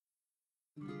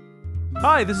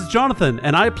Hi, this is Jonathan,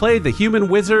 and I play the human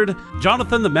wizard,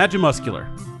 Jonathan the Magimuscular.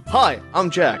 Hi,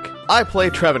 I'm Jack. I play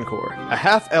Travancore, a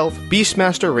half-elf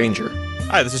Beastmaster Ranger.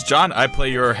 Hi, this is John. I play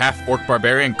your half-orc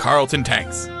barbarian, Carlton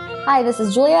Tanks. Hi, this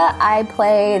is Julia. I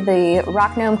play the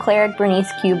rock gnome cleric, Bernice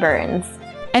Q. Burns.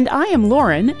 And I am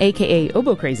Lauren, aka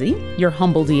Obo Crazy, your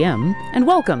humble DM, and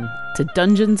welcome to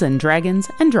Dungeons and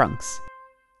Dragons and Drunks.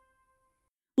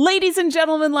 Ladies and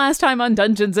gentlemen, last time on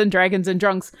Dungeons and Dragons and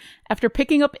Drunks, after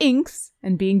picking up inks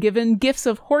and being given gifts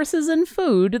of horses and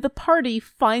food, the party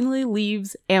finally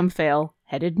leaves Amphail,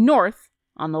 headed north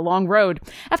on the long road.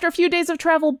 After a few days of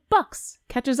travel, Bucks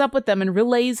catches up with them and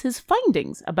relays his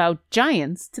findings about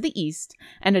giants to the east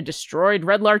and a destroyed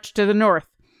Red Larch to the north.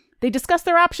 They discuss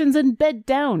their options and bed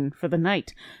down for the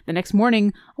night. The next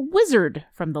morning, a wizard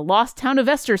from the lost town of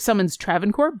Esther summons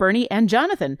Travancore, Bernie, and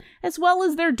Jonathan, as well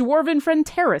as their dwarven friend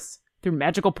Terrace, through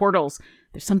magical portals.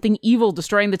 There's something evil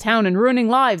destroying the town and ruining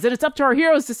lives, and it's up to our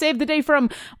heroes to save the day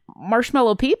from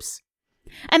Marshmallow Peeps.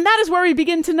 And that is where we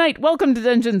begin tonight. Welcome to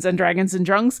Dungeons and Dragons and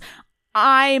Drunks.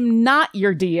 I'm not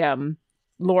your DM,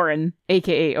 Lauren,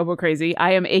 aka Obo Crazy.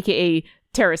 I am aka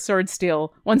Terrace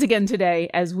Swordsteel, once again today,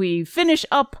 as we finish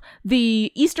up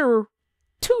the Easter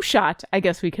two-shot, I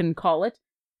guess we can call it.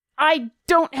 I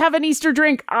don't have an Easter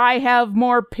drink. I have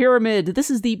more Pyramid. This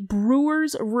is the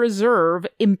Brewer's Reserve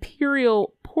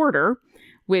Imperial Porter,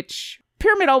 which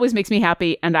Pyramid always makes me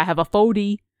happy, and I have a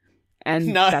 40,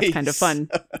 and That's kind of fun.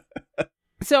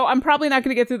 So I'm probably not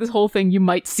going to get through this whole thing. You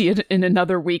might see it in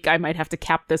another week. I might have to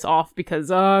cap this off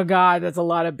because, oh god, that's a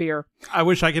lot of beer. I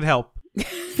wish I could help.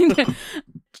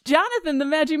 Jonathan, the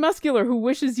Magimuscular, who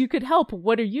wishes you could help.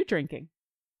 What are you drinking?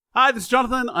 Hi, this is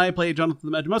Jonathan. I play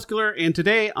Jonathan the Magimuscular, and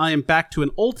today I am back to an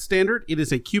old standard. It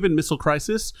is a Cuban Missile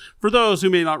Crisis. For those who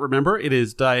may not remember, it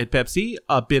is Diet Pepsi,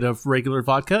 a bit of regular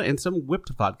vodka, and some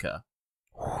whipped vodka.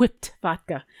 Whipped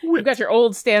vodka. You've got your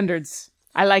old standards.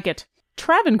 I like it.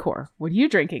 Travancore, what are you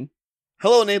drinking?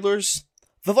 Hello, enablers.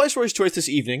 The Viceroy's choice this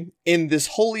evening, in this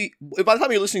holy... By the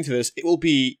time you're listening to this, it will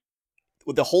be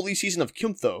the holy season of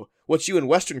Kyumtho, what you in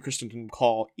Western Christendom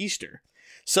call Easter.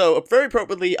 So, very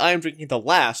appropriately, I am drinking the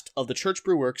last of the Church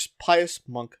Brew Works Pious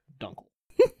Monk Dunkel.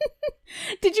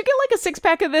 Did you get like a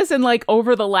 6-pack of this and like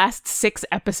over the last 6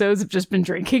 episodes have just been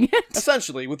drinking it?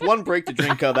 Essentially, with one break to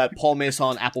drink that Paul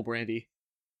Mason apple brandy.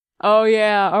 Oh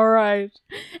yeah, alright.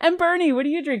 And Bernie, what are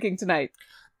you drinking tonight?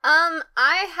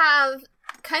 I have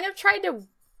kind of tried to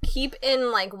keep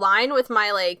in line with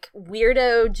my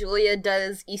weirdo Julia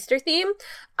does Easter theme.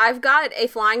 I've got a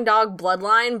Flying Dog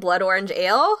Bloodline Blood Orange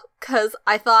Ale, because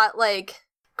I thought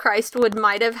Christ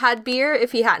might have had beer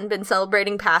if he hadn't been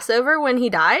celebrating Passover when he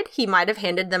died. He might have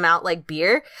handed them out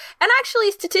beer. And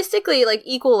actually, statistically,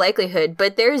 equal likelihood,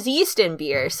 but there's yeast in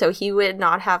beer, so he would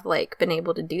not have been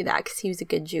able to do that because he was a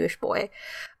good Jewish boy.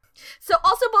 So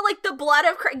also, but the blood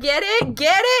of Christ, get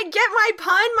my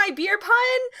pun, my beer pun.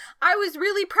 I was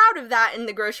really proud of that in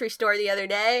the grocery store the other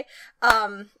day.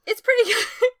 It's pretty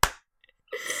good.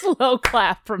 Slow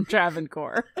clap from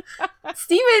Travancore.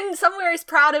 Steven somewhere is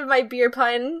proud of my beer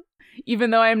pun. Even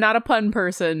though I am not a pun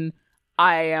person,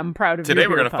 I am proud of Today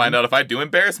your we're beer going to pun. find out if I do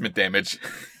embarrassment damage.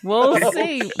 We'll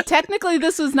see. Technically,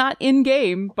 this was not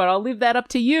in-game, but I'll leave that up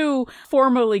to you,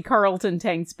 formerly Carlton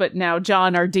Tanks, but now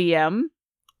John, our DM.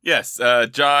 Yes,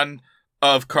 John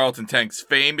of Carlton Tanks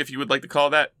fame, if you would like to call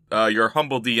that. Your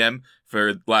humble DM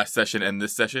for last session and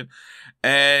this session.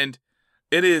 And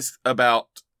it is about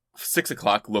 6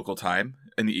 o'clock local time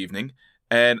in the evening,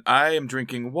 and I am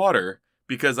drinking water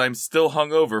because I'm still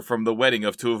hungover from the wedding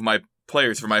of 2 of my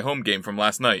players for my home game from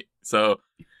last night. So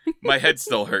my head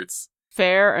still hurts.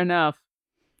 Fair enough.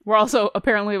 We're also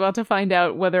apparently about to find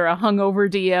out whether a hungover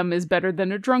DM is better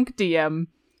than a drunk DM.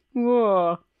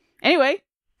 Whoa. Anyway,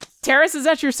 Terrace is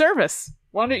at your service.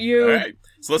 Why don't you All right,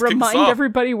 so let's kick this remind off.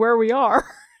 everybody where we are?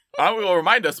 I will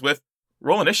remind us with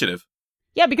roll initiative.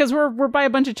 Yeah, because we're by a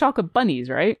bunch of chocolate bunnies,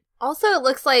 right? Also, it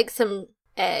looks like some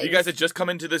eggs. You guys had just come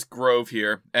into this grove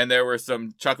here, and there were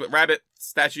some chocolate rabbit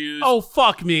statues. Oh,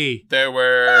 fuck me. There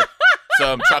were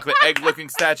some chocolate egg-looking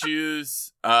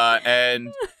statues,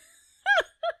 and...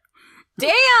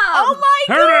 Damn! Oh my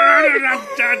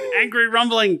Angry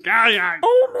rumbling.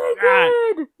 Oh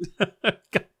my god!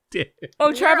 God damn.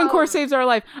 Oh, Travancore saves our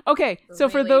life. Okay, so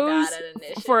for Really those bad at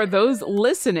initiative. for those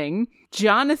listening,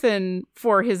 Jonathan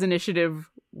for his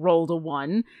initiative rolled a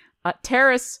 1.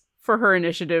 Terrace for her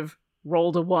initiative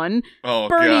rolled a 1. Oh,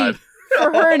 Bernie God.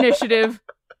 for her initiative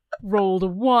rolled a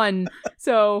 1.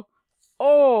 So,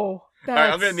 All that's...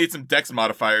 right, I'm going to need some dex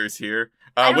modifiers here.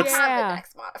 I don't What's have a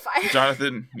dex modifier.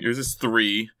 Jonathan? Yours is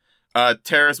 3.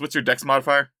 Terrace, what's your dex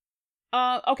modifier?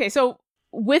 Okay, so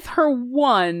with her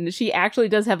 1, she actually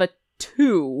does have a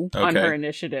 2 on Okay. her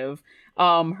initiative.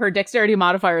 Her dexterity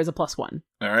modifier is a +1.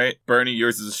 All right, Bernie,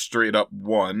 yours is a straight up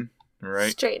 1. All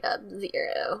right. Straight up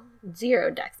 0.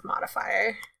 0 dex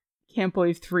modifier. Can't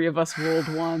believe 3 of us rolled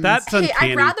 1s. That's Hey,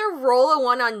 uncanny. I'd rather roll a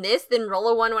 1 on this than roll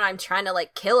a 1 when I'm trying to,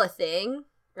 like, kill a thing.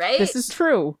 Right? This is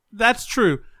true. That's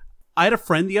true. I had a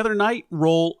friend the other night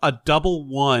roll a double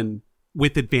 1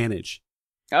 with advantage.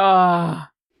 I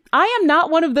am not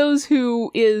one of those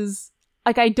who is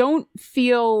like, I don't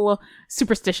feel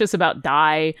superstitious about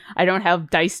die. I don't have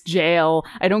dice jail.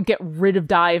 I don't get rid of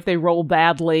die if they roll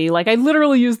badly. Like, I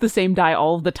literally use the same die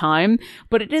all of the time,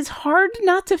 but it is hard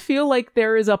not to feel like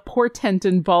there is a portent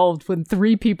involved when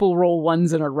 3 people roll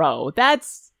 1s in a row.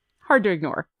 That's hard to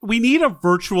ignore. We need a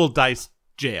virtual dice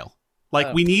jail.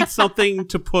 Like, we need something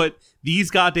to put these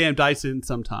goddamn dice in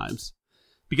sometimes.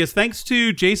 Because thanks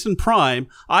to Jason Prime,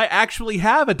 I actually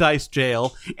have a dice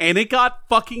jail, and it got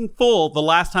fucking full the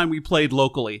last time we played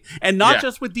locally. And not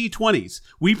just with D20s.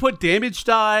 We put damage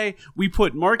die, we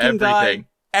put marking die,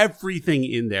 everything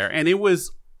in there. And it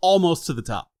was almost to the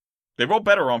top. They roll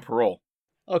better on parole.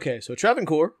 Okay, so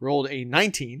Travancore rolled a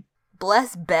 19,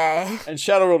 Bless Bay. and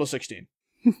Shadow rolled a 16.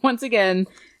 Once again,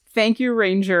 thank you,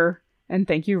 Ranger, and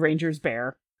thank you, Ranger's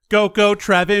Bear. Go,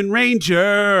 Trevin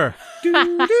Ranger!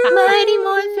 Mighty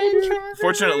Morphin Trevor.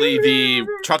 Fortunately, the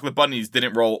chocolate bunnies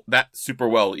didn't roll that super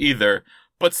well either,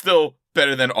 but still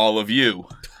better than all of you.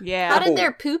 Yeah. How did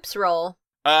their poops roll?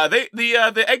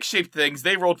 The egg shaped things,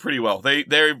 they rolled pretty well.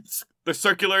 They're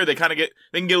circular. They can get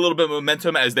a little bit of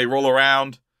momentum as they roll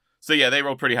around. So yeah, they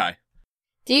rolled pretty high.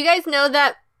 Do you guys know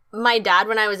that my dad,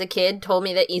 when I was a kid, told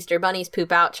me that Easter bunnies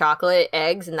poop out chocolate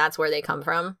eggs, and that's where they come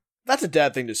from? That's a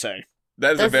dad thing to say.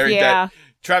 That is a very yeah.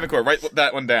 Travancore, write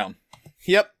that one down.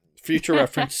 Yep, future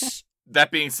reference.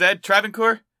 That being said,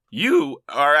 Travancore, you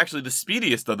are actually the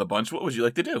speediest of the bunch. What would you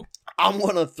like to do? I'm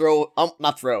gonna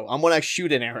I'm gonna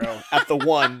shoot an arrow at the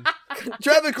one.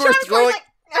 Travancore's throwing...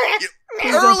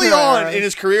 Early on in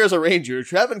his career as a ranger,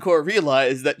 Travancore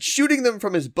realized that shooting them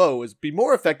from his bow would be a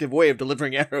more effective way of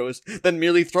delivering arrows than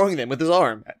merely throwing them with his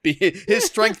arm. His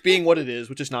strength being what it is,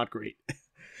 which is not great.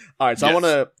 Alright, so I want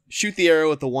to shoot the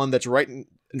arrow at the one that's right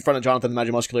in front of Jonathan the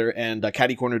Magimuscular and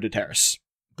catty corner to Terrace.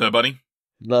 The bunny?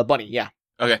 The bunny, yeah.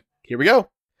 Okay. Here we go.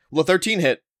 Will a 13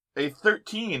 hit? A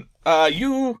 13.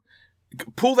 You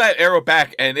pull that arrow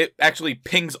back, and it actually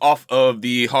pings off of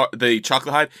the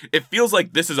chocolate hide. It feels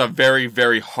like this is a very,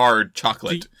 very hard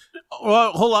chocolate.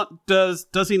 Well, hold on.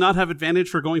 Does he not have advantage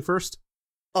for going first?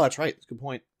 Oh, that's right. That's a good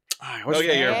point. Oh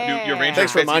yeah, your ranger.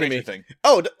 Thanks for fancy reminding ranger me. Thing.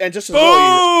 Oh, and just as Boom!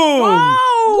 well,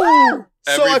 Oh!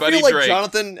 so I Everybody feel like drink.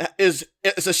 Jonathan is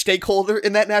a stakeholder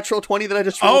in that natural 20 that I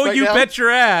just rolled right You now. bet your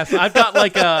ass. I've got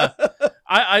like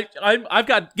I've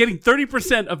got getting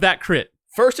 30% of that crit.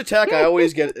 First attack, I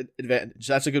always get advantage.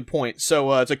 That's a good point.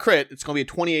 So it's a crit. It's going to be a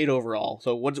 28 overall.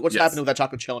 So what's happening with that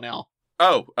chocolate shell now?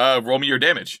 Oh, roll me your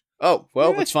damage. Oh,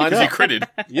 well, let's find Because you out. critted.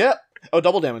 Yep. Oh,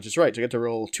 double damage. That's right. So I get to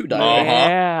roll 2 die. Uh-huh.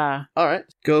 Yeah. All right.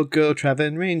 Go,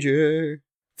 Trevin Ranger.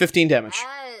 15 damage.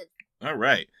 All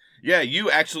right. Yeah, you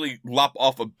actually lop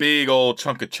off a big old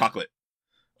chunk of chocolate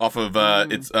off of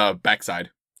its backside.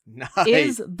 Nice.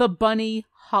 Is the bunny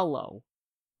hollow?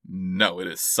 No, it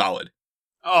is solid.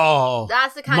 Oh,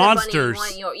 That's the kind monsters. of bunny you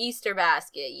want in your Easter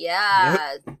basket.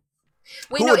 Yeah.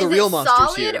 Wait, Who no, are the is real it monsters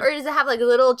solid here? or does it have like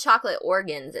little chocolate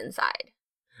organs inside?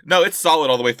 No, it's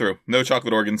solid all the way through. No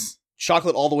chocolate organs.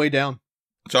 Chocolate all the way down.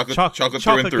 Chocolate through and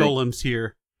chocolate through. golems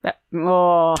here.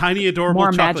 Oh, Tiny, adorable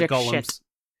more chocolate magic golems. shit.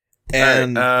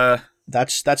 And All right,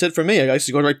 that's it for me. I guess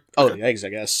you go right. Oh, the eggs, I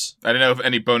guess. I don't know if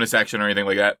any bonus action or anything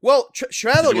like that. Well, Shraddle Did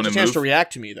you gets a wanna chance move? to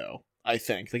react to me, though. I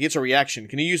think like it's a reaction.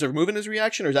 Can he use a move in his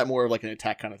reaction, or is that more of like an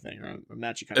attack kind of thing, or a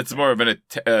matchy kind of It's thing? more of an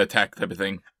attack type of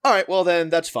thing. All right, well then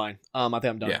that's fine. I think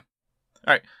I'm done. Yeah.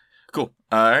 All right, cool.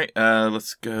 All right,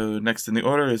 let's go. Next in the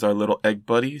order is our little egg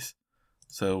buddies.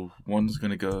 So one's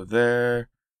gonna go there.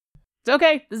 It's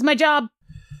okay. This is my job.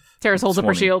 Terrace holds up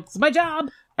her 20. shield. It's my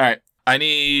job. All right, I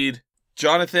need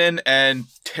Jonathan and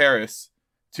Terrace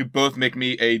to both make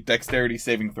me a dexterity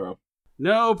saving throw.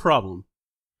 No problem.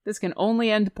 This can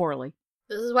only end poorly.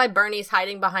 This is why Bernie's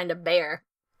hiding behind a bear.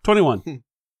 21. All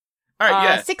right,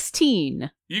 yeah.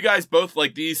 16. You guys both,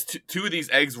 like, these two of these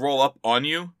eggs roll up on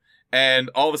you,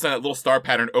 and all of a sudden that little star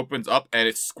pattern opens up, and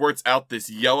it squirts out this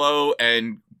yellow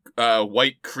and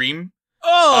white cream.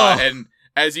 Oh! And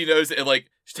as you notice, it,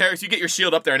 like, Terrace, you get your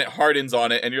shield up there, and it hardens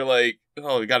on it, and you're like,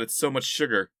 oh, God, it's so much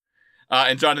sugar.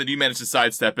 And Jonathan, you manage to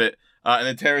sidestep it. And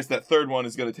then Terrace, that third one,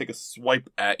 is going to take a swipe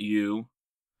at you.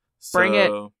 Bring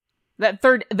it.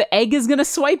 The egg is gonna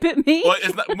swipe at me? Well,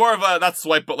 it's not, more of a, not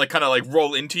swipe, but, like, kind of, like,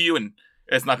 roll into you, and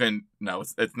it's not going to, no,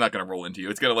 it's not going to roll into you.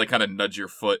 It's going to, like, kind of nudge your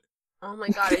foot. Oh my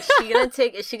god, is she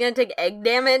gonna take egg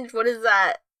damage? What is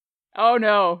that? Oh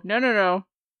no.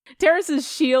 Terrace's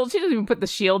shield, she doesn't even put the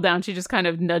shield down, she just kind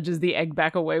of nudges the egg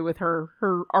back away with her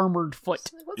armored foot.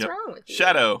 What's wrong with you?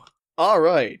 Shadow. All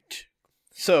right.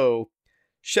 So,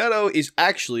 Shadow is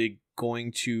actually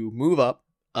going to move up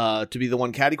to be the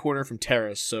one catty corner from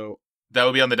Terrace. So, That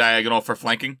would be on the diagonal for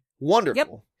flanking. wonderful.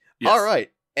 Yep. Yes. All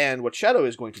right. And what Shadow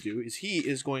is going to do is he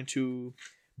is going to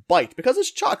bite because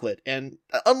it's chocolate. And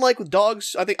unlike with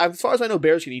dogs, I think, as far as I know,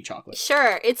 bears can eat chocolate.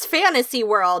 Sure, it's fantasy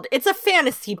world. It's a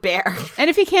fantasy bear. And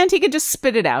if he can't, he can just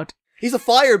spit it out. He's a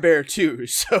fire bear too,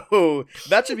 so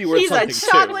that should be worth He's something a too.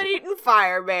 chocolate-eating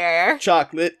fire bear.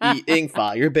 Chocolate eating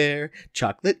fire bear.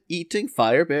 Chocolate eating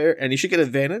fire bear. And he should get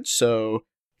advantage, so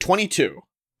 22.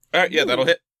 All right, yeah, that'll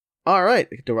hit. All right,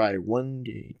 I get to ride 1,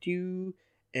 2,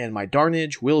 and my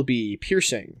darnage will be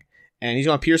piercing. And he's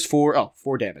going to pierce for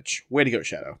 4 damage. Way to go,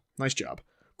 Shadow. Nice job.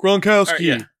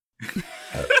 Gronkowski.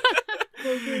 All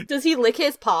right, Does he lick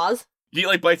his paws? He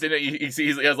like bites in it. He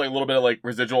has like a little bit of like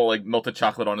residual like melted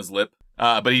chocolate on his lip.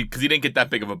 But because he didn't get that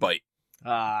big of a bite.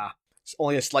 It's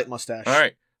only a slight mustache. All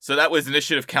right, so that was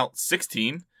initiative count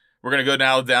 16. We're gonna go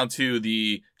now down to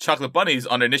the chocolate bunnies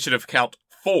on initiative count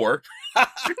 4.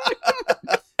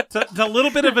 It's a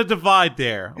little bit of a divide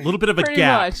there. A little bit of a Pretty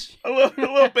gap. much. a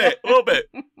little bit.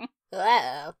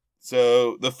 Wow.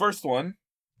 So the first one,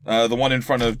 the one in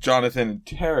front of Jonathan and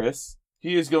Terrace,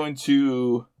 he is going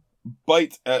to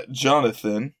bite at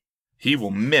Jonathan. He will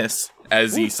miss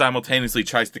as he simultaneously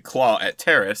tries to claw at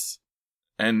Terrace.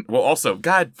 And, well, also,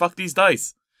 God, fuck these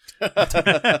dice.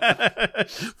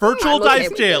 Virtual I'm okay dice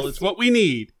with jail this. is what we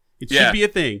need. It Yeah. should be a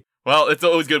thing. Well, it's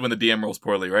always good when the DM rolls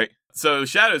poorly, right? So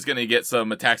Shadow's going to get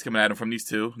some attacks coming at him from these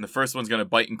two. And the first one's going to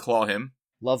bite and claw him.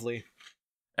 Lovely.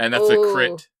 And that's Ooh. a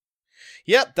crit.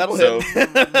 Yep, that'll So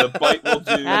hit. the bite will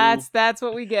do... That's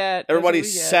what we get. That's what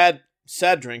Everybody's we get.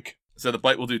 sad drink. So the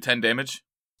bite will do 10 damage.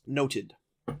 Noted.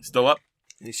 Still up?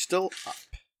 And he's still up.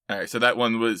 Alright, so that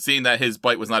one was, seeing that his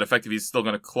bite was not effective, he's still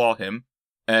going to claw him.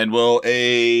 And will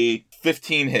a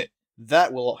 15 hit.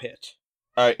 That will hit.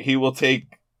 Alright, he will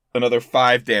take another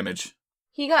 5 damage.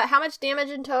 He got how much damage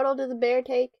in total did the bear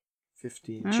take?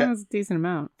 15. Oh, that's a decent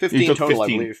amount. 15 He took total, 15.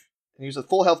 I believe. And he was at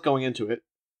full health going into it.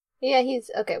 Yeah, he's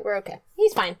okay. We're okay.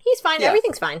 He's fine. Yeah.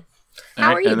 Everything's fine. How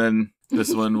Alright, are you? And then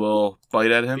this one will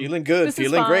bite at him. Feeling good. This is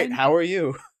Feeling great. fine. How are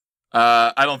you?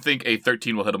 I don't think a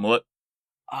 13 will hit him, will it?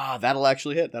 That'll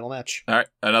actually hit. That'll match. Alright,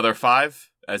 another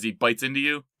 5 as he bites into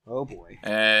you. Oh boy.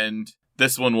 And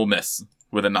this one will miss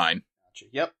with a 9. Gotcha.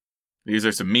 Yep. These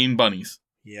are some mean bunnies.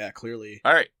 Yeah, clearly.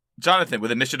 Alright, Jonathan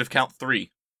with initiative count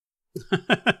 3.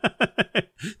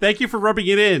 Thank you for rubbing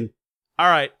it in. All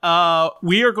right.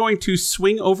 We are going to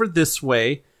swing over this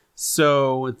way.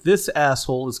 So this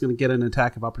asshole is going to get an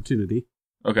attack of opportunity.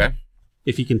 Okay.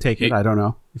 If he can take it. I don't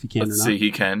know if he can Let's or see, not.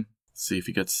 he can. See if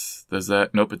he gets... Does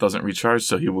that... Nope, it doesn't recharge,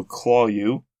 so he will claw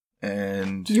you.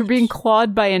 And... You're being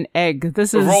clawed by an egg.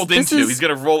 This is rolled this into. is- He's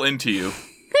gonna roll into you.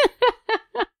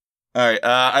 Alright,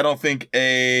 I don't think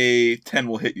a 10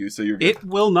 will hit you, so you're good. It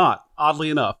will not, oddly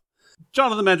enough.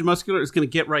 Jonathan the Magimuscular is going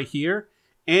to get right here.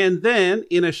 And then,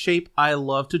 in a shape I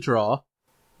love to draw,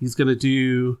 he's going to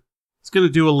do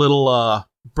a little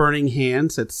burning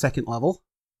hands at 2nd level.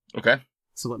 Okay.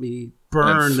 So let me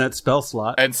burn And- that spell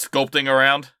slot. And sculpting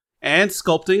around. And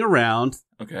sculpting around.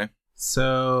 Okay.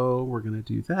 So we're going to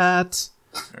do that.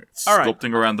 Alright, All right.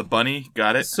 Sculpting around the bunny.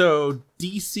 Got it. So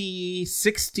DC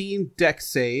 16 dex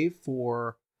save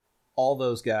for all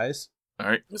those guys.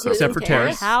 Alright. So Except for Terrace.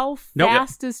 Terrace. How Nope.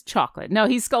 fast is chocolate? No,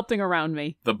 he's sculpting around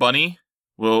me. the bunny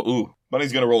will... Ooh.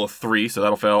 Bunny's gonna roll a 3, so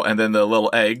that'll fail. And then the little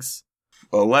eggs.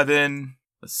 11,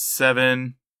 a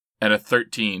 7, and a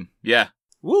 13. Yeah.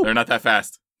 Woo. They're not that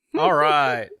fast. All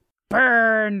right.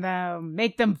 Burn them.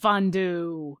 Make them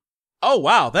fondue. Oh,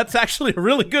 wow. That's actually a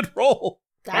really good roll.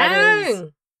 That is-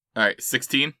 Dang. Alright,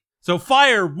 16. So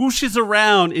fire whooshes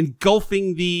around,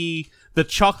 engulfing the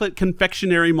chocolate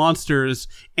confectionery monsters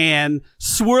and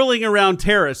swirling around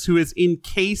Terrace, who is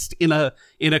encased in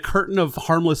a curtain of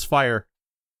harmless fire.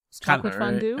 It's kind of, Chocolate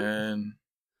fondue? And...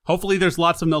 hopefully there's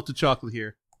lots of melted chocolate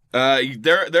here.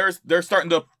 They're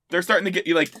starting to get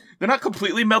you, like, they're not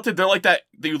completely melted. They're like that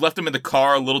you left them in the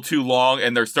car a little too long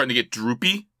and they're starting to get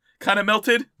droopy, kind of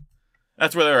melted.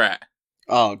 That's where they're at.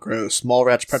 Oh, gross.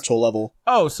 Mallrats pretzel level.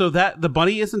 Oh, so that the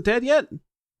bunny isn't dead yet?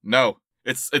 No,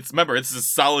 it's remember, it's a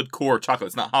solid core chocolate.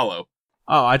 It's not hollow.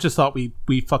 Oh, I just thought we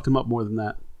fucked him up more than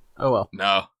that. Oh well.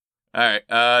 No. All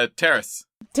right, Terrace.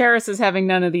 Terrace is having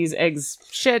none of these eggs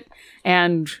shit,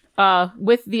 and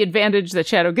with the advantage that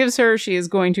Shadow gives her, she is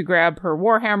going to grab her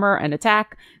Warhammer and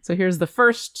attack. So here's the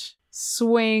first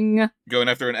swing. Going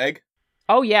after an egg.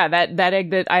 Oh, yeah, that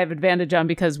egg that I have advantage on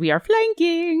because we are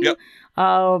flanking. Yep.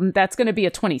 That's going to be a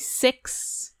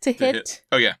 26 to hit.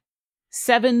 Oh, yeah.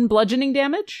 7 bludgeoning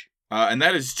damage. And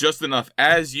that is just enough.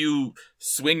 As you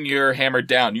swing your hammer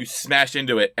down, you smash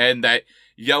into it, and that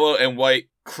yellow and white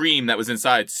cream that was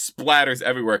inside splatters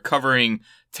everywhere, covering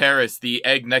Terrace, the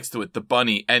egg next to it, the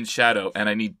bunny, and Shadow. And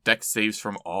I need dex saves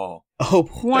from all. Oh,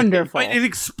 boy. Wonderful. Wait, it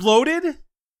exploded?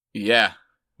 Yeah,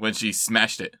 when she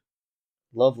smashed it.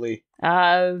 Lovely.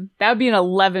 That would be an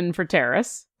 11 for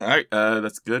Terrace. All right,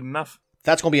 that's good enough.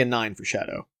 That's going to be a 9 for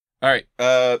Shadow. All right,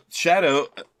 Shadow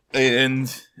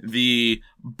and the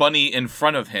bunny in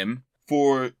front of him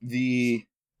for the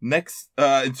next,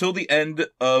 until the end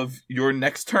of your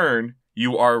next turn,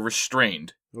 you are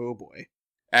restrained. Oh, boy.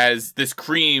 As this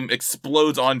cream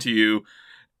explodes onto you,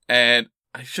 and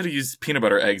I should have used peanut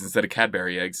butter eggs instead of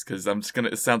Cadbury eggs, because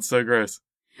it sounds so gross.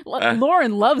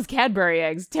 Lauren loves Cadbury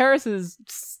eggs. Terrace is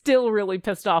still really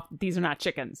pissed off that these are not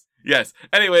chickens. Yes.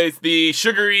 Anyways, the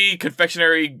sugary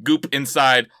confectionery goop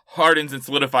inside hardens and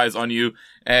solidifies on you,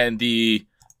 and the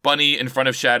bunny in front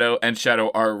of Shadow and Shadow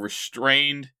are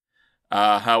restrained.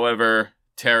 However,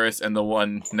 Terrace and the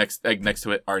one next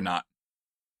to it are not.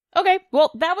 Okay,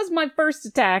 well, that was my first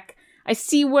attack. I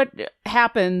see what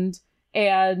happened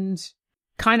and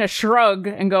kind of shrug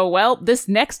and go, well, this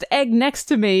next egg next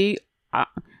to me,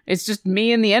 it's just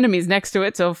me and the enemies next to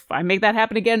it, so if I make that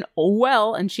happen again, oh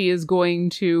well. And she is going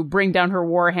to bring down her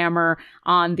warhammer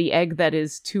on the egg that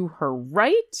is to her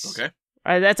right. Okay.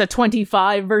 That's a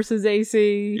 25 versus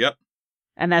AC. Yep.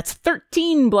 And that's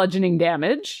 13 bludgeoning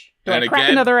damage. Do And I crack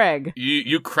again, another egg?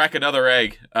 You crack another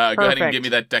egg. Go ahead and Perfect. give me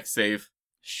that dex save.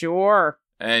 Sure.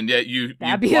 And yet you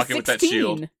That'd be block a it with that 16.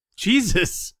 shield.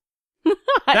 Jesus.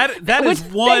 That is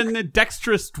one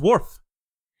dexterous dwarf.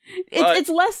 It's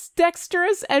less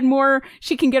dexterous and more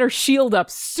she can get her shield up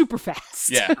super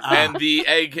fast. Yeah, and the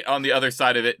egg on the other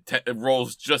side of it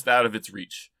rolls just out of its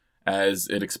reach as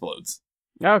it explodes.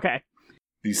 Okay.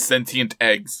 These sentient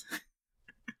eggs.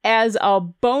 As a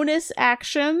bonus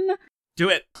action, Do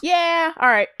it. yeah, all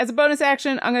right. As a bonus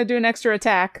action, I'm going to do an extra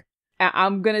attack.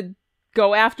 I'm going to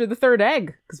go after the third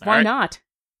egg, because why All right. not?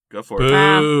 Go for it.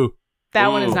 Boo.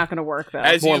 That one Ooh. is not going to work, though.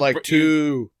 As More you- like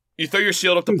 2. You throw your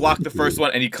shield up to block the first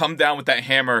one, and you come down with that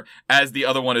hammer as the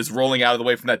other one is rolling out of the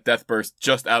way from that death burst,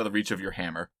 just out of the reach of your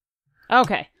hammer.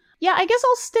 Okay. Yeah, I guess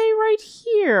I'll stay right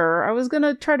here. I was going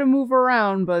to try to move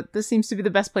around, but this seems to be the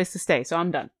best place to stay, so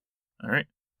I'm done. All right.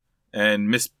 And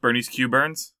Miss Bernice Q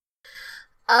Burns?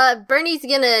 Bernie's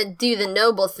gonna do the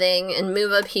noble thing and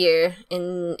move up here.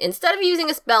 And instead of using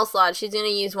a spell slot, she's gonna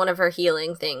use one of her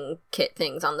healing kit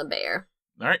things on the bear.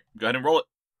 All right, go ahead and roll it.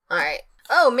 Alright.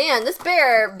 Oh man, this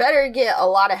bear better get a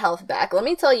lot of health back. Let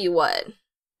me tell you what.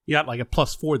 You got like a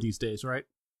 +4 these days, right?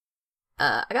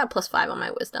 I got a +5 on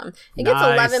my wisdom. It gets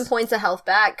Nice. 11 points of health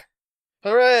back.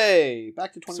 Hooray!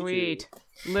 Back to 22. Sweet.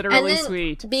 And Literally then,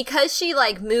 sweet. because she,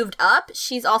 moved up,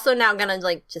 she's also now gonna,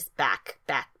 just back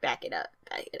it up.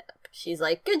 She's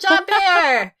like, good job,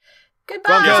 bear!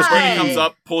 Goodbye! Yeah, so Bernie comes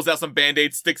up, pulls out some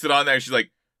Band-Aids, sticks it on there, and she's like,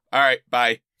 all right,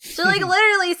 bye. She,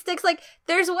 literally sticks,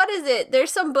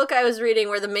 there's some book I was reading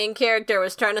where the main character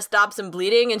was trying to stop some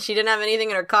bleeding, and she didn't have anything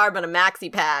in her car but a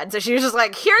maxi pad. So she was just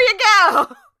like, here you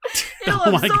go! It'll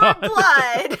Oh my absorb God.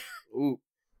 blood! Ooh.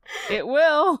 It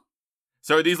will.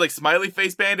 So are these, smiley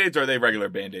face Band-Aids, or are they regular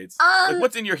Band-Aids?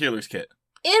 What's in your healer's kit?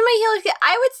 In my healer kit,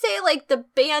 I would say, the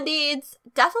Band-Aids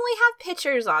definitely have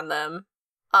pictures on them.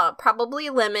 Probably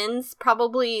lemons,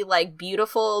 probably,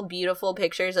 beautiful, beautiful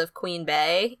pictures of Queen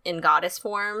Bey in goddess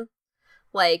form.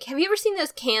 Have you ever seen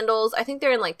those candles? I think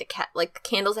they're in, the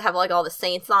candles that have, all the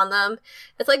saints on them.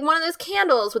 It's, one of those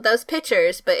candles with those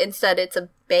pictures, but instead it's a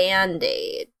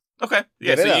Band-Aid. Okay.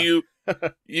 Yeah, Get so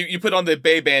it you put on the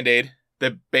Bay Band-Aid.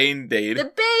 The Band-Aid. The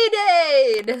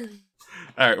Band-Aid!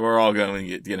 All right, we're all going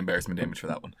to get embarrassment damage for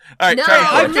that one. All right, No.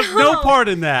 try I to took no part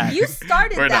in that. You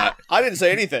started We're that. not. I didn't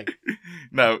say anything.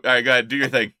 No, all right, go ahead, do your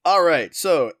thing. All right,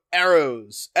 so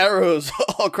arrows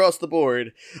all across the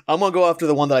board. I'm gonna go after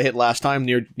the one that I hit last time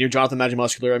near Jonathan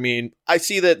Magimuscular. I mean, I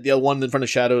see that the one in front of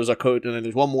Shadow is a coat, and then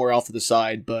there's one more off to the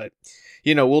side, but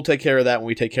we'll take care of that when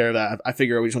we take care of that. I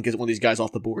figure we just want to get one of these guys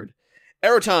off the board.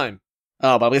 Arrow time.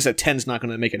 Oh, but I guess a 10's not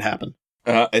gonna make it happen.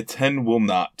 A 10 will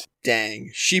not. Dang,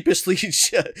 sheepishly,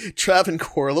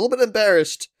 Travancore, a little bit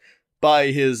embarrassed by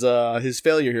his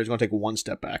failure here, is going to take one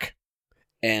step back,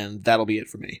 and that'll be it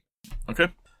for me. Okay.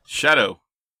 Shadow.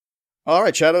 All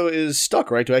right, Shadow is stuck,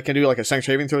 right? Can I do a strength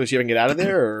saving throw to see if I can get out of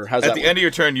there, or how's At that the work? end of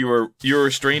your turn, you were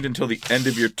restrained until the end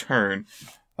of your turn.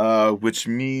 Which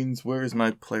means, where's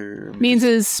my player? Means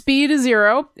his speed is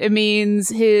 0. It means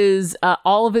his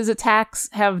all of his attacks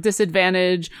have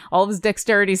disadvantage. All of his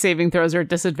dexterity saving throws are at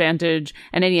disadvantage,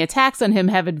 and any attacks on him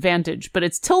have advantage. But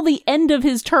it's till the end of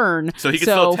his turn. So he can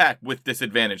still attack with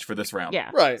disadvantage for this round.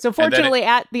 Yeah. Right. So fortunately,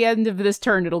 at the end of this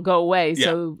turn, it'll go away. Yeah.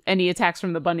 So any attacks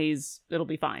from the bunnies, it'll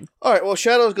be fine. All right, well,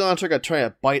 Shadow's going to try a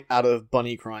bite out of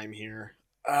Bunny Crime here.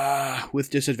 With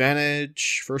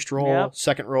disadvantage. First roll, Yep.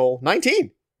 second roll.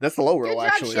 19. That's the low roll, Good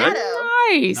job, actually. Shadow.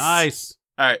 Nice. Nice.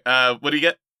 All right. What do you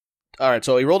get? All right,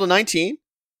 so he rolled a 19.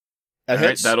 That All right,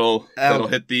 hits. that'll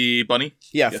hit the bunny.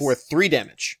 Yeah, Yes. for 3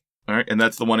 damage. All right, and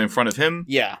that's the one in front of him.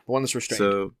 Yeah, the one that's restrained.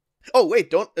 So Oh, wait,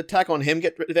 don't attack on him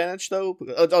get advantage, though?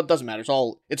 It doesn't matter. It's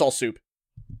all soup.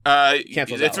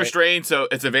 Cancels it's out, restrained, so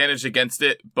it's advantage against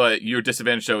it, but you're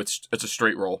disadvantaged, so it's a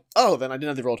straight roll. Oh, then I didn't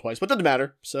have to roll twice, but it doesn't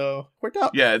matter. So, worked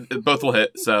out. Yeah, both will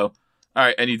hit. So, all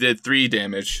right, and you did 3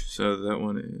 damage. So that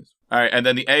one is all right, and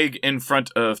then the egg in front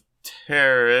of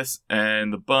Terrace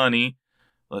and the bunny.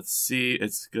 Let's see.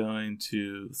 It's going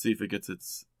to see if it gets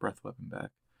its breath weapon back.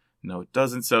 No, it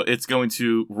doesn't. So it's going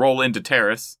to roll into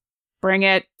Terrace Bring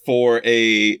it. for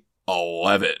a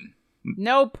 11.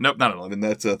 Nope. Nope, not an 11.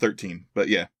 That's a 13. But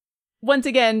yeah. Once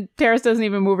again, Terrace doesn't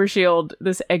even move her shield.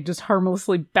 This egg just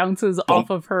harmlessly bounces Bump, off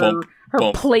of her bump,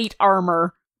 bump. plate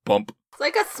armor. Bump. It's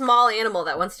like a small animal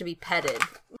that wants to be petted.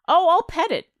 Oh, I'll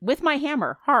pet it with my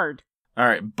hammer. Hard. All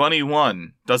right, Bunny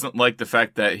 1 doesn't like the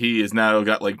fact that he is now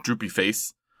got like droopy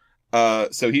face.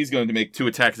 So he's going to make 2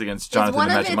 attacks against Jonathan Is one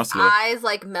the of Magic its Muscular. eyes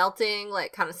like melting,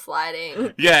 like kind of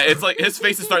sliding? Yeah, it's like his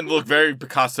face is starting to look very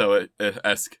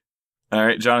Picasso-esque. All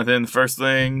right, Jonathan, first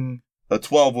thing, a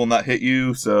 12 will not hit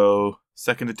you, so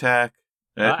second attack.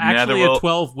 neither Actually, will... a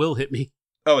 12 will hit me.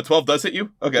 Oh, a 12 does hit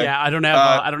you? Okay. Yeah, I don't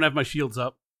have my shields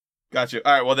up. Got you.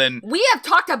 All right, well then, We have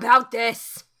talked about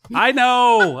this. I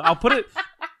know. I'll put it.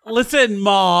 Listen,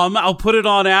 Mom, I'll put it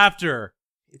on after.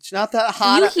 It's not that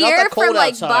hot. You not hear that cold from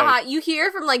like outside.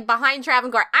 behind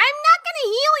Travancore. I'm not gonna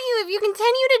heal you if you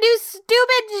continue to do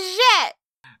stupid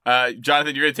shit.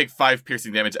 Jonathan, you're going to take 5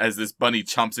 piercing damage as this bunny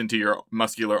chomps into your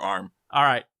muscular arm. All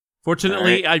right.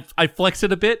 Fortunately, I flex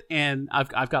it a bit, and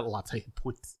I've got lots of hit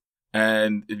points.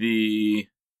 And the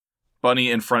bunny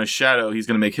in front of Shadow, he's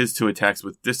going to make his 2 attacks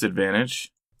with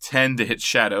disadvantage. 10 to hit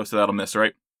Shadow, so that'll miss,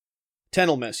 right? 10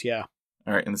 will miss, yeah.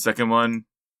 All right, and the second one,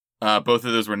 both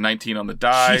of those were 19 on the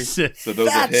die. Jesus. So those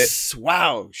will hit. That's,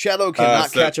 wow. Shadow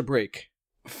cannot so- catch a break.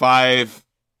 5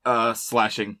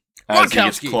 slashing as he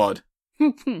gets Gronkowski. clawed.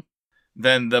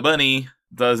 Then the bunny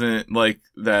doesn't like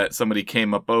that somebody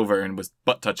came up over and was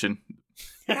butt touching.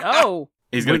 Oh.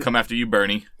 He's going Would- to come after you,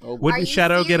 Bernie. Oh, Are Wouldn't you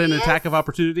Shadow get an serious? attack of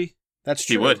opportunity? that's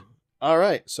He true. would. All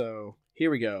right, so here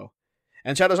we go.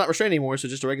 And Shadow's not restrained anymore, so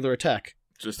just a regular attack.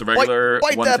 Just a regular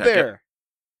Bite one that attack. bear!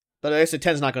 But I guess a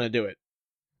 10's not going to do it.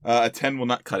 A 10 will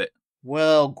not cut it.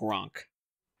 Well, Gronk.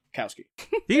 Kowski.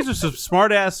 These are some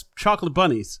smart-ass chocolate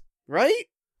bunnies. Right?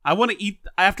 I want to eat,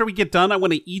 after we get done, I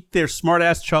want to eat their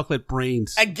smart-ass chocolate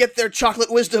brains. And get their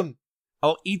chocolate wisdom.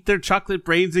 I'll eat their chocolate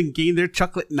brains and gain their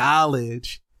chocolate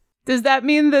knowledge. Does that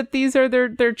mean that these are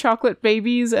their chocolate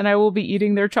babies and I will be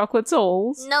eating their chocolate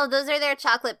souls? No, those are their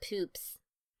chocolate poops.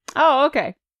 Oh,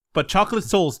 okay. But chocolate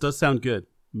souls does sound good.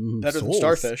 Better than souls.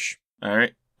 starfish. All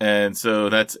right. And so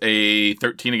that's a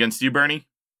 13 against you, Bernie.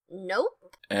 Nope.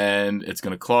 And it's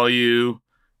going to claw you.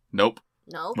 Nope.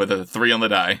 Nope. With a 3 on the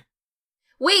die.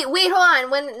 Wait,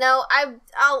 hold on.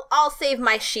 I'll save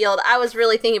my shield. I was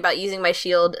really thinking about using my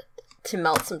shield to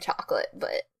melt some chocolate,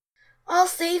 but I'll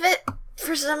save it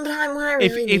for some time when I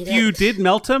really need If you it. did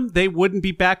melt them, they wouldn't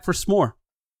be back for s'more.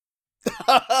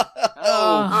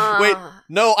 Oh, wait.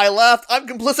 No, I laughed. I'm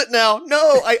complicit now.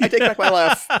 No, I take back my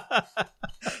laugh.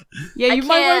 Yeah, I you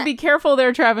might want to can't- be careful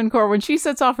there, Travancore. When she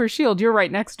sets off her shield, you're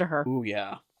right next to her. Ooh,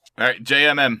 yeah. All right.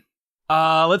 JMM.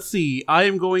 Let's see. I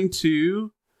am going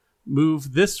to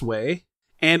move this way.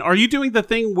 And are you doing the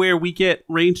thing where we get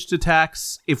ranged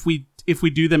attacks if we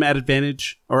do them at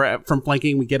advantage, or from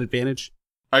flanking we get advantage?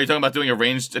 Are you talking about doing a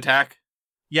ranged attack?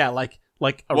 Yeah, like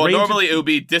a Well, ranged. normally it would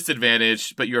be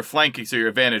disadvantage, but you're flanking, so your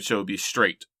advantage so it would be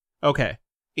straight. Okay.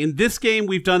 In this game,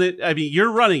 we've done it. I mean,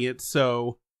 you're running it,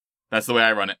 so That's the way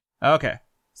I run it. okay.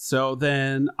 So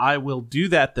then I will do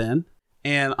that then,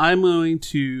 and I'm going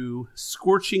to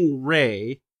Scorching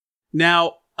Ray.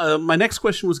 Now, my next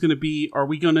question was going to be: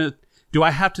 do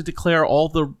I have to declare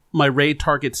all my raid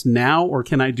targets now, or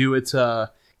can I do it?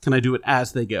 Can I do it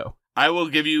as they go? I will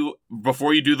give you,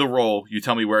 before you do the roll, you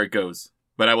tell me where it goes.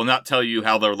 But I will not tell you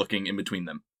how they're looking in between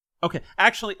them. Okay,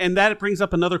 actually, and that brings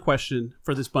up another question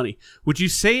for this bunny. Would you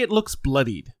say it looks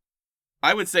bloodied?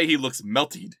 I would say he looks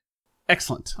melted.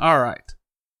 Excellent. All right.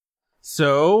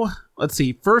 So, let's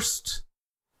see. First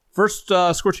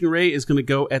Scorching Ray is going to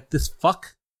go at this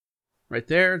fuck right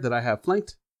there that I have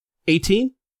flanked.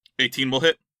 18. 18 will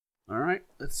hit. All right.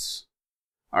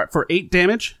 All right, for 8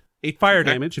 damage. 8 fire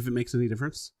Okay. damage, if it makes any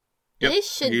difference. Yep. They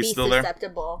should He's be still there.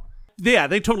 susceptible. Yeah,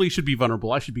 they totally should be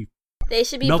vulnerable. I should be... They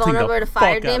should be Melting the vulnerable to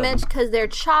fire fuck out of damage them. because they're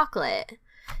chocolate.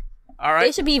 All They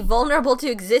right. should be vulnerable to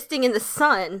existing in the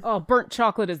sun. Oh, burnt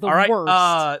chocolate is the All right.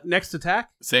 worst. Next attack.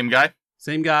 Same guy.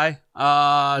 Same guy.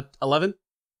 11.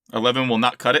 11 will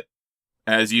not cut it.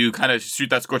 As you kind of shoot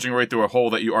that Scorching Ray through a hole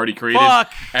that you already created.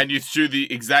 Fuck! And you shoot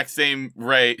the exact same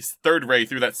ray, third ray,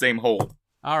 through that same hole.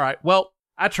 All right. Well,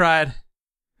 I tried.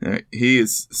 All right. He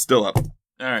is still up.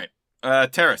 All right.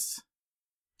 Terrace.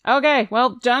 Okay,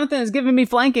 well, Jonathan is giving me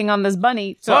flanking on this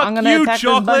bunny, so Fuck I'm going to you, attack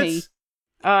chocolates! this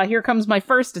bunny. Here comes my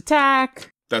first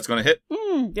attack. That's going to hit.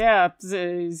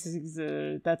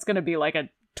 That's going to be like a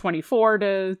 24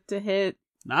 to hit.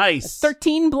 Nice.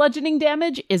 13 bludgeoning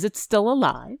damage. Is it still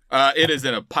alive? It is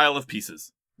in a pile of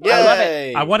pieces. Yay! I love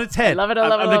it. I want its head. I love it, I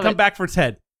love it, I'm I going love to come it. back for its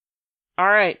head. All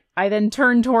right. I then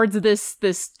turn towards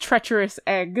this treacherous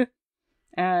egg,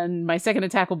 and my second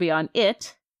attack will be on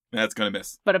it. That's going to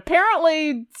miss. But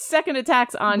apparently, second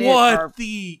attacks on it What are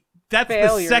the... That's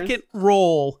failures. the second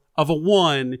roll of a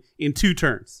 1 in 2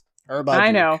 turns.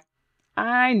 I know.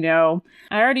 I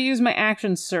already used my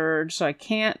action surge, so I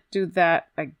can't do that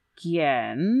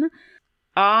again.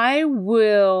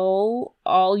 I'll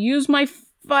use my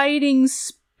fighting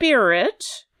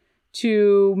spirit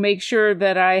to make sure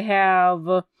that I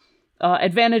have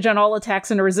advantage on all attacks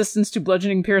and a resistance to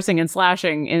bludgeoning, piercing, and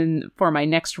slashing for my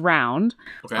next round.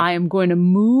 Okay. I am going to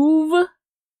move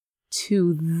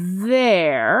to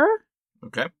there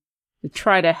Okay. to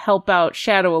try to help out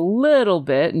Shadow a little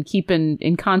bit and keep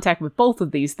in contact with both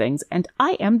of these things, and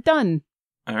I am done.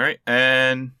 All right.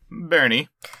 And Bernie.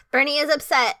 Bernie is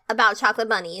upset about chocolate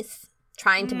bunnies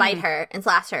trying to bite her and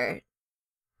slash her.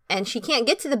 And she can't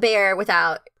get to the bear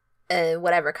without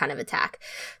whatever kind of attack.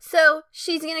 So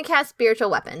she's going to cast Spiritual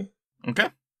Weapon. Okay.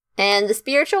 And the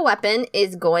Spiritual Weapon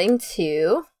is going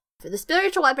to... The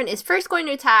Spiritual Weapon is first going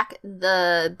to attack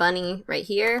the bunny right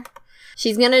here.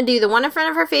 She's going to do the one in front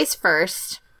of her face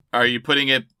first. Are you putting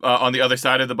it on the other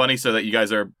side of the bunny so that you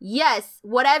guys are... Yes,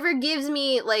 whatever gives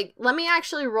me, let me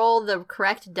actually roll the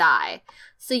correct die.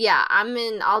 So yeah,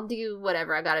 I'll do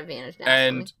whatever, I got advantage now.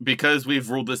 And because we've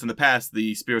ruled this in the past,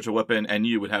 the spiritual weapon and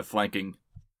you would have flanking.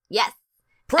 Yes.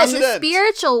 Precedent! And the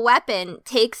Spiritual Weapon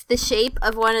takes the shape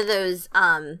of one of those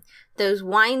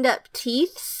wind-up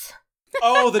teeths.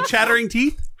 Oh, the chattering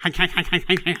teeth?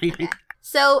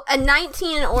 So a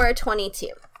 19 or a 22.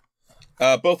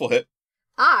 Both will hit.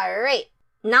 Alright,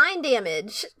 9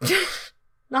 damage.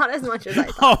 Not as much as I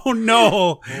thought. Oh,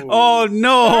 no. Oh,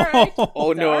 no. Alright.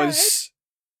 Oh no! Alright.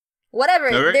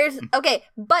 Whatever. Alright. Okay,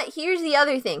 but here's the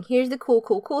other thing. Here's the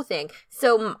cool thing.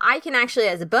 So I can actually,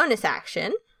 as a bonus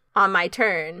action on my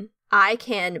turn, I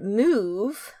can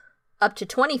move up to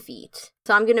 20 feet.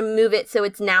 So I'm going to move it so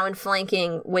it's now in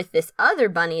flanking with this other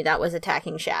bunny that was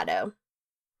attacking Shadow.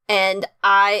 And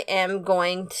I am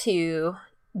going to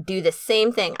do the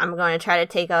same thing. I'm going to try to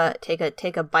take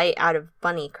a bite out of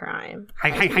bunny crime.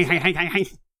 And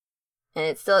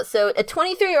it's still so a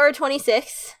 23 or a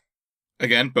 26.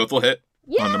 Again, both will hit.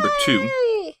 Yay! On number 2.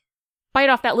 Bite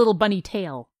off that little bunny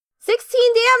tail. 16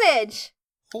 damage.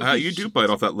 You do bite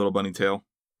off that little bunny tail.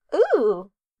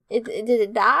 Ooh. Did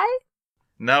it die?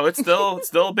 No, it's still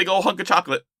a big old hunk of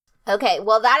chocolate. Okay,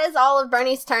 well that is all of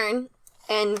Bernie's turn.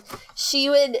 And she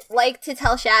would like to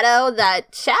tell Shadow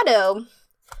that Shadow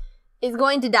is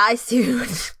going to die soon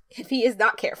if he is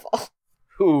not careful.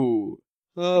 Ooh.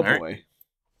 Oh All right. boy.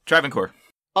 Travancore.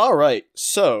 Alright,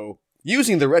 so,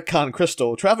 using the retcon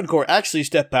crystal, Travancore actually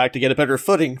stepped back to get a better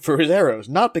footing for his arrows,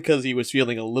 not because he was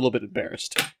feeling a little bit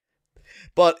embarrassed.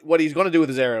 But what he's going to do with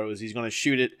his arrows, he's going to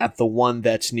shoot it at the one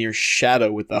that's near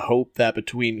Shadow with the hope that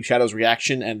between Shadow's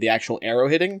reaction and the actual arrow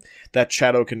hitting, that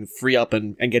Shadow can free up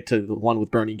and get to the one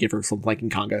with Bernie, give her some flanking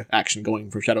conga action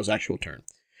going for Shadow's actual turn.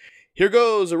 Here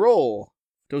goes a roll.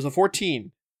 There was a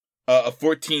 14. A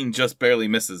 14 just barely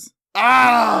misses.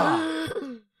 Ah!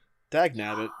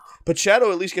 Dagnabbit. But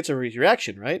Shadow at least gets a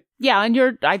reaction, right? Yeah,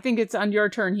 I think it's on your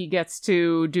turn he gets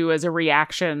to do as a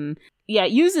reaction. Yeah,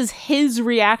 it uses his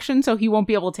reaction, so he won't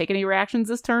be able to take any reactions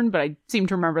this turn, but I seem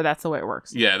to remember that's the way it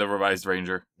works. Yeah, the revised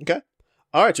ranger. Okay.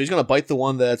 Alright, so he's going to bite the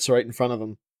one that's right in front of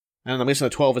him. And I'm guessing a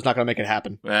 12 is not going to make it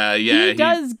happen. Yeah, he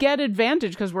does get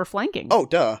advantage because we're flanking. Oh,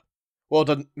 duh. Well, it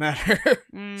doesn't matter.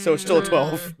 So it's still a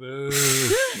 12.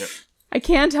 I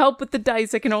can't help with the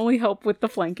dice. I can only help with the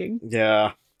flanking.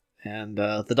 Yeah. And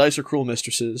the dice are cruel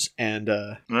mistresses, and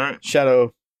All right.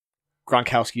 Shadow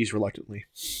Gronkowski's reluctantly.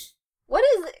 What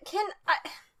is it?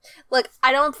 Look,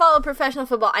 I don't follow professional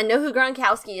football. I know who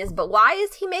Gronkowski is, but why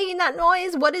is he making that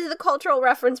noise? What is the cultural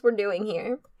reference we're doing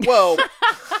here? Well,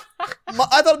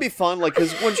 I thought it'd be fun, like,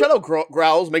 because when Shadow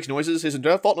growls, makes noises, his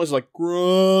default noise is like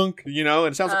grunk, you know,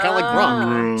 and it sounds kind of like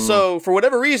grunk. So for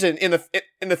whatever reason, in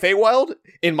the Feywild,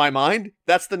 in my mind,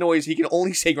 that's the noise he can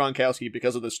only say Gronkowski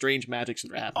because of the strange magics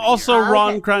that are happening. Also, here.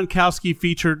 Ron Gronkowski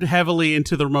featured heavily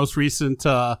into the most recent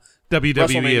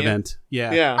WWE event. Yeah.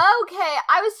 Okay,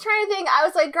 I was trying to think. I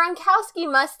was like,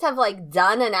 Gronkowski must have like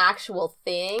done an actual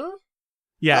thing.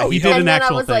 Yeah, he he did did an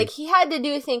actual thing. And then I was like, he had to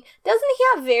do a thing. Doesn't he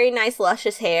have very nice,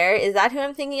 luscious hair? Is that who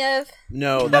I'm thinking of?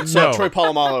 No, that's No. Troy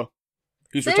Polamalu,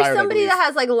 who's There's retired. somebody I believe. that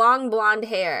has like long blonde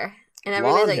hair, and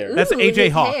everybody's Blonde like, hair? "Ooh, That's AJ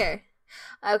his Hawk. hair."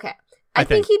 Okay, I I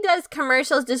think think. he does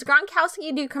commercials. Does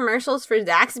Gronkowski do commercials for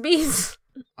Zaxby's?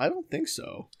 I don't think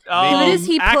so. Who does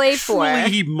he play for?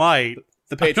 Actually, he might.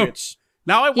 The Patriots.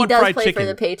 Now I He want does fried play chicken. for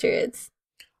the Patriots.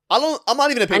 I'm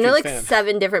not even a I know Patriots like fan.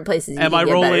 7 different places you Am can I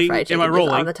get rolling? better fried Am chicken I just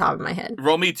rolling? off the top of my head.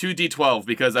 Roll me 2d12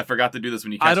 because I forgot to do this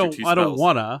when you I cast your don't. 2 I spells. don't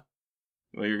wanna.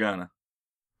 Well, you're gonna.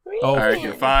 Oh. Alright,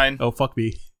 you're fine. Oh, fuck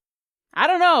me. I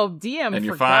don't know. DM And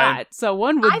you're forgot. fine. So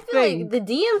one would I feel think. like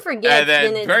the DM forgets. And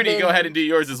then, it's Bernie, been- go ahead and do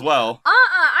yours as well.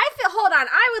 Hold on.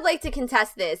 I would like to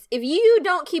contest this. If you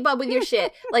don't keep up with your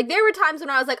shit, like there were times when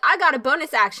I was like, I got a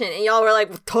bonus action, and y'all were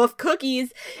like, tough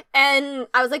cookies, and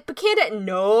I was like, but Kanda,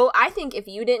 no. I think if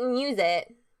you didn't use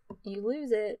it, you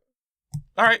lose it.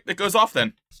 Alright, it goes off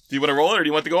then. Do you want to roll it or do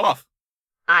you want it to go off?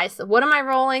 So what am I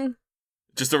rolling?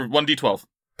 Just a 1d12.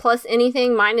 Plus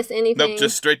anything, minus anything? Nope,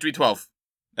 just straight 3d12.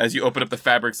 As you open up the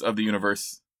fabrics of the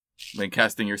universe when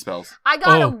casting your spells. I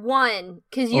got Oh. a 1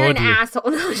 because you're Oh, an dear. asshole.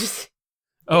 No, just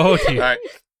Oh dear. Alright.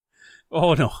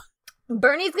 Oh no.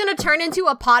 Bernie's gonna turn into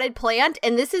a potted plant,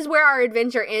 and this is where our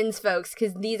adventure ends, folks.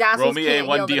 Because these assholes Roll me a can't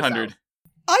heal 1d100. themselves.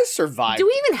 I survived. Do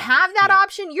we even have that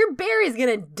option? Your bear is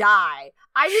gonna die.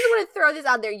 I just want to throw this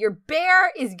out there. Your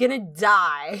bear is gonna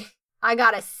die. I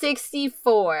got a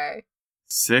 64.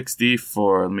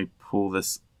 64. Let me pull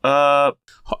this up.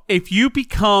 If you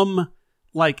become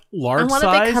like I large want to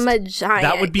size, become a giant.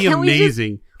 that would be Can we just-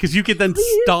 amazing because you could then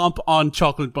Please? stomp on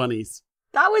chocolate bunnies.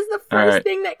 That was the first Alright.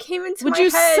 thing that came into Would my you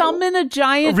head. summon a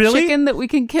giant Really? chicken that we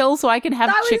can kill so I can have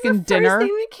that was chicken the dinner? first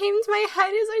thing that came to my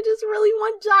head is I just really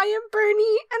want giant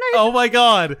Bernie, and I Oh my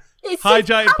god. It's Hi, just-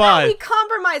 Giant how about Pie. we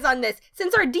compromise on this?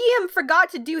 Since our DM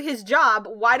forgot to do his job,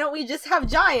 why don't we just have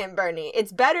Giant Bernie?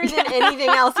 It's better than anything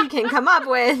else he can come up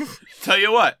with. Tell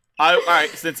you what. Alright,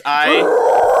 since I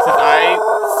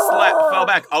fell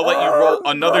back, I'll let you roll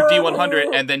another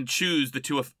D100 and then choose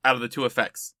the out of the 2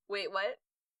 effects. Wait, what?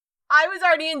 I was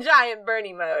already in Giant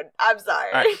Bernie mode. I'm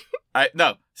sorry. Alright.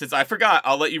 No, since I forgot,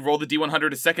 I'll let you roll the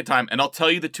D100 a second time, and I'll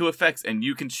tell you the 2 effects, and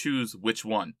you can choose which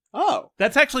one. Oh.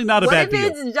 That's actually not a What bad if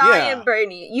deal. it's Giant Yeah.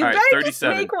 Bernie? You Alright, better just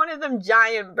 37. make one of them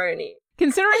Giant Bernie.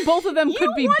 Considering both of them You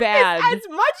could be want bad. this as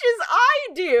much as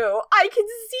I do. I can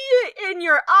see it in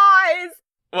your eyes.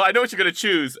 Well, I know what you're going to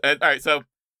choose. Alright, so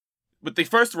with the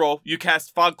first roll, you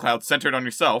cast Fog Cloud centered on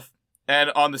yourself, and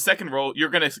on the second roll, you're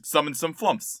going to summon some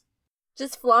flumps.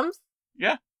 Just flumps?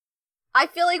 Yeah. I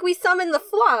feel like we summoned the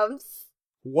flumps.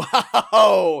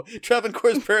 Wow.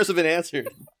 Travancore's prayers have been answered.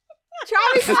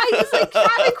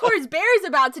 Travancore's bear's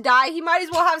about to die. He might as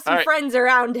well have some All right. friends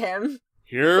around him.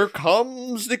 Here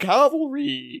comes the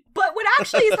cavalry. But what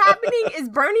actually is happening is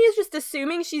Bernie is just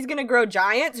assuming she's gonna grow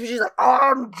giant, so she's like,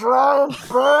 I'm Giant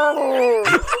Bernie!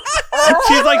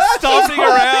 She's like stomping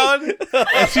around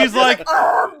and she's like,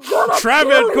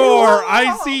 Travancore,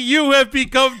 I see you have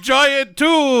become giant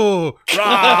too.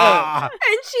 Rah!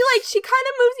 And she kind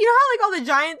of moves, you know how like all the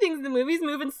giant things in the movies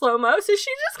move in slow-mo? So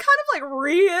she just kind of like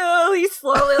really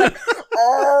slowly like,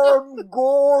 I'm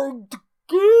going to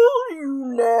kill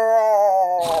you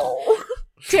now.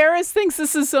 Terrace thinks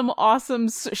this is some awesome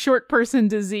short person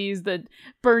disease that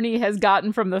Bernie has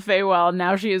gotten from the Feywild.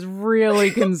 Now she is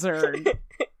really concerned.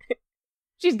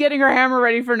 She's getting her hammer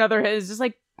ready for another hit. It's just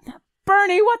like,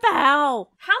 Bernie, what the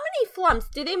hell? How many flumps?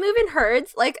 Do they move in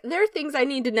herds? Like, there are things I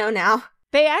need to know now.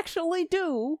 They actually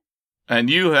do. And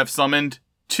you have summoned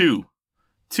 2.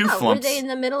 2 Oh, were flumps. they in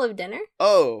the middle of dinner?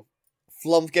 Oh.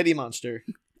 Flumpgetty monster.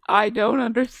 I don't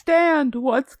understand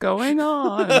what's going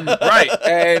on. Right,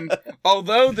 and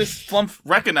although this flump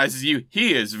recognizes you,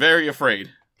 he is very afraid.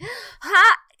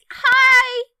 Hi!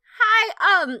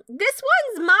 this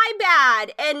one's my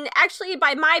bad. And actually,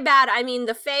 by my bad, I mean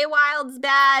the Feywild's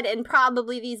bad, and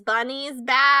probably these bunnies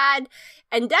bad,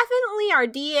 and definitely our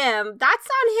DM. That's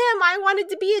on him. I wanted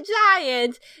to be a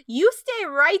giant. You stay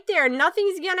right there.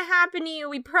 Nothing's gonna happen to you.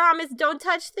 We promise. Don't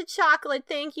touch the chocolate.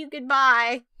 Thank you.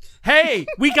 Goodbye. Hey,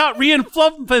 we got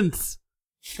reinflumpments.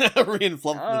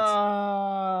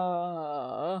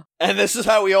 Reinflumpments. And this is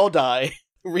how we all die.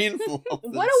 Reinflumpments.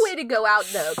 What a way to go out,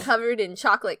 though. Covered in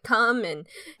chocolate cum and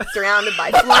surrounded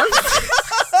by flumps.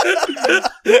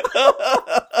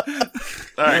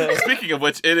 All right. Speaking of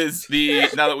which, it is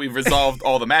now that we've resolved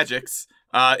all the magics,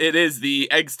 it is the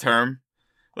egg's term.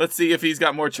 Let's see if he's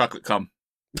got more chocolate cum.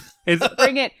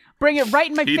 Bring it right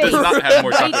in my He face. does not have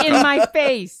more chocolate Right in cum. my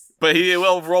face. But he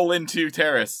will roll into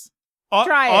Terrace.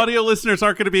 Try it. Audio listeners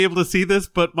aren't going to be able to see this,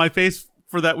 but my face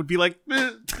for that would be like...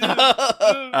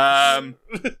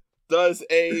 Does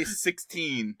a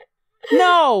 16.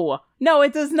 No,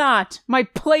 it does not. My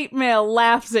plate mail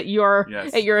laughs at your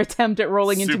attempt at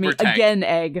rolling into me Super tank. again,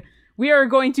 Egg. We are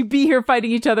going to be here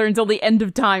fighting each other until the end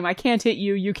of time. I can't hit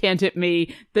you. You can't hit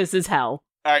me. This is hell.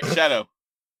 All right, Shadow.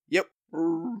 Yep.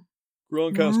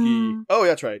 Gronkowski. Oh,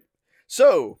 that's right.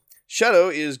 So, Shadow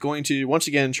is going to once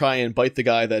again try and bite the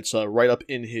guy that's right up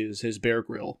in his bear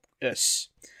grill. Yes.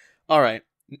 All right.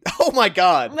 Oh my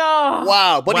god. No.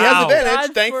 Wow. But he has Wow. advantage,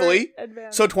 God thankfully. for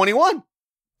advantage. So 21.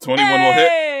 21 will hit.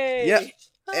 Hey!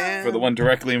 Yeah. And For the one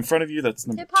directly in front of you, that's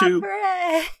number Hip hop 2.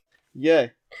 hooray. yeah.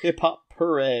 Hip hop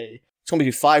hooray. It's going to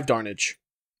be 5 darnage.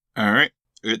 All right.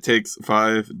 It takes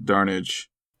 5 darnage.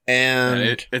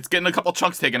 And It's getting a couple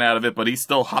chunks taken out of it, but he's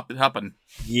still hopping.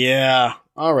 yeah.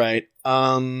 All right.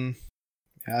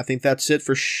 I think that's it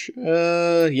for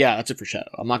yeah, that's it for Shadow.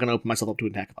 I'm not going to open myself up to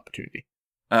an attack of opportunity.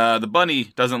 The bunny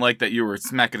doesn't like that you were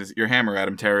smacking your hammer at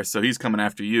him, Terrace, so he's coming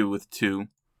after you with 2.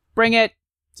 Bring it.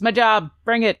 It's my job.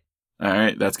 Bring it. All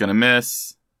right, that's gonna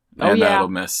miss. Oh, And yeah. that'll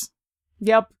miss.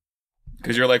 Yep.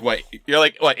 Because you're like what?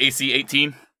 AC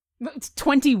 18? It's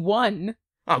 21.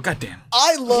 Oh, goddamn.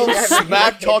 I love Yeah,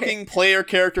 smack-talking player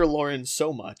character Lauren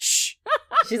so much.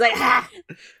 She's like, ha!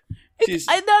 No, this is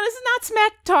not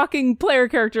smack-talking player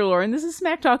character Lauren. This is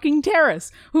smack-talking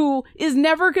Terrace, who is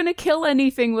never going to kill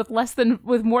anything with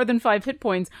more than 5 hit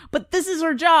points. But this is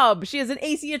her job. She has an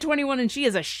AC of 21, and she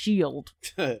has a shield.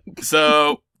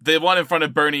 So, the one in front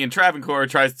of Bernie and Travancore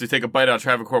tries to take a bite out of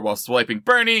Travancore while swiping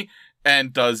Bernie,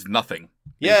 and does nothing.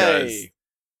 Yay.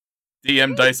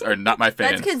 DM dice are not my fan.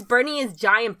 That's because Bernie is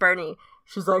giant Bernie.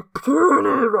 She's like,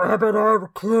 Bernie, rabbit, I will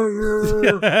kill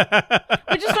you.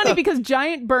 Which is funny because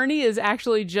giant Bernie is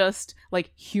actually just,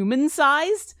 like,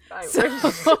 human-sized. So-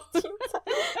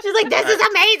 She's like, this is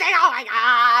amazing. Oh my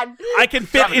god. I can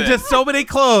fit Jonathan. into so many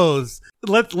clothes.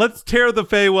 Let's tear the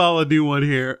Feywild a new one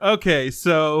here. Okay,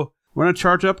 so we're gonna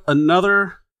charge up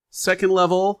another 2nd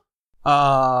level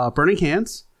Burning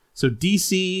Hands. So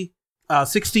DC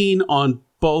 16 on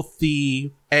both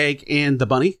the egg and the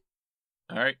bunny.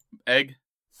 All right, Egg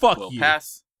Fuck will you.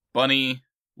 pass. Bunny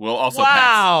will also pass.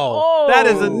 Wow. Oh. That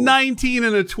is a 19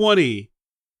 and a 20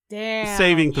 Damn.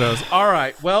 saving throws. All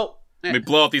right. Well, Let me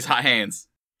blow out these hot hands.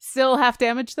 Still half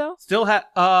damage, though? still have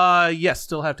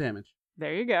still have damage.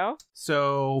 There you go.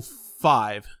 So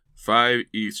 5. 5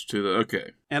 each to the...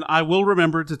 Okay. And I will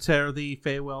remember to tear the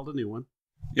Feywild a new one.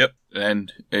 Yep,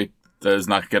 and it does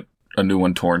not get a new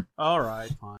one torn. All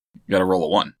right, fine. You gotta roll a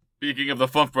 1. Speaking of the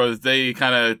Flump Brothers, they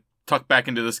kind of tuck back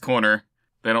into this corner.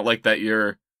 They don't like that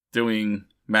you're doing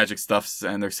magic stuffs,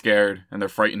 and they're scared, and they're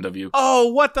frightened of you.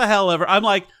 Oh, what the hell ever. I'm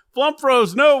like,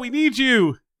 Flumpros, no, we need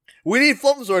you. We need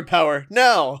Flumzord power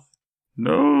now.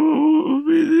 No,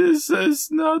 this is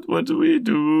not what we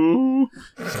do.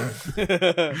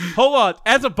 Hold on.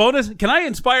 As a bonus, can I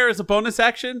inspire as a bonus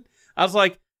action? I was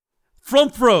like,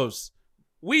 Flumpros,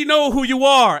 we know who you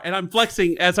are. And I'm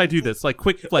flexing as I do this, like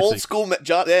quick flexing. Old school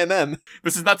MM.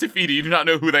 This is not Tafiti. You do not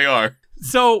know who they are.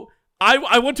 So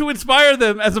I want to inspire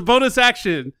them as a bonus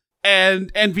action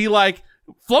and be like,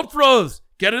 Flumpros,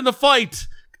 get in the fight.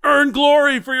 Earn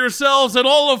glory for yourselves and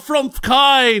all of Flump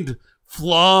kind.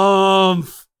 Flump.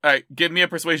 All right, give me a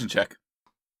persuasion check.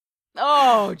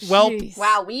 Oh, Well, jeez.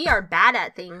 Wow, we are bad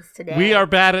at things today. We are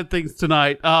bad at things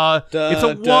tonight. It's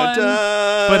a 1,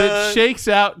 but it shakes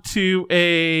out to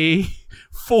a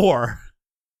 4.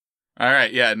 All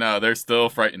right, yeah, no, they're still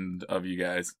frightened of you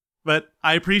guys. But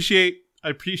I appreciate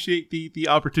the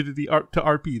opportunity to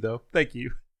RP though. Thank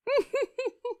you.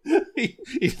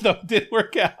 Even though it didn't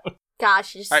work out.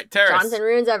 Gosh, just All right, Terrace. Jonathan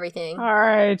ruins everything. All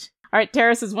right.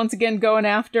 Terrace is once again going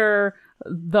after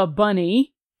the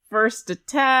bunny. First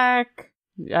attack.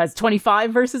 It's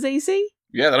 25 versus AC?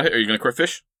 Yeah, that'll hit. Are you going to crit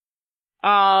fish?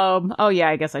 Oh yeah,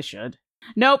 I guess I should.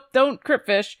 Nope, don't crit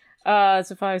fish. So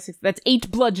 5, 6, that's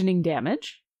 8 bludgeoning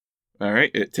damage. All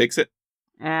right, it takes it.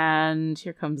 And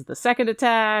here comes the second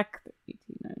attack. 18,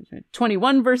 19,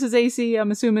 21 versus AC,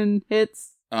 I'm assuming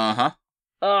hits. Uh-huh.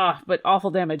 Ugh, but awful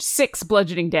damage. 6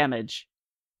 bludgeoning damage.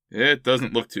 It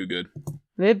doesn't look too good.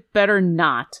 It better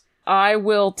not. I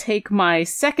will take my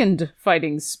second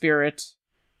fighting spirit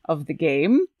of the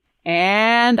game,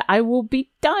 and I will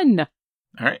be done.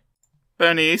 All right.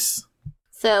 Bernice.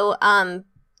 So,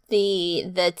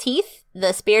 the teeth,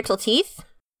 the spiritual teeth,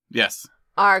 Yes.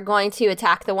 are going to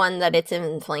attack the one that it's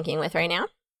in flanking with right now.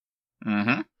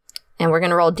 Mm-hmm. And we're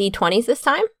going to roll d20s this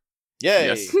time. Yay!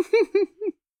 Yes.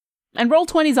 And roll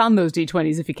 20s on those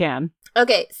d20s if you can.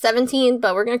 Okay, 17,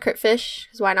 but we're going to crit fish,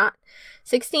 because why not?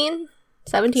 16?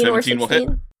 17 or 17 will hit.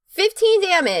 16? 15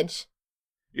 damage!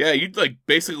 Yeah, you like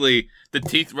basically the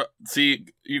teeth. See,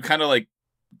 you kind of like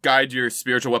guide your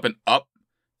spiritual weapon up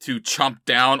to chomp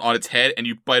down on its head, and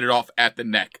you bite it off at the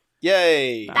neck.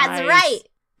 Yay! Nice. That's right!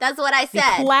 That's what I The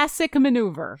said. classic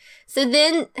maneuver. So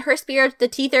then her spirit, the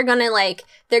teeth are gonna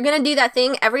they're gonna do that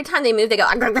thing every time they move. They go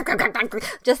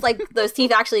just like those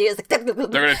teeth actually is. They're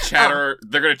gonna chatter.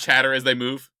 They're gonna chatter as they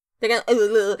move. They're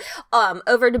gonna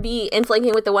over to be in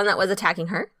flanking with the one that was attacking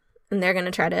her, and they're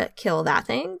gonna try to kill that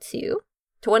thing too.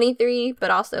 23, but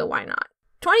also why not?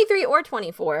 23 or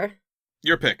 24.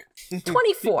 Your pick.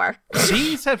 24.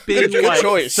 These have been Good like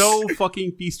choice. so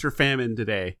fucking feast or famine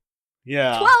today.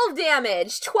 Yeah. 12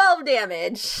 damage. 12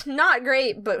 damage. Not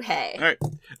great, but hey,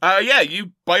 All right. Yeah,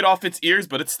 you bite off its ears,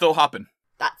 but it's still hopping.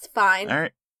 that's fine. All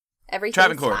right. Everything's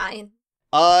Travancore. fine.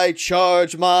 I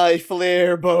charge my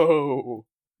flare bow.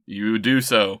 You do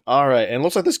so. All right, and it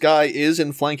looks like this guy is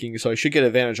in flanking, so I should get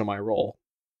advantage on my roll.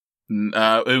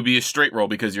 It would be a straight roll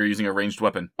because you're using a ranged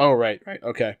weapon. Oh, right.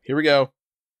 Okay, here we go.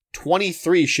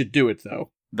 23 should do it,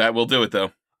 though. That will do it,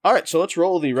 though. All right, so let's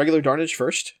roll the regular darnage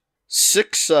first.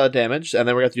 6 damage, and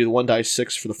then we're going to do the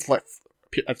 1d6 for the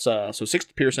that's so 6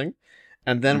 piercing,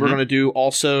 and then we're Mhm. going to do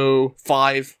also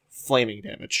 5 flaming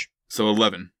damage. So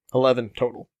 11. 11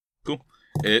 total.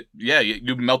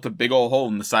 You melt a big old hole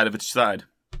in the side of its side.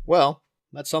 Well,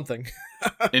 that's something.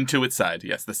 Into its side.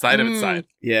 Yes, the side of its side.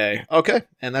 Yay. Okay,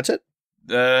 and that's it.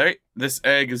 Alright, this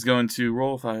egg is going to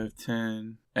roll 5,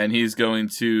 10, and he's going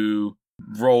to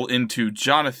roll into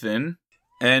Jonathan,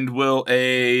 and will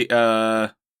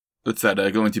what's that,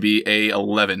 going to be a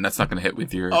 11. That's not going to hit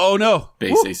with your Oh no!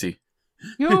 base Woo, AC.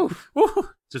 Ooh. woo.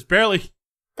 Just barely.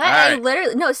 That All egg right.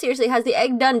 literally, no, seriously, has the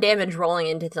egg done damage rolling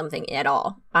into something at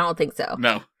all? I don't think so.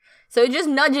 No. So it just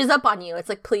nudges up on you. It's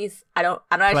like, please, I don't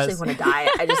actually Bless. want to die.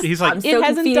 I just, He's like, I'm so It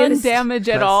hasn't confused. done damage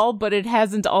at Bless. all, but it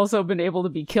hasn't also been able to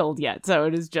be killed yet. So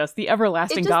it is just the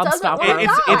everlasting It just doesn't gobstopper.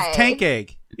 work. It's tank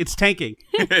egg. It's tanking.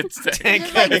 it's Tank.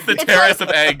 it's the It's terrace like-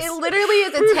 of eggs. It literally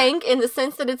is a tank in the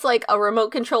sense that it's like a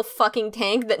remote control fucking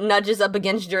tank that nudges up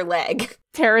against your leg.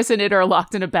 Terrace and it are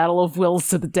locked in a battle of wills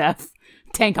to the death.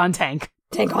 Tank on tank.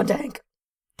 Tank on tank.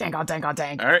 Tank on tank on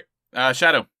tank. Alright,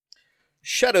 Shadow.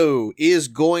 Shadow is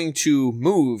going to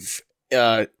move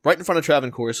right in front of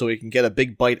Travancore so he can get a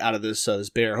big bite out of this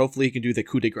bear. Hopefully he can do the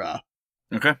coup de grace.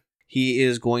 Okay. He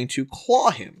is going to claw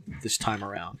him this time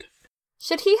around.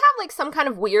 Should he have like some kind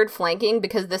of weird flanking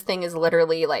because this thing is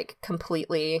literally like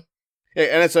completely. Yeah,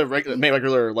 and it's a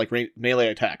regular like melee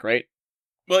attack, right?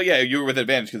 Well, yeah, you were with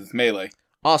advantage because it's melee,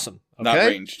 Awesome. Okay. not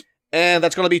ranged. And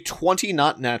that's going to be 20,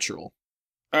 not natural.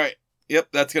 Alright, yep,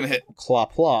 that's going to hit.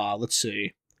 Claw. Let's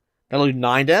see. That'll do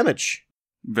 9 damage.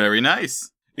 Very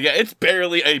nice. Yeah, it's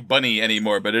barely a bunny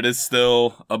anymore, but it is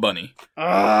still a bunny.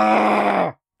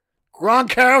 Ah!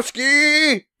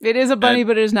 Gronkowski! It is a bunny,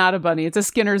 but it is not a bunny. It's a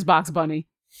Skinner's box bunny.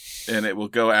 And it will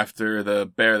go after the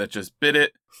bear that just bit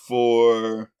it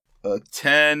for a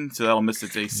 10, so that'll miss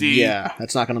its AC. Yeah,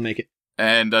 that's not going to make it.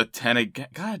 And a 10 again.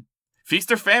 God,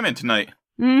 feast or famine tonight.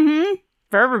 Mm-hmm.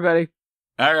 For everybody.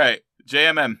 Alright,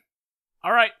 JMM.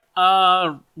 All right.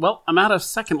 Well, I'm out of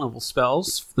second level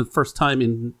spells for the first time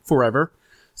in forever.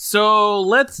 So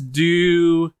let's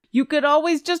do. You could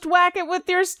always just whack it with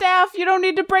your staff. You don't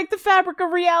need to break the fabric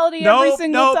of reality every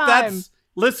single time. That's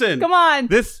listen. Come on.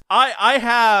 This I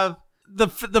have the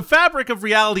fabric of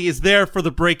reality is there for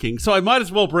the breaking, so I might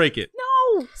as well break it.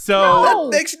 No. So No.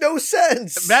 That makes no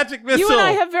sense! magic missile. You and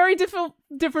I have very different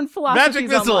philosophies Magic on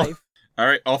missile. life.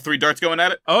 Alright, all 3 darts going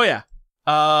at it? Oh yeah.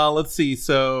 Let's see.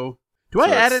 So do So I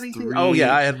add that's anything? 3. Oh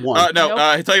yeah, I had one. No, Nope.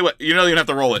 I tell you what, you know you don't have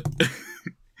to roll it.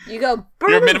 You go.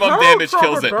 Your minimum damage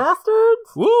kills it.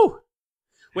 Bastards. Woo.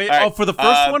 Wait. All right, Oh, for the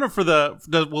first uh, one or for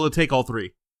will it take all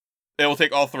 3? It will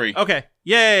take all 3. Okay.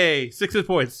 Yay! 6 hit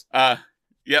points.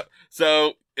 Yep.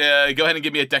 So, go ahead and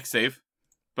give me a dex save.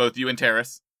 Both you and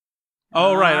Terrace.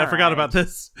 Oh, right. I All forgot right. about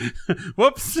this.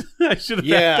 Whoops. I should have backed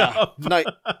Yeah. up.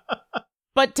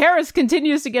 But Terrace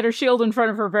continues to get her shield in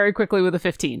front of her very quickly with a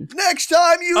 15. Next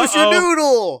time, use your Uh-oh.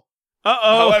 noodle.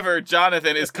 Uh-oh. However,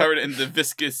 Jonathan is covered in the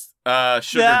viscous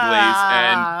sugar glaze,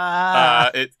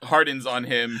 and it hardens on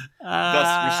him,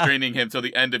 thus restraining him till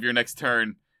the end of your next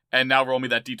turn. And now roll me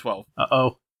that d12.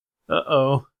 Uh-oh. Uh-oh.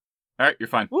 All right, you're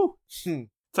fine. Woo.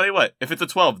 Tell you what, if it's a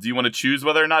 12, do you want to choose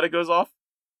whether or not it goes off?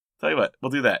 Tell you what, we'll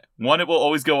do that. One, it will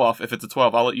always go off. If it's a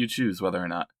 12, I'll let you choose whether or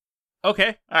not.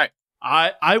 Okay. All right.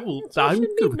 I will. I'm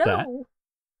good with that.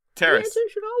 Terrace. The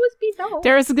answer should always be no.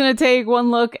 Terrace is going to take one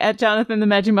look at Jonathan the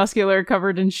Magimuscular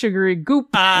covered in sugary goop,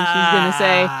 and she's going to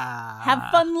say,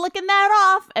 have fun licking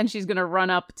that off, and she's going to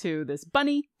run up to this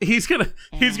bunny. He's gonna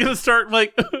start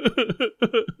like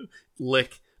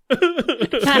lick.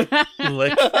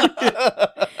 Lick.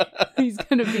 He's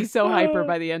going to be so hyper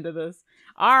by the end of this.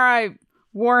 All right,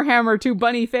 Warhammer to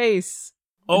bunny face.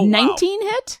 Oh, 19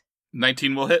 hit?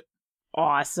 19 will hit.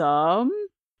 Awesome.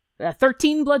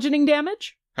 13 bludgeoning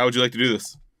damage. How would you like to do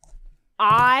this?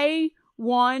 I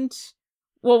want...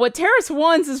 Well, what Terrace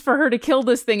wants is for her to kill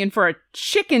this thing and for a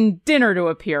chicken dinner to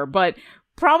appear, but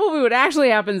probably what actually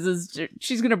happens is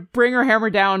she's going to bring her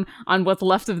hammer down on what's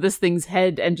left of this thing's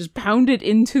head and just pound it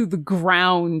into the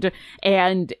ground.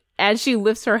 And as she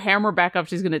lifts her hammer back up,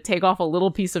 she's going to take off a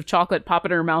little piece of chocolate, pop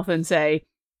it in her mouth, and say,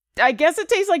 I guess it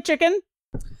tastes like chicken.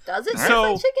 Does it taste So-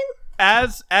 like chicken?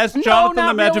 As Jonathan No, the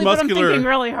not really, but I'm thinking Magimuscular,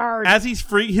 really hard. as he's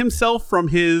freeing himself from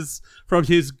his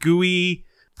gooey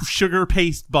sugar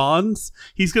paste bonds,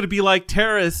 he's going to be like,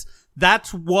 Terrace,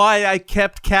 that's why I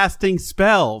kept casting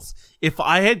spells. If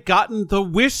I had gotten the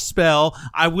wish spell,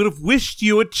 I would have wished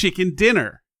you a chicken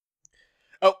dinner.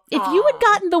 If you had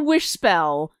gotten the wish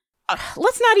spell,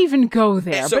 let's not even go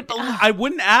there. So- but I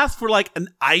wouldn't ask for like an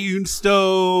Iron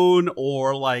Stone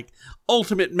or like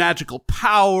ultimate magical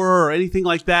power or anything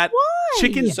like that. why?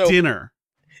 Chicken So- dinner.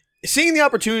 Seeing the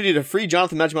opportunity to free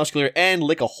Jonathan Magimuscular and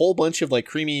lick a whole bunch of like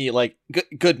creamy like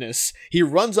goodness, he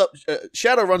runs up.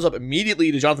 Shadow runs up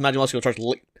immediately to Jonathan Magimuscular,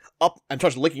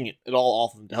 starts licking it all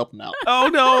off him to help him out. Oh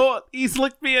no, he's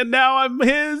licked me and now I'm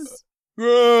his.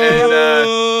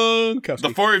 And, Kowski. The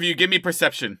four of you, give me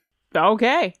perception.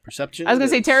 Okay. Perception. I was going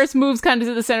to say, is- Terrace moves kind of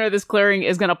to the center of this clearing,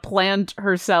 is going to plant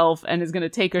herself, and is going to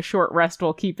take a short rest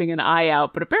while keeping an eye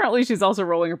out. But apparently she's also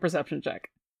rolling a perception check.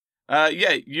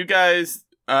 Yeah, you guys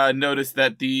noticed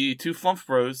that the two Flump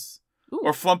Bros, Ooh.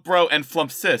 or Flump Bro and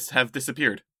Flump Sis, have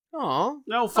disappeared. Aw.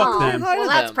 No, fuck Aw, them. Hi to Well,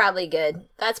 that's them. probably good.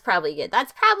 That's probably good.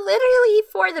 That's probably literally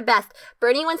for the best.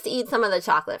 Bernie wants to eat some of the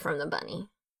chocolate from the bunny.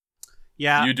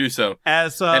 Yeah, You do so.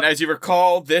 as And as you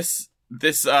recall, this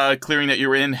clearing that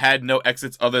you're in had no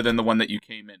exits other than the one that you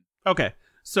came in. okay.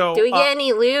 So Do we get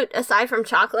any loot aside from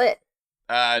chocolate?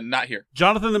 Not here.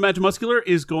 Jonathan the Magimuscular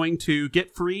is going to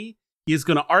get free. He is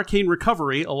going to Arcane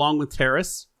Recovery along with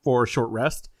Terrace for a short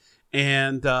rest.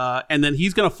 And then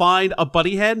he's going to find a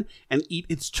buddy head and eat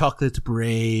its chocolate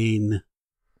brain.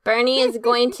 Bernie is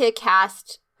going to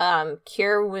cast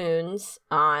Cure Wounds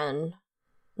on...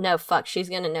 No, fuck. She's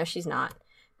gonna... No, she's not.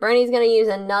 Bernie's gonna use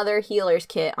another healer's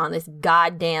kit on this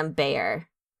goddamn bear.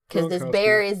 Because this Okay.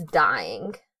 bear is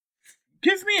dying.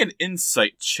 Give me an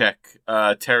insight check,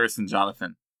 Terrace and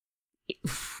Jonathan.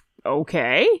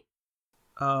 Okay.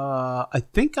 I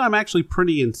think I'm actually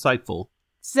pretty insightful.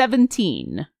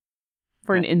 17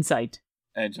 for an insight.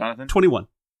 And Jonathan? 21.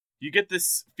 You get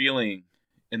this feeling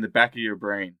in the back of your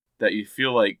brain that you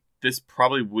feel like this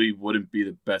probably wouldn't be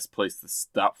the best place to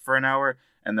stop for an hour,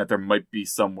 and that there might be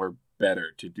somewhere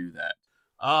better to do that.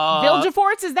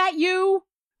 Vilgefortz, is that you?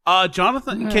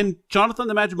 Jonathan, can Jonathan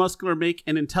the Magimuscular make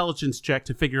an intelligence check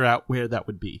to figure out where that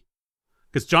would be?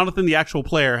 Because Jonathan, the actual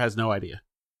player, has no idea.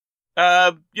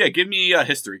 Yeah, give me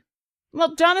history.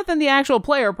 Well, Jonathan, the actual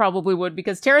player, probably would,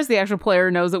 because Terrace, the actual player,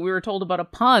 knows that we were told about a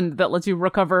pond that lets you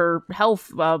recover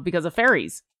health because of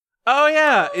fairies. Oh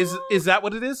yeah, is that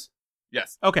what it is?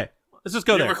 Yes. Okay, let's just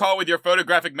go You there. recall with your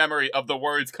photographic memory of the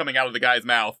words coming out of the guy's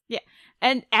mouth.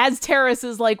 And as Terrace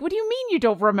is like, what do you mean you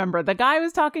don't remember? The guy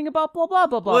was talking about blah, blah,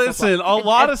 blah, blah. Listen, blah, blah. a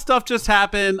lot of stuff just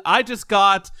happened. I just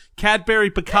got Cadbury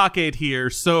Bakake here,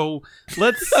 so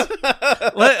let's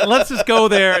let's just go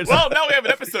there. Well, now we have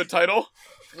an episode title.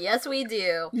 Yes, we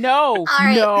do. No,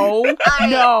 right. no, right.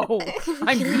 no.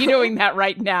 I'm vetoing that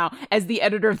right now as the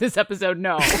editor of this episode,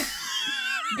 no.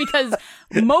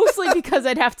 Mostly because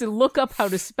I'd have to look up how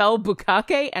to spell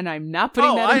bukake, and I'm not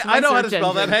putting that into my I know how to search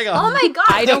spell that. engine. Hang on. Oh my god.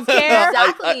 I don't care.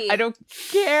 Exactly. I don't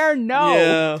care, no.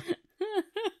 Yeah.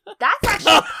 That's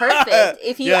actually perfect.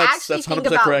 If you Yeah, actually that's think 100%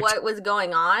 about correct. what was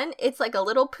going on, it's like a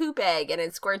little poop egg and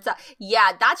it squirts out.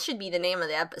 Yeah, that should be the name of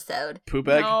the episode. Poop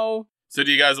egg. No. So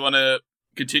do you guys want to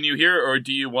continue here, or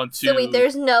do you want to So wait,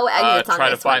 there's no exits on try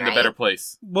this to find one, a better right?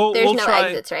 place? There's no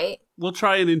exits, right? We'll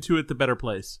try and intuit the better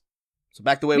place. So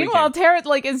back the way Meanwhile, we came. Terrace,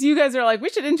 like, as you guys are like, we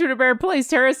should enter a better place,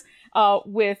 Terrace,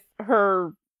 with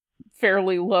her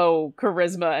fairly low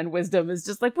charisma and wisdom, is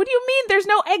just like, what do you mean there's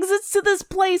no exits to this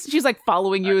place? She's like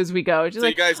following you as we go. She's So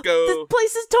like, you guys go. this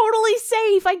place is totally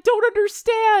safe. I don't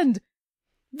understand.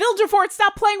 Vilgerfort,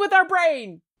 stop playing with our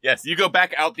brain. Yes, you go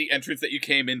back out the entrance that you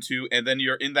came into, and then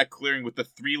you're in that clearing with the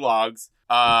 3 logs.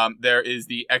 There is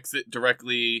the exit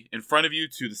directly in front of you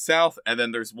to the south, and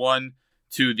then there's one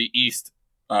to the east,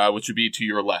 which would be to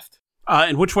your left.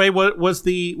 And which way was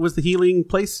the healing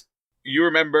place? You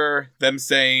remember them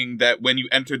saying that when you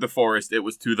entered the forest, it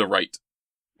was to the right.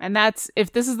 And that's,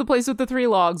 if this is the place with the 3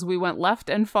 logs, we went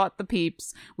left and fought the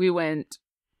peeps.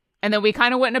 And then we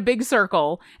kind of went in a big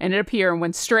circle, ended up here and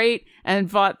went straight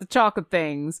and fought the chocolate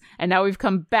things. And now we've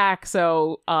come back,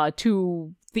 so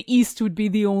to the east would be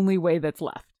the only way that's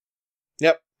left.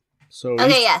 Yep. So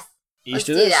Okay, yes. east Let's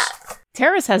of do this. that.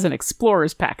 Terrace has an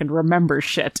explorer's pack and remembers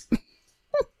shit.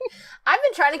 I've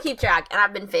been trying to keep track, and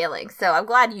I've been failing, so I'm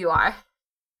glad you are.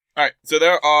 All right, so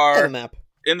there On the are, map.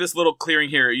 in this little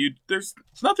clearing here, there's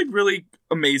nothing really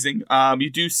amazing. You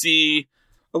do see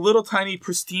a little tiny,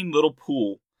 pristine little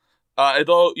pool.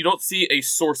 Although you don't see a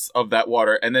source of that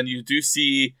water, and then you do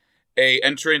see a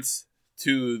entrance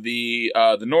to the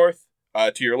north,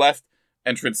 to your left,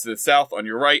 entrance to the south on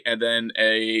your right, and then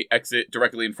a exit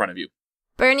directly in front of you.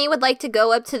 Bernie would like to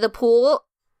go up to the pool,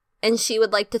 and she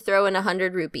would like to throw in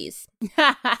 100 rupees.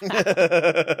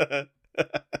 The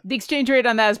exchange rate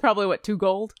on that is probably, what, 2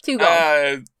 gold? 2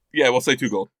 gold. Yeah, we'll say 2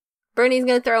 gold. Bernie's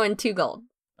gonna throw in 2 gold.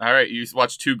 All right, you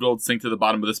watch 2 gold sink to the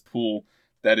bottom of this pool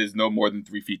that is no more than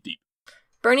 3 feet deep.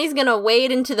 Bernie's gonna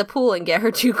wade into the pool and get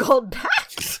her 2 gold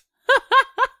back.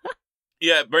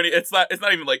 Yeah, Bernie, it's not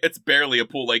even like, it's barely a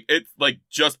pool. Like, it's like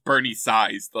just Bernie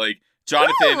sized. Like,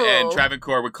 Jonathan Whoa. and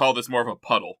Travancore would call this more of a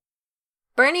puddle.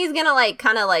 Bernie's gonna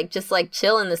just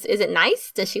chill in this. Is it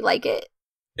nice? Does she like it?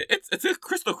 It's a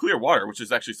crystal clear water, which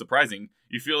is actually surprising.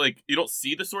 You feel like you don't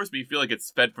see the source, but you feel like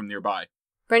it's fed from nearby.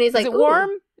 Bernie's like, Is it "Ooh, warm?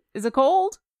 Is it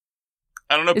cold?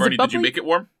 I don't know, Is it Bernie, did you bubbly? make it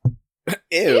warm?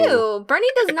 Ew. Bernie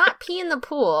does not pee in the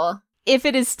pool. If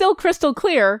it is still crystal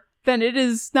clear, then it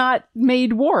is not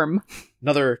made warm.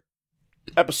 Another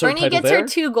episode Bernie title gets there. her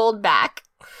 2 gold back.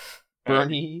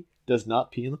 Bernie does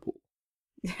not pee in the pool.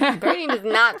 Bernie does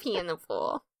not pee in the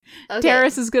pool. Okay.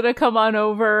 Terrace is gonna come on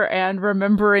over, and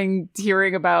remembering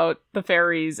hearing about the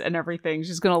fairies and everything,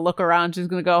 she's gonna look around, she's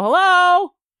gonna go,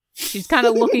 hello? She's kind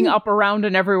of looking up around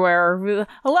and everywhere.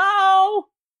 Hello?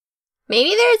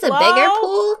 Maybe there's a Hello? bigger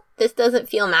pool. This doesn't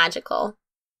feel magical.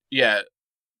 Yeah.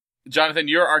 Jonathan,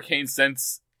 your arcane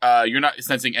sense, you're not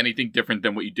sensing anything different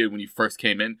than what you did when you first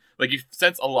came in. Like, you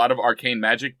sense a lot of arcane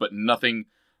magic, but nothing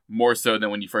more so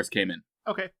than when you first came in.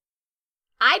 Okay.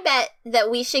 I bet that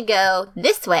we should go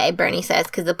this way, Bernie says,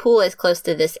 because the pool is close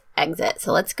to this exit.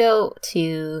 So let's go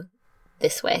to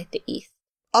this way, the east.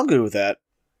 I'm good with that.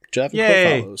 Jeff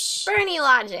Yay. follows. Bernie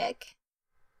logic.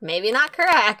 Maybe not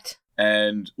correct.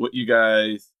 And what you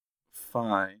guys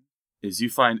find is you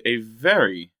find a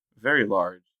very, very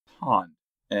large pond.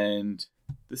 And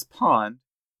this pond,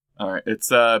 alright, it's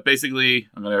basically,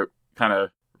 I'm gonna kind of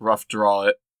rough draw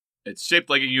it. It's shaped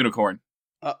like a unicorn.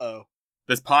 Uh-oh.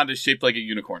 This pond is shaped like a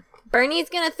unicorn. Bernie's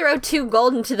gonna throw 2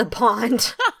 gold into the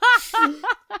pond.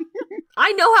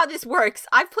 I know how this works.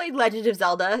 I've played Legend of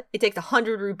Zelda. It takes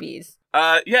 100 rupees.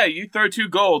 Yeah, you throw 2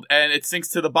 gold and it sinks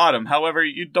to the bottom. However,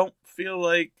 you don't feel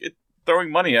like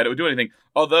throwing money at it would do anything.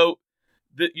 Although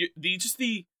the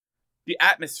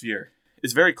atmosphere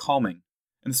is very calming,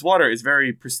 and this water is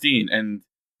very pristine, and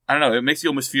I don't know, it makes you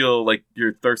almost feel like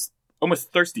you're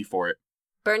almost thirsty for it.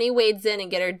 Bernie wades in and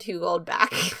get her 2 gold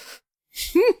back.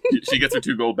 She gets her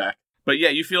 2 gold back. But yeah,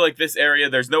 you feel like this area,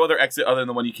 there's no other exit other than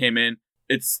the one you came in.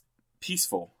 It's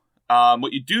peaceful.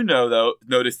 What you do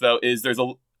notice though, is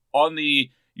on the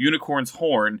unicorn's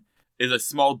horn is a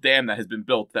small dam that has been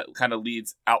built that kind of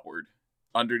leads outward,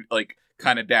 under, like,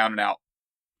 kind of down and out.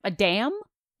 A dam?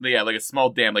 Yeah, like a small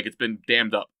dam, like it's been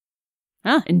dammed up.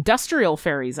 Huh, industrial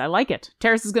fairies. I like it.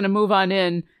 Terrace is going to move on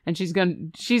in, and she's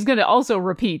going to also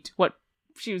repeat what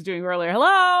she was doing earlier.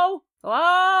 Hello?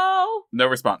 Hello? No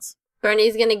response.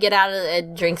 Bernie's gonna get out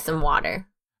and drink some water.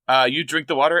 You drink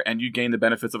the water and you gain the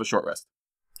benefits of a short rest.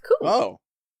 Cool. Oh.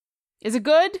 Is it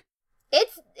good? Is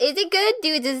it good,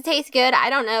 dude? Does it taste good?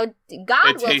 I don't know. God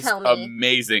It will tastes tell me.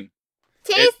 amazing.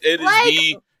 Tastes It is like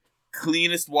the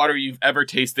cleanest water you've ever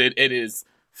tasted. It is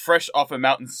fresh off a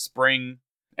mountain spring,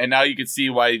 and now you can see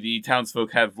why the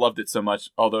townsfolk have loved it so much,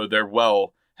 although their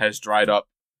well has dried up.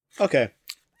 Okay.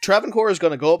 Travancore is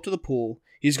going to go up to the pool.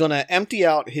 He's going to empty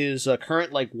out his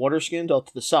current water skin out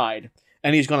to the side,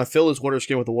 and he's going to fill his water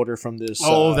skin with the water from this.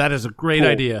 That is a great pool.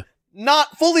 idea.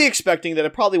 Not fully expecting that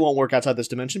it probably won't work outside this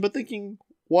dimension, but thinking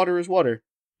water is water.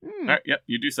 All right, yep,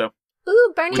 you do so.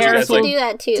 Ooh, Bernie Terrace wants to will do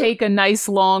that too. Take a nice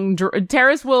long...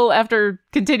 Terrace will, after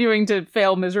continuing to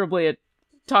fail miserably at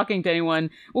talking to anyone,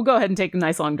 will go ahead and take a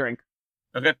nice long drink.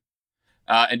 Okay.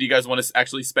 And do you guys want to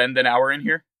actually spend an hour in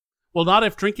here? Well, not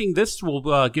if drinking this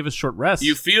will give us short rest.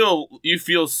 You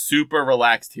feel super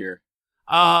relaxed here.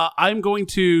 I'm going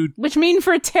to... Which means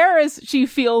for Terrace, she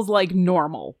feels like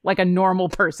normal, like a normal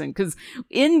person. Because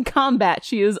in combat,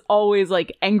 she is always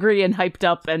angry and hyped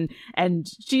up, and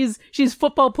she's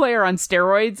football player on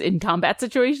steroids in combat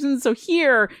situations. So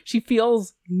here, she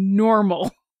feels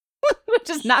normal, which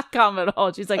is not common at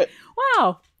all. She's like,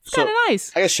 wow, it's kind of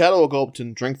nice. I guess Shadow will go up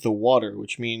and drink the water,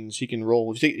 which means he can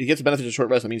roll. If he gets the benefit of short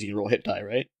rest, that means he can roll hit die,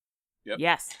 right? Yep.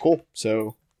 Yes. Cool.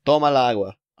 So, toma la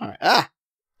agua. All right. There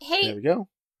Hey, we go.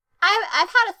 I've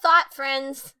had a thought,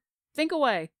 friends. Think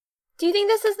away. Do you think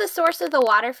this is the source of the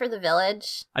water for the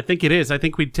village? I think it is. I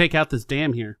think we'd take out this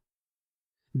dam here.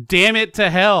 Damn it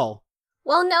to hell.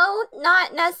 Well, no,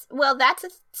 not well, that's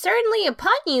certainly a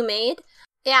pun you made.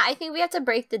 Yeah, I think we have to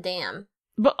break the dam.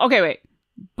 But okay, wait.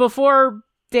 Before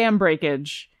dam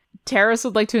breakage, Terrace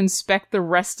would like to inspect the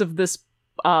rest of this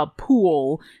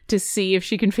pool to see if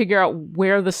she can figure out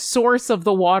where the source of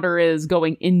the water is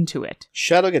going into it.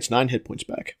 Shadow gets 9 hit points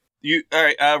back. All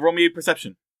right, roll me a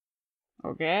perception.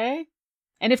 Okay.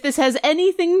 And if this has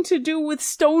anything to do with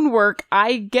stonework,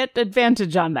 I get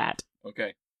advantage on that.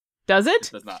 Okay. Does it?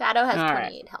 Does not. Shadow has All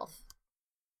 28 health.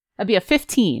 That'd be a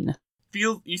 15.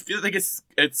 You feel like it's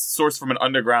sourced from an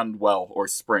underground well or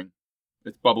spring.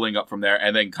 It's bubbling up from there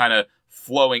and then kind of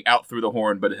flowing out through the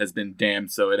horn, but it has been dammed,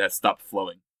 so it has stopped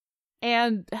flowing.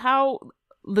 And how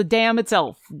the dam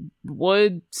itself?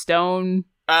 Wood, stone,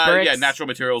 bricks? Yeah, natural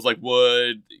materials like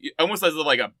wood, almost as if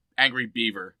like a angry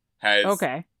beaver has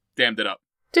dammed it up.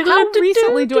 How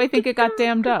recently do I think it got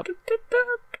dammed up?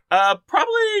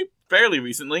 Probably fairly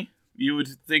recently. You would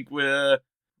think a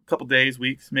couple days,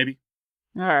 weeks, maybe.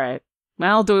 All right.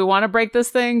 Well, do we want to break this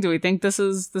thing? Do we think this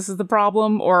is the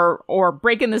problem? Or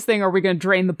breaking this thing, are we going to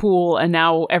drain the pool and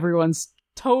now everyone's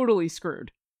totally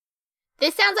screwed?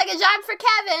 This sounds like a job for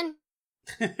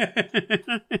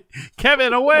Kevin.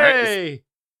 Kevin, away!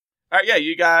 All right, yeah,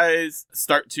 you guys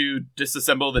start to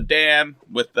disassemble the dam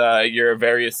with your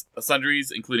various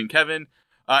sundries, including Kevin,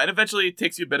 and eventually it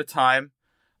takes you a bit of time.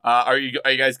 Are you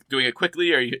guys doing it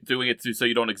quickly, or are you doing it so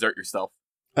you don't exert yourself?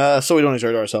 So we don't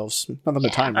exert ourselves. Not the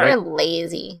time, right? We're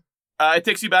lazy. It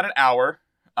takes you about an hour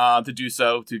to do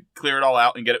so, to clear it all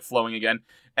out and get it flowing again.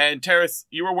 And Terrace,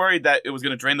 you were worried that it was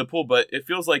going to drain the pool, but it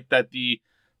feels like that the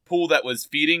pool that was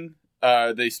feeding,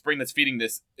 the spring that's feeding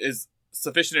this, is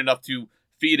sufficient enough to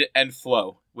feed it and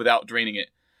flow without draining it.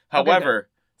 However,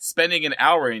 spending an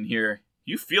hour in here,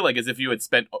 you feel like as if you had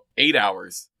spent 8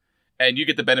 hours, and you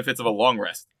get the benefits of a long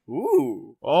rest.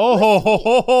 Ooh.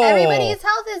 Oh, Everybody's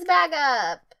health is back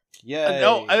up. Yeah.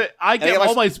 No, I get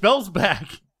all my spells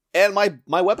back. And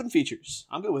my weapon features.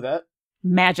 I'm good with that.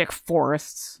 Magic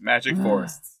forests. Magic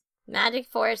forests. Magic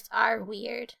forests are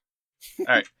weird. All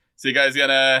right, so you guys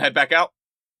gonna head back out?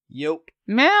 Yep.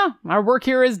 Yeah, our work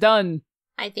here is done.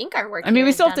 I think our work. I mean, here we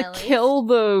is still have done, to at least. kill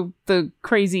the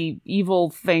crazy evil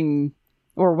thing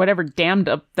or whatever dammed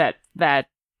up that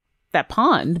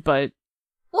pond, but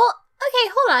Well,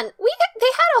 okay, hold on. They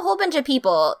had a whole bunch of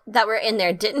people that were in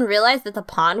there didn't realize that the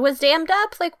pond was dammed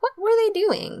up. Like, what were they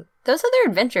doing? Those other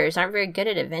adventurers aren't very good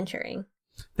at adventuring.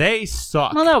 They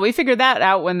suck. well, no, we figured that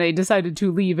out when they decided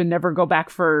to leave and never go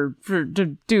back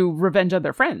to do revenge on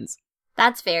their friends.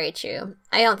 That's very true.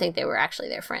 I don't think they were actually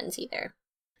their friends either.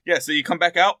 Yeah, so you come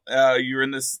back out. You're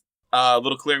in this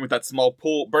little clearing with that small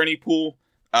pool, Bernie pool.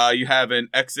 You have an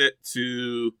exit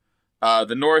to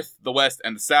the north, the west,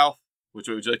 and the south. Which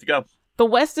way would you like to go? The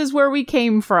west is where we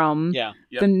came from. Yeah.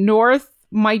 Yep. The north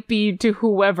might be to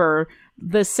whoever.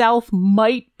 The south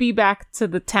might be back to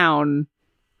the town.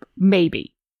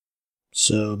 Maybe.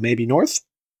 So maybe north?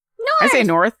 North! I say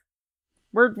north.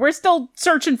 We're still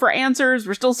searching for answers.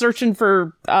 We're still searching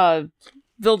for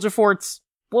Vilgefort's,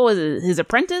 what was it, his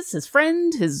apprentice, his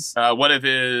friend, his... One of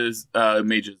his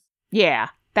mages. Yeah,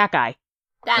 that guy.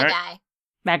 That All right. guy.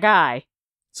 That guy.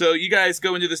 So you guys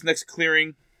go into this next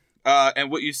clearing,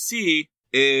 and what you see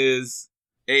is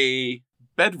a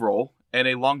bedroll and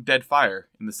a long dead fire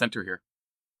in the center here,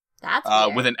 That's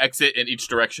weird. with an exit in each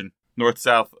direction, north,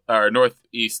 south, or north,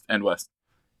 east, and west,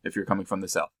 if you're coming from the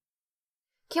south.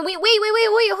 Can we... Wait,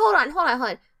 hold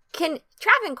on. Can...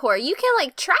 Travancore, you can,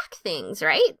 like, track things,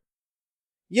 right?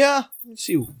 Yeah, let's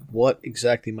see what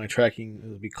exactly my tracking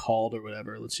would be called or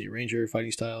whatever. Let's see, ranger,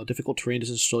 fighting style, difficult terrain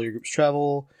distance, slow your group's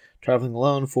travel, traveling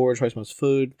alone, forward, twice most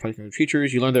food, fighting other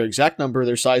creatures. You learn their exact number,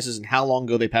 their sizes, and how long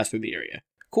ago they passed through the area.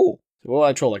 Cool. So what will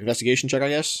I troll? Like investigation check, I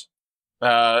guess?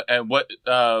 And what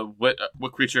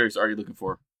creatures are you looking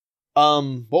for?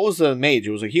 What was the mage?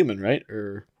 It was a human, right?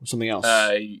 Or something else?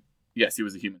 Yes, he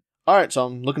was a human. Alright, so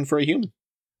I'm looking for a human.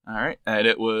 All right, and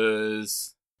it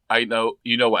was. I know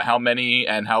you know what? How many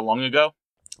and how long ago?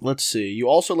 Let's see. You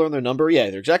also learn their number. Yeah,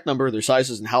 their exact number, their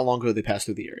sizes, and how long ago they passed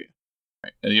through the area.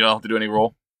 Right. And you don't have to do any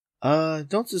roll.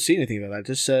 Don't see anything about that. It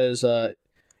just says,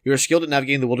 you're skilled at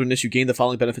navigating the wilderness. You gain the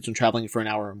following benefits when traveling for an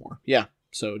hour or more. Yeah,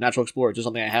 so Natural Explorer, just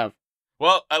something I have.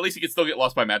 Well, at least you can still get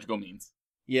lost by magical means.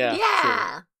 Yeah.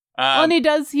 Sure. Well, and he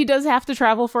does have to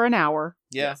travel for an hour.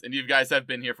 Yeah. Yes, and you guys have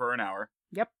been here for an hour.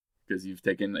 Yep. Because you've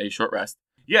taken a short rest.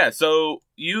 Yeah, so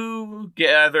you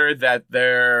gather that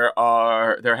there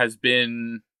has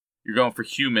been, you're going for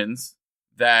humans,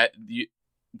 that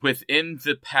within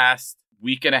the past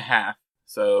week and a half,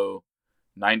 so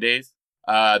 9 days,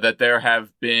 that there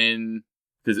have been,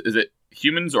 is it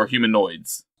humans or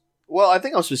humanoids? Well, I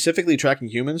think I'm specifically tracking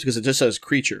humans because it just says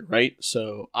creature, right?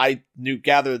 So I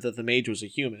gathered that the mage was a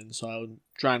human, so I was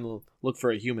trying to look for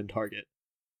a human target.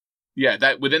 Yeah,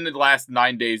 that within the last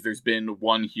 9 days, there's been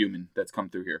one human that's come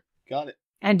through here. Got it.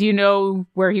 And do you know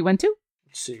where he went to?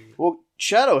 Let's see. Well,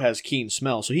 Shadow has keen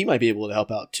smell, so he might be able to help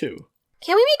out too.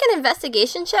 Can we make an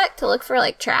investigation check to look for,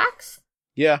 like, tracks?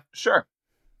 Yeah. Sure.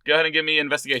 Go ahead and give me an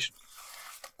investigation.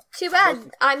 Too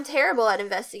bad I'm terrible at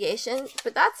investigation,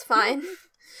 but that's fine.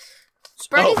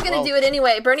 Bernie's gonna do it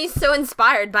anyway. Bernie's so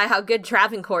inspired by how good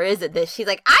Travancore is at this. She's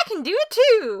like, I can do it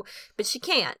too! But she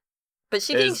can't. But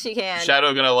she thinks she can.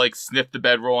 Shadow gonna, like, sniff the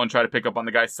bedroll and try to pick up on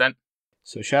the guy's scent?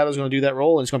 So Shadow's going to do that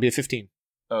roll, and it's going to be a 15.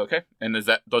 Okay. And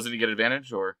doesn't he get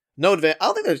advantage, or? No advantage. I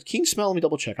don't think there's keen smell. Let me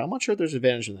double check. I'm not sure if there's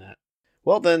advantage in that.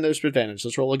 Well, then there's advantage.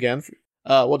 Let's roll again.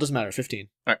 Well, it doesn't matter. 15.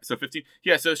 All right, so 15.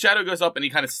 Yeah, so Shadow goes up and he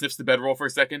kind of sniffs the bedroll for a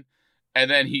second,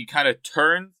 and then he kind of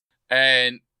turns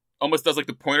and almost does like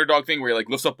the pointer dog thing where he like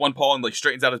lifts up one paw and like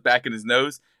straightens out his back and his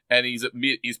nose, and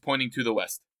he's pointing to the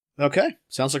west. Okay.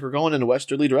 Sounds like we're going in a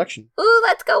westerly direction. Ooh,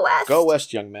 let's go west. Go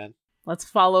west, young man. Let's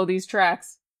follow these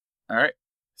tracks. All right.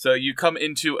 So you come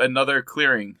into another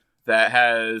clearing that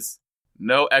has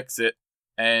no exit,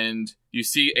 and you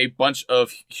see a bunch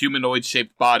of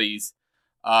humanoid-shaped bodies.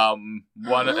 One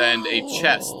and a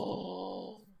chest.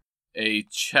 A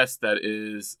chest that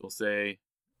is, we'll say,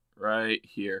 right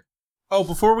here. Oh,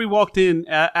 before we walked in,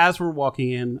 as we're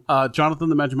walking in, Jonathan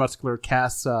the Magimuscular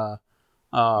casts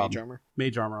Mage armor.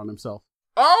 Mage armor on himself.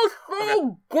 Oh,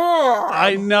 thank God.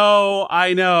 I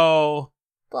know.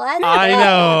 Blood. I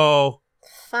know.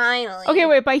 Finally. Okay,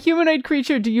 wait, by humanoid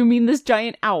creature, do you mean this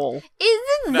giant owl?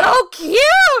 Isn't it so cute?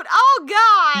 Oh,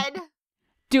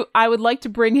 God. I would like to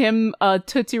bring him a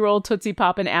Tootsie Roll, Tootsie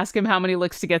Pop, and ask him how many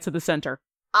licks to get to the center.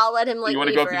 I'll let him lick me. You want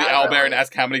to go through the owlbear and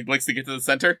ask how many licks to get to the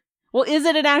center? Well, is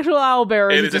it an actual owlbear?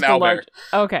 Or It is just an owlbear. large...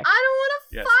 Okay. I don't want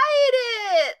to Yes. fight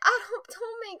it.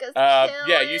 Don't make us kill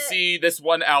Yeah, it. you see this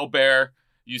one owlbear,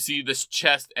 you see this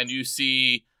chest, and you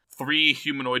see 3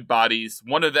 humanoid bodies.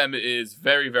 One of them is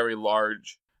very, very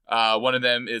large. One of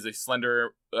them is a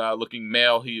slender looking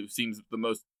male. He seems the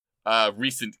most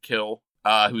recent kill,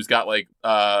 who's got like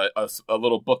a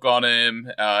little book on him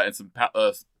and some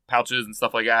pouches and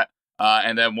stuff like that.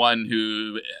 And then one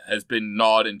who has been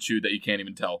gnawed and chewed that you can't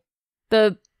even tell.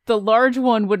 The large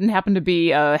one wouldn't happen to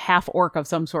be a half orc of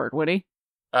some sort, would he?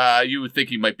 You would think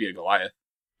he might be a Goliath.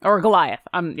 Or a Goliath.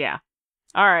 Yeah.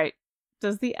 All right.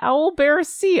 Does the owlbear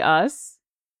see us?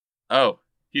 Oh,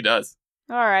 he does.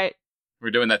 All right.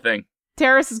 We're doing that thing.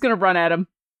 Terrace is going to run at him.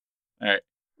 All right.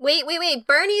 Wait.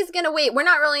 Bernie's gonna wait. We're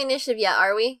not rolling initiative yet,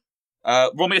 are we?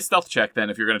 Roll me a stealth check then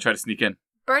if you're going to try to sneak in.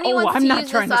 Bernie wants to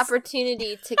use this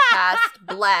opportunity to cast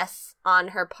Bless on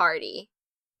her party.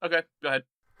 Okay, go ahead.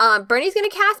 Bernie's gonna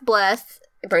cast Bless.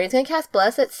 Bernie's gonna cast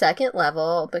Bless at 2nd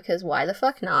level, because why the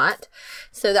fuck not?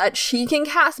 So that she can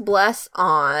cast Bless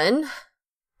on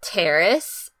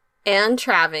Terrace and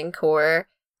Travancore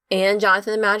and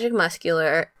Jonathan the Magic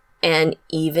Muscular and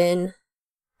even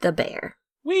the bear.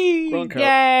 Whee!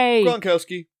 Yay!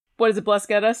 Gronkowski. What does it bless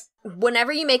get us?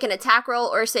 Whenever you make an attack roll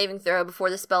or a saving throw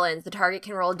before the spell ends, the target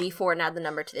can roll a d4 and add the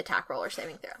number to the attack roll or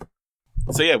saving throw.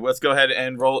 So yeah, let's go ahead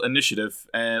and roll initiative,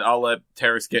 and I'll let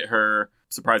Terrace get her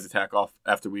surprise attack off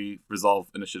after we resolve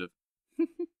initiative.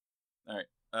 All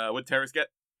right. What'd Terrace get?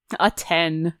 A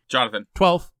 10. Jonathan.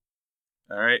 12.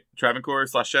 All right. Travancore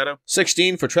 / Shadow.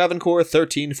 16 for Travancore,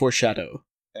 13 for Shadow.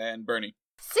 And Bernie.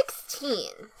 16.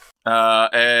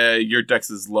 Your dex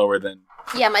is lower than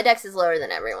Yeah, my dex is lower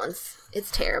than everyone's.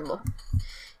 It's terrible.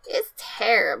 It's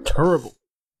terrible. Terrible.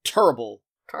 Terrible.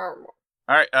 Terrible.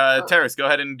 All right, Terrace, go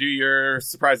ahead and do your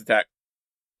surprise attack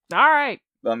All right.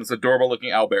 on this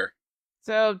adorable-looking owlbear.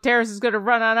 So Terrace is going to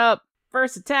run on up.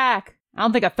 First attack. I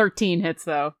don't think a 13 hits,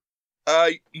 though.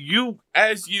 As you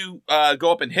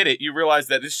go up and hit it, you realize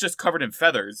that it's just covered in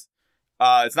feathers.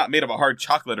 It's not made of a hard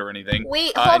chocolate or anything.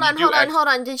 Wait, And hold you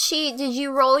on. Did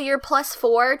you roll your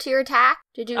 +4 to your attack?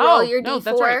 Did you roll your no, D4?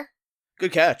 that's right.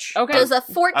 Good catch. Okay. Does a I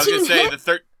was 14 gonna say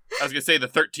hit? I was gonna say the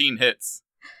 13 hits.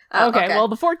 Oh, okay, well,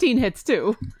 the 14 hits,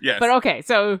 too. Yes, But okay,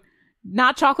 so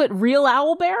not chocolate, real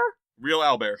owlbear? real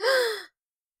owlbear.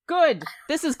 Good.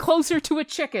 This is closer to a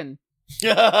chicken.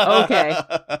 Okay.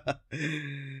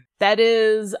 That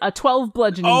is a 12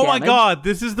 bludgeoning Oh my damage. god,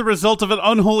 this is the result of an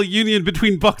unholy union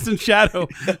between Bucks and Shadow.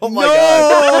 Oh my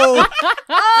god.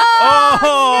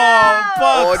 Oh,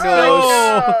 Bucks,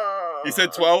 Oh, no. You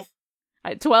said 12.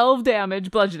 12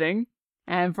 damage bludgeoning.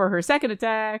 And for her second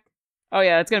attack, oh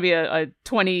yeah, it's going to be a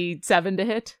 27 to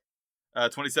hit.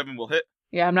 27 will hit.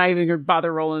 Yeah, I'm not even going to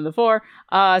bother rolling the 4.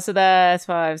 So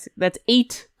that's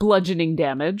 8 bludgeoning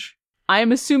damage. I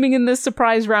am assuming in this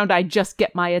surprise round I just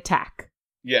get my attack.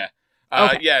 Yeah.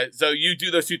 Okay. Yeah, so you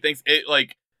do those two things. It,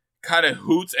 like, kind of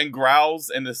hoots and growls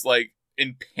and this, like,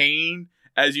 in pain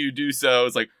as you do so.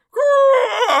 It's like,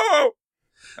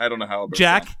 I don't know how.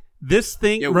 Jack, this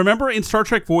thing, Yo. remember in Star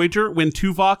Trek Voyager when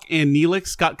Tuvok and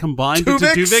Neelix got combined into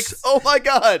Tuvix? Oh my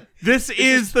god. This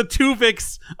is the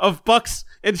Tuvix of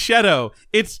and Shadow.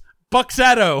 It's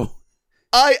Bucksado.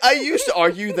 I used to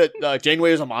argue that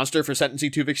Janeway is a monster for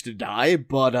sentencing Tuvix to die,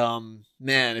 but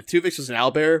man, if Tuvix was an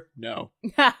owlbear, no.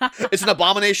 It's an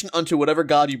abomination unto whatever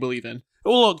god you believe in.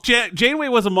 Well, look, Janeway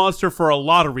was a monster for a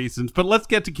lot of reasons, but let's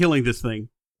get to killing this thing.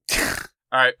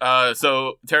 All right,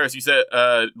 so Terrace, you said,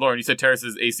 Lauren, you said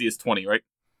Terrace's AC is 20, right?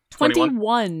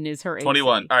 21 is her AC.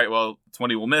 21. All right, well,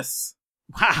 20 will miss.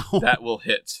 Wow. That will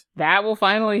hit. That will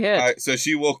finally hit. All right, so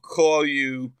she will claw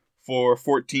you for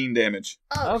 14 damage.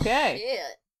 Oh, Okay. shit.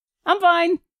 I'm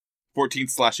fine. 14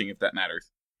 slashing, if that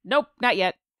matters. Nope, not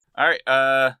yet. All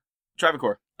right,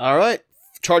 Travancore. All right.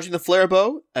 Charging the flare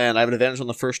bow, and I have an advantage on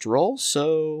the first roll,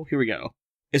 so here we go.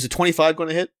 Is a 25 going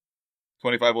to hit?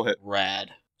 25 will hit.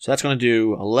 Rad. So that's going to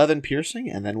do 11 piercing,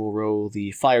 and then we'll roll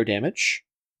the fire damage.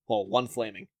 Well, 1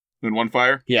 flaming. Then 1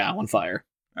 fire. Yeah, 1 fire.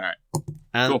 All right.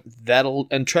 And Cool.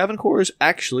 and Travancore is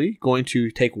actually going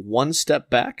to take 1 step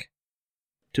back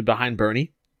to behind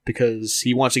Bernie, because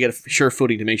he wants to get a sure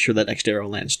footing to make sure that next arrow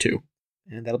lands too.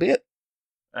 And that'll be it.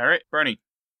 All right, Bernie.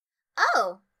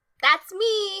 Oh, that's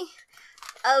me.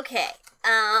 Okay.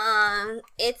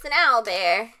 It's an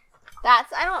owlbear. I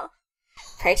don't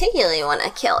particularly want to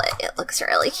kill it. It looks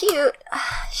really cute.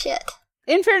 Shit.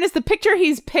 In fairness, the picture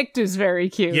he's picked is very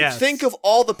cute. Yes. Think of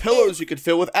all the pillows you could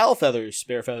fill with owl feathers,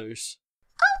 bear feathers.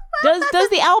 Does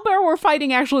the owlbear we're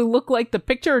fighting actually look like the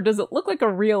picture, or does it look like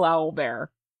a real owlbear?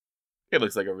 It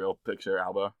looks like a real picture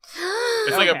owlbear.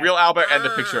 It's like a Okay. real owlbear and the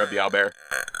picture of the owlbear.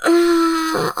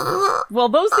 Well,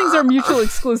 those things are mutually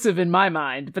exclusive in my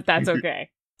mind, but that's okay.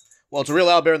 Well, it's a real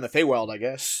owlbear in the Feywild, I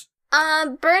guess.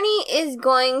 Bernie is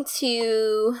going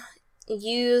to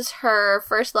use her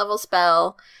first level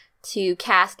spell to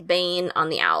cast Bane on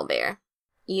the owlbear.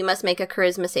 You must make a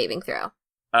charisma saving throw.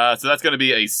 So that's going to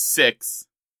be a 6.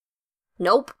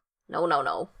 Nope.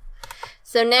 No.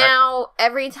 So now,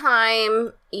 every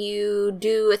time you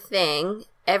do a thing,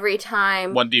 every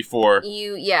time 1d4.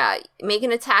 you, make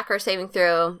an attack or saving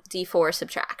throw, D4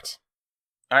 subtract.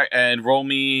 All right, and roll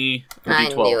me a I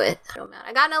d12. knew it. Don't matter.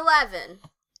 I got an 11.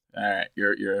 All right,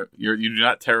 you do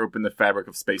not tear open the fabric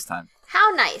of space-time.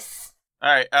 How nice.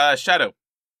 All right, Shadow.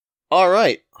 All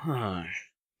right.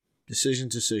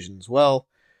 Decisions. Well,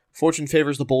 fortune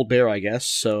favors the bold bear, I guess,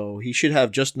 so he should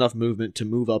have just enough movement to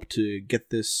move up to get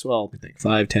this, well, let me think,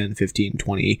 5, 10, 15,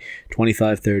 20,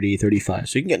 25, 30, 35.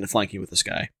 So you can get into flanking with this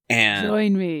guy. And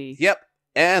Join me. Yep.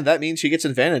 And that means he gets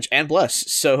advantage and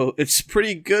bless. So it's a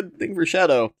pretty good thing for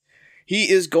Shadow. He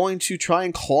is going to try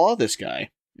and claw this guy.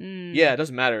 Mm. Yeah, it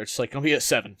doesn't matter. It's like, going to be at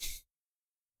 7.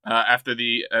 After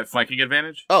the flanking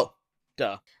advantage. Oh,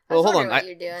 duh. I Well, was hold on. wondering what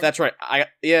you're doing. That's right. I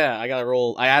got to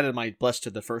roll. I added my bless to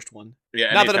the first one.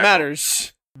 Yeah, Not any that it attack roll.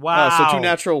 matters. Wow. So 2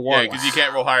 natural Yeah, 1. because you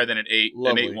can't roll higher than an 8.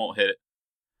 Lovely. An 8 won't hit it.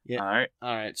 Yeah. All right.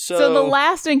 All right. So the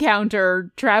last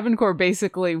encounter, Travancore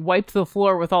basically wiped the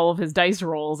floor with all of his dice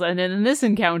rolls, and in this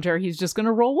encounter, he's just going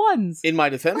to roll ones. in my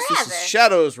defense, this Forever. is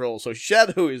Shadow's roll, so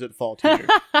Shadow is at fault here.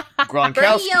 Bernie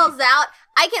Gronkowski. yells out,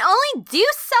 I can only do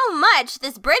so much.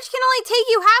 This bridge can only take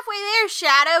you halfway there,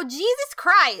 Shadow. Jesus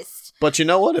Christ. But you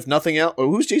know what? If nothing else,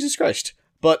 who's Jesus Christ?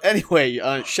 But anyway,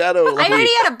 Shadow. I heard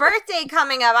he had a birthday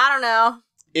coming up. I don't know.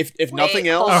 If Wait, nothing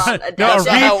hold else, on. that's not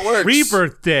how it works.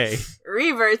 Rebirth Day.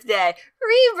 Rebirth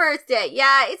Day.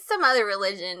 Yeah, it's some other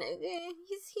religion.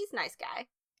 He's a nice guy.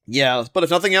 Yeah, but if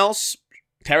nothing else,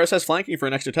 Terrace has flanking for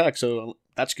an extra attack, so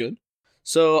that's good.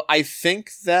 So I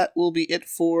think that will be it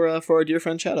for our dear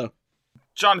friend Shadow.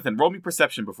 Jonathan, roll me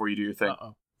perception before you do your thing.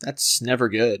 Uh-oh. That's never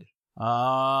good.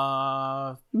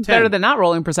 10. Better than not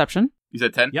rolling perception. You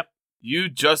said 10? Yep. You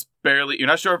just barely... You're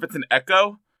not sure if it's an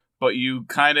echo, but you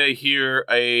kind of hear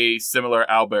a similar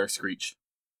owlbear screech.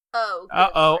 Oh. good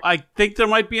Uh-oh. lord. I think there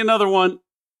might be another one.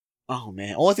 Oh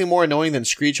man, only thing more annoying than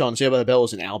Screech on Saved by the Bell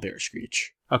is an owlbear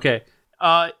screech. Okay.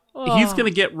 He's going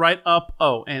to get right up.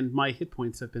 Oh, and my hit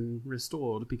points have been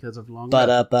restored because of long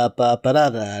rest.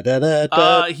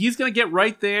 He's going to get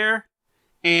right there,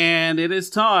 and it is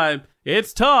time.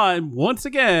 It's time, once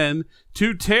again,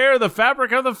 to tear the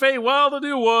fabric of the Feywild a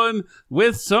new one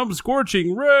with some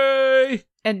scorching ray.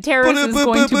 And Terrace is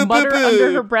going to mutter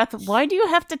under her breath, "Why do you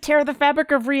have to tear the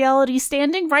fabric of reality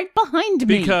standing right behind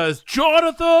me?" Because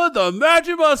Jonathan the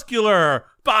Magimuscular.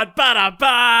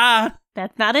 Ba-ba-da-ba.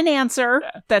 That's not an answer.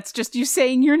 That's just you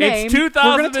saying your name. It's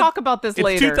 2000. We're going to talk about this It's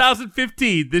later.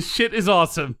 2015. This shit is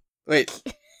awesome. Wait,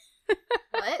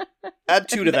 What? add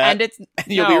 2 to that, And it's and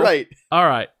you'll be right. All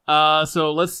right.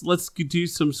 So let's do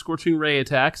some scorching ray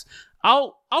attacks.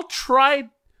 I'll try.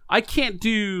 I can't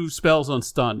do spells on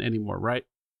stun anymore, right?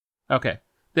 Okay.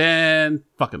 Then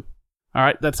fuck him. All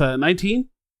right. That's a 19,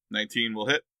 19 will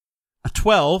hit. a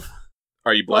 12.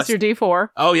 Are you plus blessed? your D4.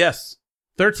 Oh yes,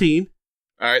 13.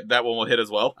 All right, that one will hit as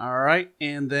well. All right,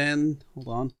 and then hold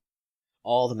on.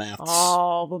 All the maths.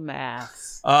 All the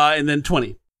maths. And then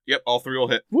 20. Yep, all 3 will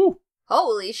hit. Woo.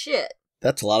 Holy shit.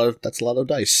 That's a lot of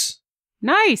dice.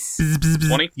 Nice.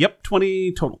 20? Yep,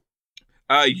 20 total.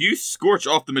 You scorch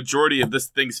off the majority of this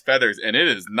thing's feathers, and it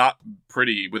is not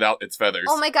pretty without its feathers.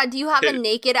 Oh my god, do you have a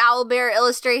naked owlbear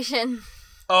illustration?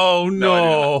 Oh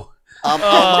no. I'm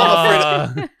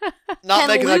afraid. Not Can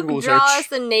making that Luke Google draw search.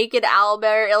 us a naked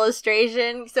owlbear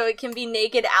illustration so it can be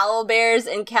naked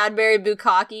owlbears and Cadbury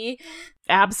Bukkake?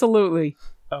 Absolutely.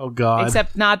 Oh god.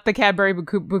 Except not the Cadbury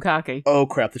Bukkake. Oh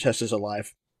crap! The chest is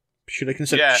alive. Should I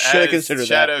consider? Yeah, should I as consider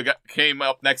Shadow that? came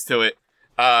up next to it,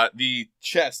 the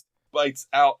chest bites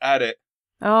out at it.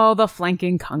 Oh, the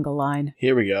flanking conga line.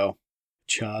 Here we go.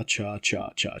 Cha cha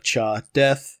cha cha cha.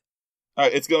 Death. All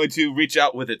right, it's going to reach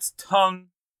out with its tongue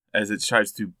as it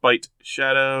tries to bite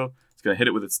Shadow. It's going to hit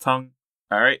it with its tongue.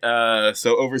 All right,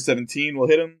 so over 17 will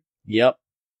hit him. Yep.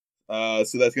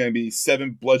 So that's going to be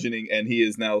 7 bludgeoning, and he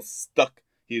is now stuck.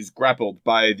 He is grappled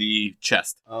by the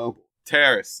chest. Oh.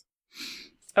 Terrace.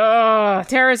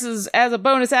 Terrace is, as a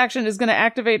bonus action, is going to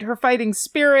activate her fighting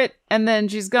spirit, and then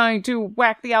she's going to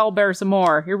whack the owlbear some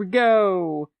more. Here we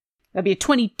go. That'll be a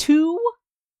 22,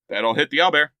 That'll hit the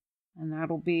owlbear. and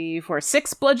that'll be for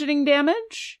 6 bludgeoning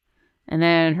damage. And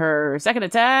then her second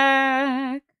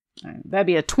attack, that'd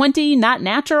be a 20, not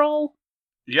natural.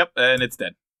 Yep, and it's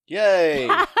dead. Yay.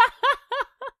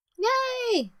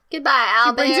 Yay! Goodbye,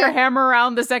 She brings her owlbear. hammer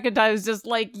around the second time. It's just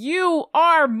like, "You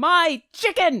are my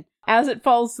chicken!" As it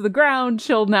falls to the ground,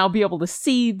 she'll now be able to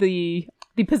see the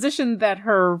position that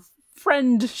her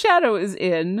friend Shadow is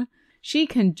in. She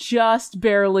can just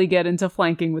barely get into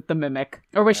flanking with the Mimic.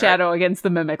 Or with Shadow against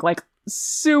the Mimic. Like,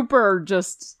 super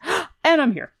just... And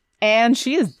I'm here. And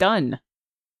she is done.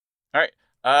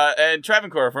 And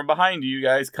Travancore, from behind you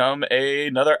guys come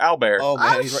another owlbear. Oh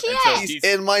man, Oh, he's, shit! right. He's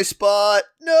in my spot.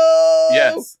 No.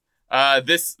 Yes.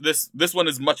 This one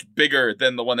is much bigger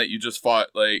than the one that you just fought.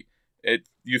 Like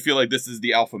you feel like this is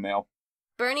the alpha male.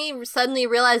 Bernie suddenly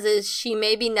realizes she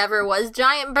maybe never was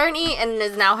Giant Bernie and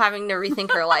is now having to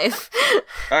rethink her life.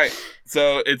 All right,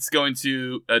 so it's going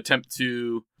to attempt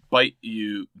to bite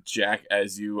you, Jack,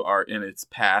 as you are in its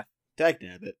path,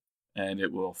 Dagnabbit. and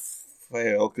it will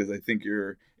fail because I think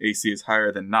your AC is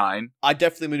higher than 9, I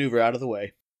definitely maneuver out of the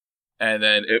way. and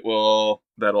then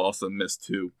that'll also miss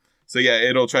too. So yeah,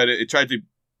 it tried to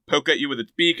poke at you with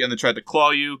its beak, and then tried to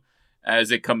claw you as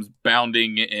it comes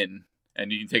bounding in,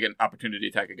 and you can take an opportunity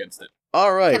attack against it.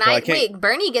 All right, Can but I I can't. wait?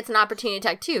 Bernie gets an opportunity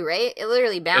attack too, right? It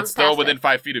literally bounced It's still past within it.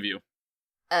 5 feet of you.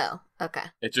 Oh, okay.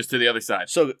 It's just to the other side.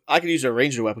 So I can use a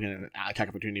ranged weapon and an attack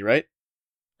opportunity, right?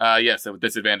 Yes, with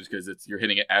disadvantage because you're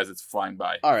hitting it as it's flying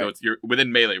by. All right. So you're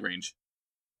within melee range.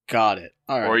 Got it.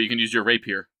 All right. Or you can use your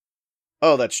rapier.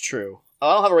 Oh, that's true.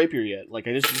 I don't have a rapier yet. Like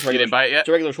I just You didn't buy it yet? It's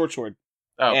a regular short sword,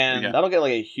 Oh, and yeah. I don't get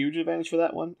like a huge advantage for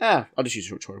that one. I'll just use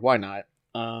short sword. Why not?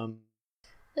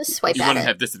 Just swipe You at wouldn't it.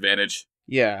 have disadvantage.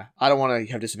 Yeah, I don't want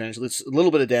to have disadvantage. A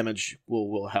little bit of damage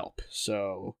will help.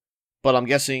 So, but I'm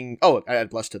guessing. Oh, I add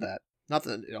bless to that. Not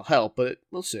that it'll help, but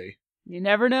we'll see. You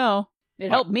never know. It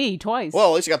helped me twice.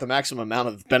 Well, at least you got the maximum amount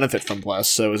of benefit from Bless,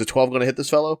 so is a 12 going to hit this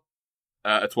fellow?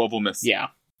 A 12 will miss. Yeah.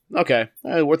 Okay.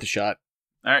 Worth a shot.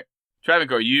 All right.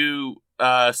 Travancore, you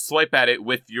swipe at it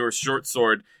with your short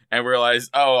sword and realize,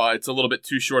 it's a little bit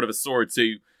too short of a sword, so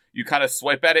you kind of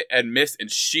swipe at it and miss and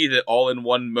sheath it all in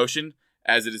one motion,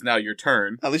 as it is now your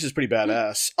turn. At least it's pretty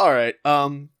badass. All right.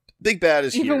 Big Bad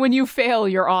is here. Even when you fail,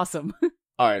 you're awesome.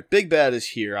 All right, Big Bad is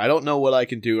here. I don't know what I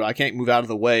can do. I can't move out of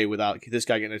the way without this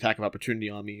guy getting an attack of opportunity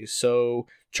on me. So,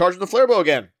 charge with the flare bow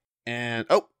again. And,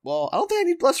 I don't think I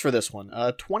need Bless for this one.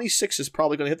 26 is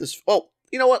probably going to hit this. Oh,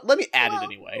 you know what? Let me add it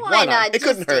anyway. Why not? It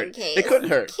couldn't Just in hurt. case. It couldn't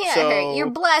hurt. Can't so, hurt. You're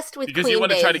blessed with Because Queen you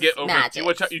want to try to Dave's get over. magic.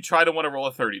 You try to want to roll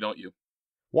a 30, don't you?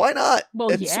 Why not? Well,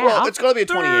 it's yeah. going to be a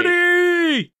 28.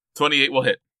 30! 28 will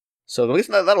hit. So, at least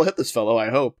that'll hit this fellow, I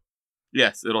hope.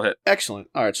 Yes, it'll hit. Excellent.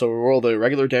 All right, so we'll roll the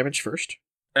regular damage first.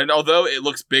 And although it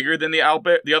looks bigger than the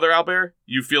other owlbear,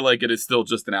 you feel like it is still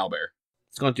just an owlbear.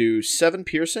 It's going to do 7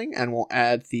 piercing, and we'll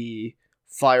add the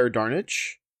fire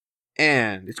darnage.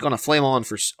 And it's going to flame on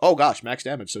for, max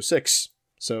damage, so 6.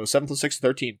 So 7 plus 6 is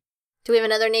 13. Do we have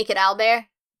another naked owlbear?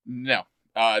 No.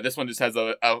 This one just has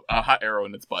a hot arrow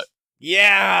in its butt.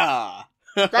 Yeah!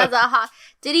 That's a hot.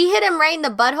 Did he hit him right in the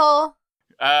butthole?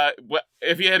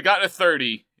 If he had gotten a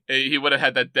 30, he would have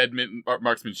had that dead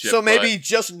marksmanship. So maybe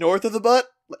just north of the butt?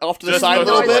 Off to the Just side a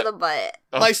north little of bit? the butt.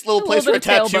 Oh. Nice little A place little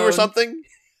for a bit of tattoo or tailbone. something?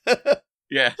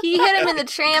 Yeah. He hit him in the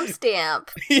tramp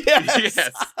stamp. Yes!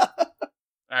 Yes.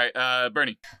 Alright,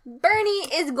 Bernie.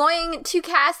 Bernie is going to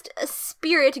cast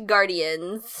Spirit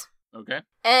Guardians. Okay.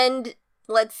 And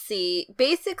let's see.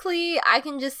 Basically, I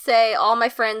can just say all my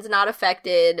friends not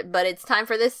affected, but it's time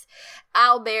for this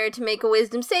owlbear to make a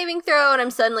wisdom saving throw, and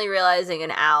I'm suddenly realizing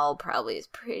an owl probably is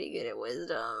pretty good at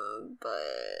wisdom,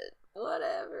 but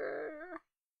whatever.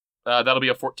 That'll be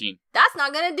a 14. That's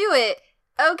not gonna do it.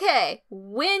 Okay,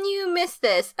 when you miss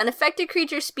this, an affected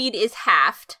creature's speed is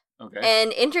halved, Okay.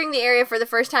 and entering the area for the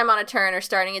first time on a turn or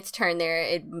starting its turn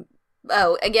there,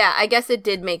 I guess it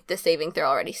did make the saving throw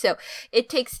already. So it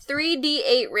takes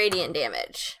 3d8 radiant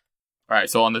damage. Alright,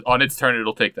 so on its turn,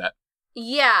 it'll take that.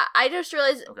 Yeah, I just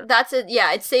realized Okay. that's it.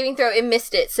 Yeah, it's saving throw. It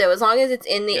missed it. So as long as it's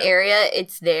in the Yeah. area,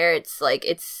 it's there. It's like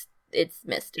it's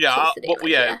missed. It Yeah, takes the damage,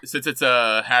 yeah, since it's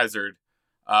a hazard,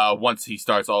 once he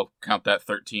starts, I'll count that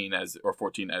 13 or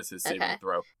 14 as his saving Okay.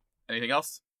 throw. Anything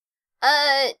else?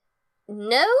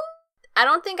 No, I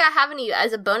don't think I have any.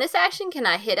 As a bonus action, can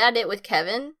I hit at it with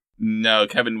Kevin No,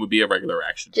 Kevin would be a regular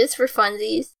action. just for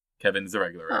funsies? Kevin's a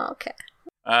regular Oh, okay.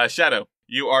 action. Shadow,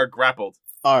 you are grappled.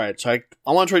 Alright, so I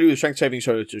want to try to do a strength saving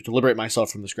so to liberate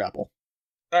myself from this grapple.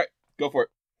 Go for it.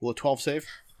 Will a 12 save?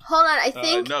 Hold on, I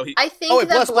think no, Oh, wait,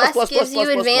 that bless, bless gives you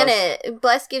bless. advantage.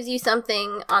 Bless gives you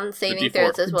something on saving D4.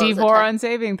 throws as well. as D4 attack. on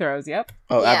saving throws, yep.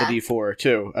 Oh, add Yeah. the D4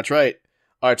 too. That's right.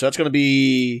 Alright, so that's going to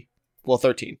be,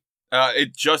 13.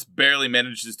 It just barely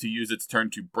manages to use its turn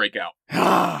to break out.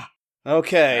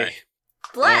 Okay. Alright.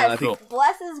 Bless. I think-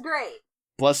 Bless is great.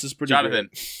 Bless is pretty Jonathan.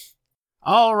 great.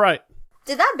 All right.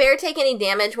 Did that bear take any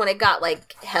damage when it got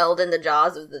like held in the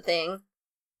jaws of the thing?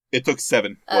 It took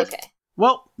 7. blood. Okay.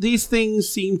 Well, these things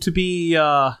seem to be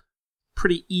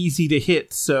pretty easy to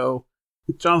hit, so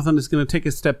Jonathan is going to take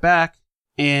a step back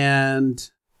and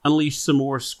unleash some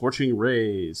more scorching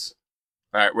rays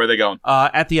Alright, where are they going?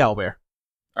 at the owlbear.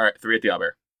 Alright, 3 at the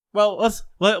owlbear. Well,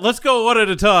 let's go one at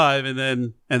a time, and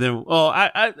then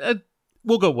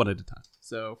we'll go one at a time.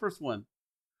 So first one,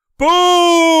 boom!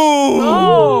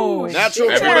 Oh, Natural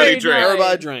Everybody 20. drink.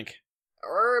 Everybody drink.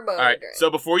 Alright, so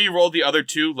before you roll the other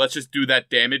 2, let's just do that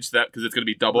damage, because it's going to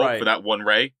be double Right. for that one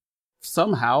ray.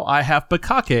 Somehow I have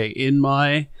Bakake in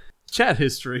my chat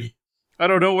history. I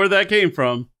don't know where that came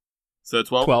from. So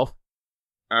 12? 12.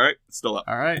 Alright, still up.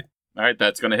 All right. Alright,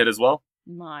 that's going to hit as well.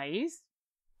 nice.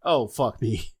 Oh, fuck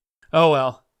me. Oh,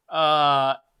 well.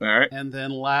 Alright, And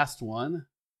then last one.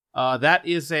 That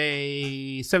is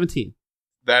a 17.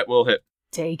 that will hit.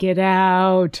 Take it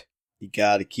out. You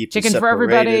gotta keep Chicken it for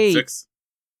separated. everybody. 6.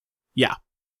 Yeah.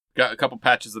 Got a couple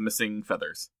patches of missing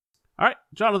feathers. All right.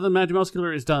 Jonathan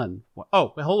Magimuscular is done.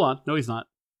 Oh, wait, hold on. No, he's not.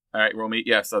 Alright, roll me.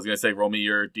 Yes, I was going to say roll me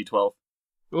your d12.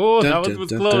 Oh, Dun, that dun, was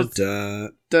dun, close.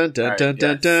 dun, dun, dun, Alright, dun, dun,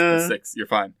 yes, dun. it's 6. You're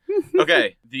fine.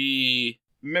 Okay, the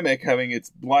mimic having its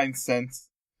blind sense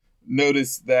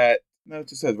notice that no, it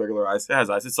just has regular eyes. It has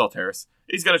eyes. It's all Terrace.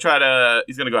 He's gonna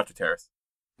go after Terrace.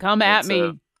 Come at It's,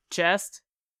 me, chest.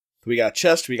 We got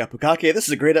Chest, we got Bukake. This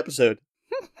is a great episode.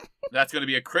 That's gonna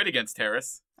be a crit against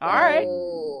Terrace. All right.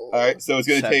 Oh. All right, so it's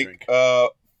gonna Sad take drink.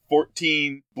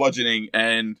 14 bludgeoning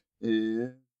and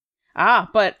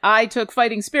But I took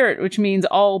Fighting Spirit, which means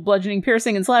all bludgeoning,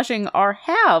 piercing, and slashing are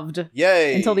halved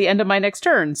Yay! until the end of my next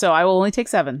turn, so I will only take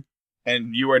 7.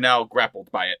 And you are now grappled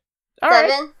by it. All right.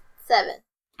 7.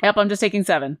 Yep, I'm just taking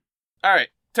 7. All right,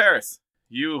 Terrace,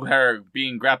 you are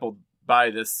being grappled by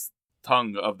this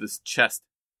tongue of this chest.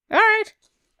 All right.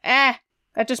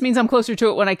 That just means I'm closer to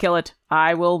it when I kill it.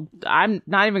 I'm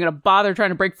not even going to bother trying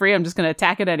to break free. I'm just going to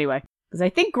attack it anyway. Because I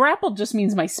think grappled just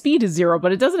means my speed is 0,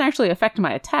 but it doesn't actually affect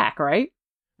my attack, right?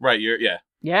 Right, yeah.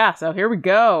 Yeah, so here we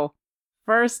go.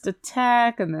 First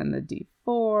attack, and then the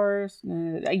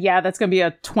D4. Yeah, that's going to be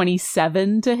a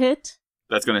 27 to hit.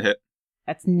 That's going to hit.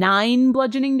 That's 9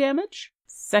 bludgeoning damage.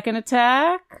 Second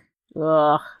attack.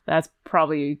 Ugh, that's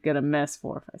probably going to miss.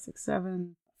 4, 5, 6,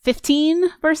 7. 15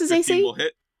 versus 15 AC? will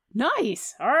hit.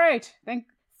 Nice. All right.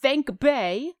 Thank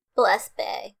Bay. Bless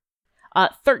Bay.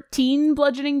 13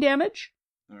 bludgeoning damage.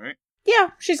 All right. Yeah,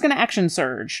 she's going to action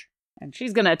surge. And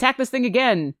she's going to attack this thing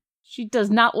again. She does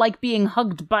not like being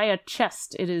hugged by a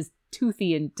chest. It is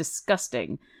toothy and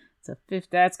disgusting. It's a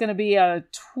that's going to be a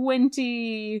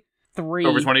 23.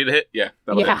 Over 20 to hit? Yeah,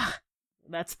 that'll hit.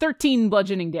 That's 13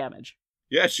 bludgeoning damage.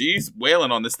 Yeah, she's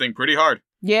wailing on this thing pretty hard.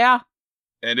 Yeah.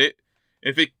 And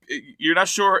you're not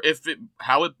sure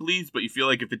how it bleeds, but you feel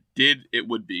like if it did, it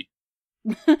would be.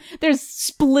 There's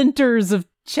splinters of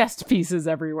chest pieces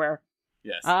everywhere.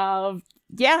 Yes.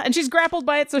 Yeah, and she's grappled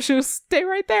by it, so she'll stay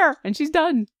right there, and she's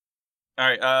done. All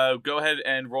right, go ahead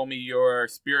and roll me your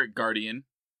Spirit Guardian,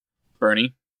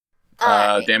 Bernie.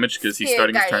 Alright. Damage, because he's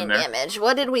Spirit starting his turn Guardian there. damage.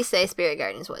 What did we say Spirit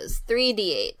Guardians was?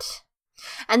 3d8.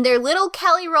 And they're little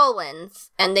Kelly Rollins,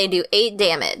 and they do 8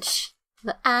 damage.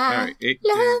 But I All right, 8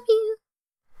 love you.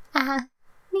 I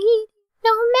need you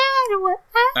no matter what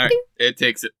I All right, do. it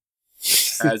takes it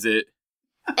as it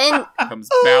And comes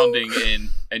bounding in,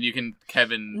 and you can,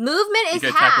 Kevin. movement You is can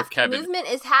attack with halved. Kevin. Movement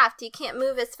is halved. You can't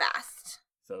move as fast.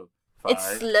 So 5,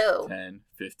 It's slow. 10,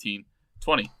 15,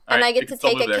 20. All And right, I you get can to still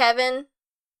take move a there. Kevin.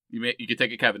 You can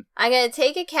take a Kevin. I'm gonna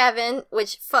take a Kevin,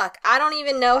 which, fuck, I don't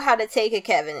even know how to take a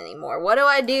Kevin anymore. What do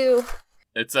I do?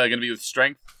 It's going to be with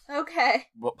strength Okay.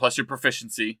 plus your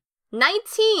proficiency.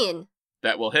 19.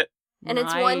 That will hit. And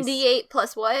it's Nice. 1d8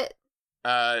 plus what?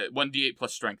 1d8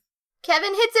 plus strength.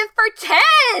 Kevin hits it for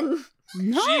 10!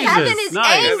 Nice. Kevin is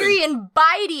nice. angry and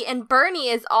bitey, and Bernie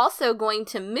is also going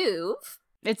to move.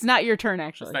 It's not your turn, It's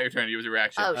actually. not your turn. It was a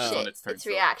reaction. Oh, It's on shit. its turn It's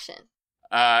still. reaction.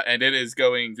 And it is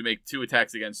going to make 2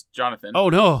 attacks against Jonathan. Oh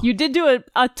no. You did do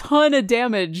a ton of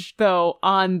damage, though,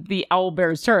 on the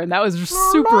owlbear's turn. That was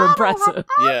super impressive.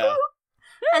 Yeah.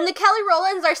 And the Kelly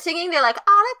Rollins are singing, they're like, all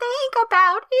I think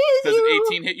about is Does you. an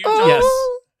 18 hit you, Oh.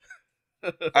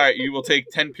 Jonathan? All right, you will take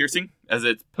 10 piercing as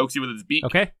it pokes you with its beak.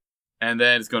 Okay. And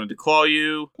then it's going to declaw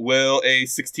you. Will a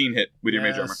 16 hit with your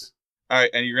mage armor? Yes. All right,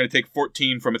 and you're going to take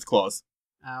 14 from its claws.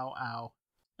 Ow, ow.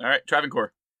 All right,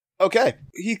 Travancore. Okay.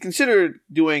 He considered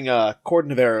doing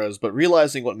Cordon of Arrows, but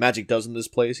realizing what magic does in this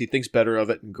place, he thinks better of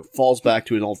it and falls back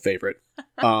to his old favorite.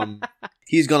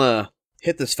 He's gonna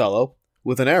hit this fellow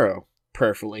with an arrow,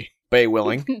 prayerfully, Bay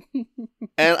willing.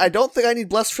 And I don't think I need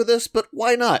Bless for this, but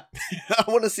why not? I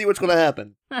want to see what's gonna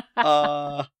happen.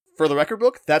 For the record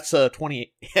book, that's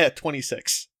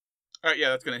 26. All right, yeah,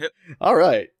 that's going to hit. All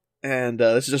right. And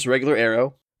this is just a regular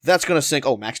arrow. That's going to sink,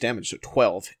 max damage, so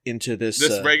 12, into this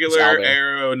This regular owlbear.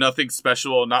 arrow, nothing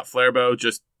special, not flare bow,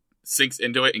 just sinks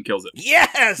into it and kills it.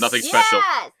 Yes! Nothing special.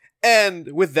 Yes!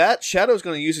 And with that, Shadow's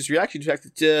going to use his reaction to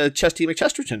attack Chesty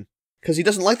McChesterton, because he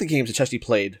doesn't like the games that Chesty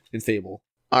played in Fable.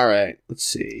 All right, let's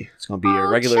see. It's going to be a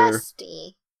regular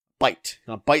Chesty. bite.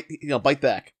 Bite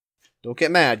back. Don't get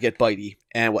mad, get bitey.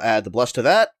 And we'll add the Bless to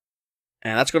that,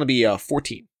 and that's going to be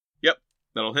 14. Yep,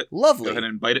 that'll hit. Lovely. Go ahead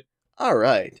and bite it. All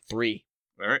right, 3.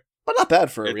 All right. But not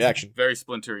bad for a It's reaction. very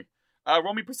splintery.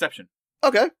 Roll me perception.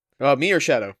 Okay. Me or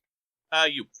Shadow?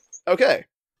 You. Okay.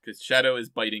 Because Shadow is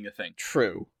biting a thing.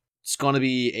 True. It's going to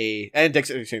be and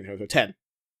dexterity saving throw, so 10.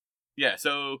 Yeah,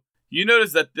 so you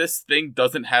notice that this thing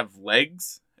doesn't have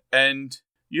legs, and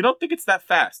you don't think it's that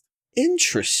fast.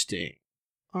 Interesting.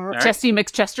 All right. Chesty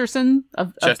McChesterton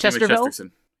of Chesty Chesterville.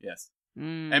 McChesterton. Yes.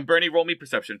 Mm. And Bernie, roll me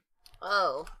perception.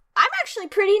 Oh. I'm actually I'm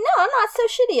not so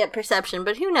shitty at perception,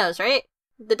 but who knows, right?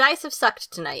 The dice have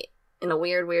sucked tonight in a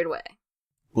weird, weird way.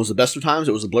 It was the best of times,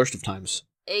 it was the blurst of times.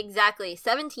 Exactly.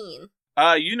 17.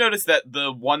 You notice that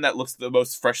the one that looks the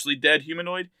most freshly dead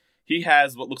humanoid, he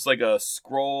has what looks like a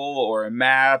scroll or a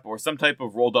map or some type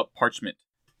of rolled up parchment,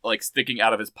 like sticking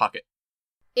out of his pocket.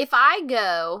 If I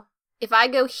go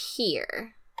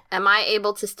here, am I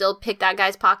able to still pick that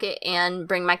guy's pocket and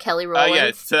bring my Kelly Rollins?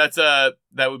 Yeah, so that's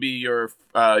that would be your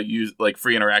use like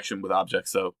free interaction with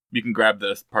objects, so you can grab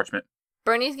the parchment.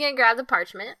 Bernie's gonna grab the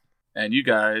parchment. And you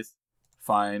guys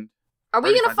find. Are we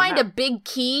Bernie gonna finds find a a map. big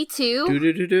key too?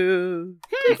 Do-do-do-do.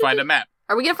 You find a map.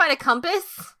 Are we gonna find a compass?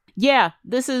 Yeah,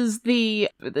 this is the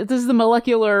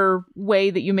molecular way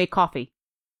that you make coffee.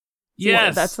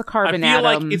 Yes, that's the carbon I feel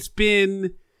atom. like it's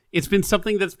been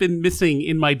something that's been missing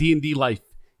in my D&D life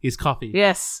is coffee.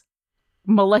 Yes,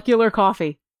 molecular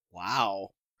coffee.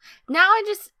 Wow. Now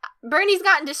Bernie's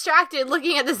gotten distracted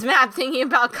looking at this map thinking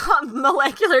about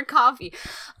molecular coffee.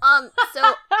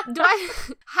 So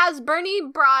has Bernie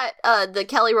brought the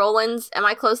Kelly Rowlands? Am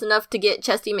I close enough to get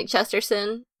Chesty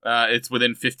McChesterton? It's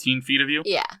within 15 feet of you,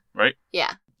 Yeah. right?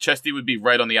 Yeah. Chesty would be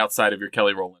right on the outside of your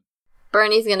Kelly Rowland.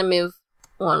 Bernie's gonna move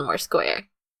one more square.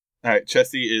 All right,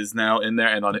 Chesty is now in there,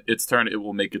 and on its turn, it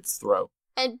will make its throw.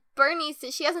 And Bernie,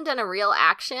 since she hasn't done a real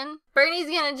action, Bernie's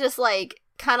gonna just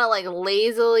kind of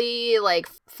lazily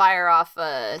fire off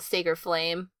a Sacred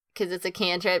Flame because it's a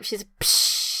cantrip. She's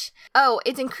psh. Oh,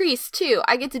 it's increased too.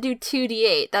 I get to do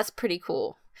 2d8. That's pretty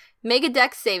cool. Make a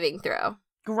dex saving throw.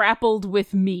 Grappled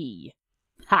with me.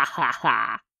 Ha ha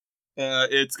ha.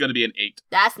 It's going to be an 8.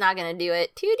 That's not gonna do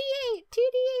it. 2d8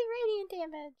 radiant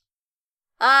damage.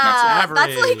 That's average.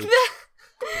 That's like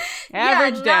the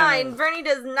Average yeah, 9. damage. Bernie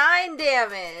does 9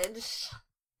 damage.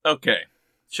 Okay.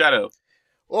 Shadow.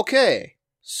 Okay,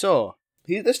 so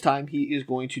this time he is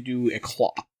going to do a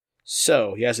claw.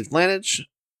 So he has advantage.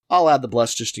 I'll add the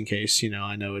bless just in case.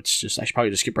 I know it's just I should probably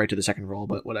just skip right to the second roll,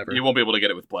 but whatever. You won't be able to get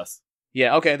it with Bless.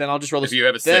 Yeah, okay, then I'll just roll If this. you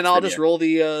have a 6, Then I'll then just yeah. roll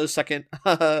the second.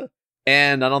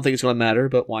 And I don't think it's going to matter,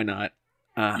 but why not?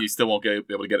 You still won't be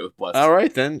able to get it with Bless. All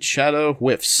right, then Shadow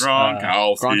whiffs.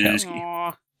 Gronkowski.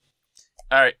 Aw.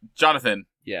 All right, Jonathan.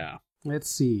 Yeah. Let's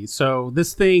see. So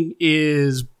this thing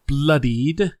is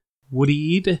bloodied,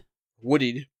 woodied.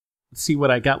 Woodied. Let's see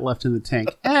what I got left in the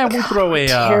tank. We'll throw a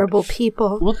Terrible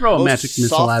people. we'll throw a magic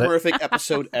missile at it. soporific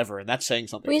episode ever, and that's saying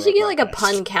something. We for should get our a podcast.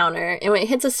 pun counter, and when it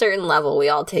hits a certain level, we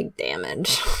all take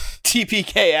damage.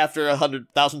 TPK after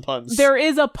 100,000 puns. There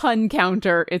is a pun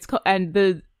counter.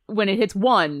 When it hits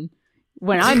 1,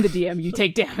 when I'm the DM, you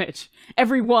take damage.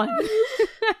 Every 1.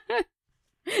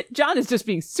 John is just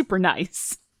being super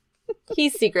nice. He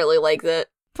secretly likes it.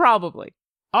 Probably.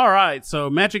 All right, so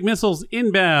magic missiles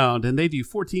inbound, and they do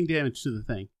 14 damage to the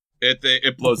thing.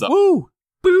 It blows up. Woo!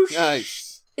 Boosh!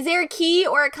 Nice. Is there a key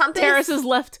or a compass? Terrace is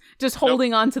left just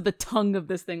holding on to the tongue of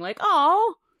this thing like,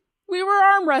 oh, we were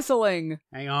arm wrestling.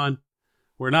 Hang on,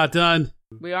 we're not done.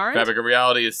 We aren't? Fabric of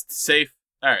Reality is safe.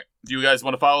 All right. Do you guys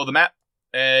want to follow the map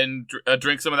and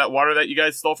drink some of that water that you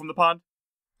guys stole from the pond?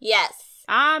 Yes.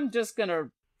 I'm just gonna...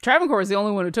 Travancore is the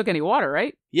only one who took any water,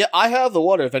 right? Yeah, I have the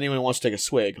water if anyone wants to take a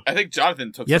swig. I think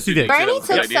Jonathan took Yes, some he did. too. Bernie That was a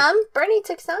good took idea. some. Bernie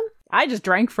took some. I just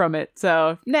drank from it,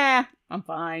 so nah, I'm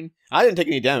fine. I didn't take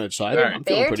any damage, so All right. I'm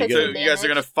feeling Bear pretty took So good. some you guys are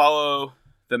going to follow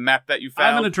the map that you found?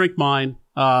 I'm gonna drink mine,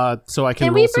 so I can,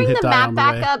 Can roll we some bring hit the die map on the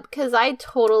back way. up? Because I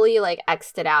totally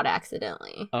X'd it out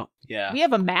accidentally. Oh, yeah. We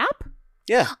have a map?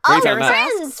 Yeah. Oh, Bernie found that.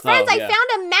 friends! Oh, I yeah.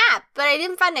 found a map, but I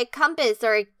didn't find a compass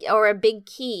or a big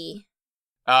key.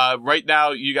 Right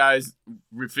now, you guys,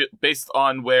 based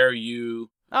on where you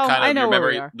Oh, kind of I know your where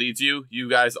memory we are. leads you, you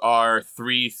guys are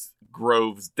 3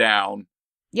 groves down.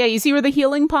 Yeah, you see where the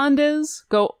healing pond is?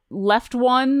 Go left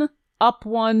 1, up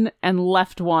 1, and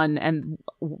left 1, and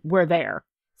we're there.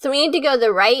 So we need to go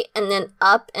the right, and then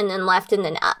up, and then left, and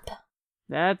then up.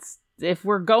 That's... If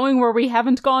we're going where we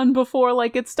haven't gone before,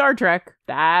 like it's Star Trek,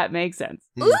 that makes sense.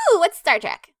 Hmm. Ooh, what's Star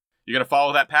Trek? You're going to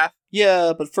follow that path?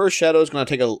 Yeah, but first Shadow's going to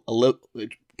take a little...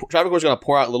 Travancore's going to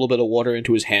pour out a little bit of water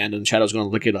into his hand, and Shadow's going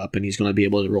to lick it up, and he's going to be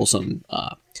able to roll some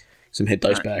hit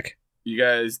dice Alright. back. You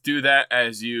guys do that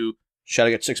as you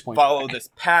Shadow gets 6 points follow back. this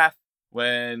path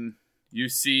when you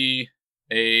see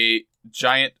a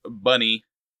giant bunny.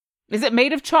 Is it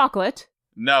made of chocolate?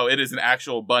 No, it is an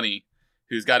actual bunny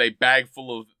who's got a bag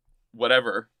full of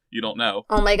whatever. You don't know.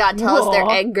 Oh my god, tell us they're Aw.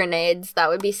 egg grenades. That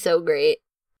would be so great.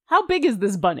 How big is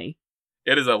this bunny?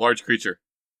 It is a large creature.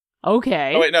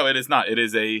 Okay. Oh, wait, no, it is not. It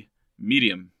is a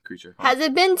medium creature. Has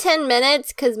it been 10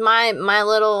 minutes? Because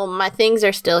my things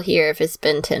are still here if it's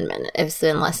been 10 minutes. If it's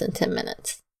been less than 10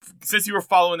 minutes. Since you were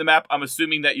following the map, I'm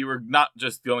assuming that you were not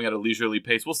just going at a leisurely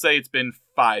pace. We'll say it's been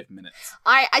 5 minutes.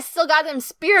 I still got them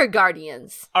spirit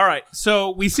guardians. All right, so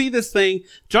we see this thing.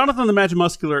 Jonathan the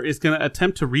Magimuscular is going to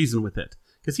attempt to reason with it,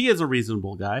 because he is a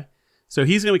reasonable guy. So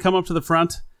he's going to come up to the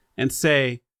front and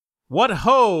say, "What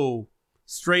ho,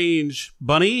 strange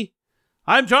bunny?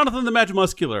 I'm Jonathan the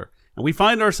Magimuscular, and we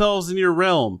find ourselves in your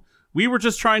realm. We were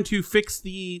just trying to fix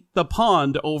the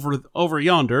pond over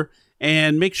yonder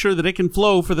and make sure that it can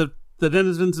flow for the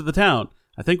denizens of the town.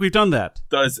 I think we've done that."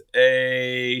 Does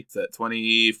is that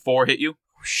 24 hit you?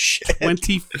 Shit.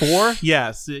 24?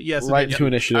 Yes. Yes. it Right is. into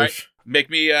initiative. All right. Make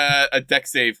me a deck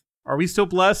save. Are we still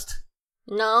blessed?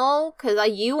 No, because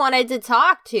you wanted to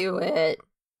talk to it.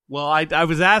 Well, I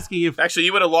was asking if... Actually,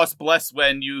 you would have lost Bless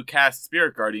when you cast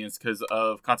Spirit Guardians because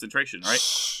of concentration, right?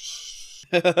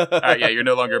 Alright, yeah, you're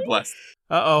no longer blessed.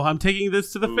 Uh-oh, I'm taking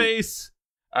this to the Ooh. face.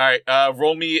 Alright,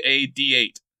 roll me a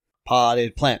d8.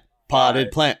 Potted plant.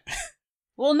 Potted plant.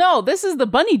 Well, no, this is the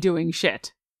bunny doing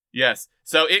shit. Yes.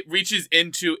 So it reaches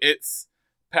into its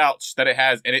pouch that it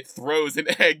has, and it throws an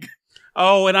egg.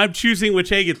 Oh, and I'm choosing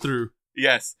which egg it threw.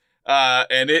 Yes.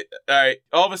 And it, alright,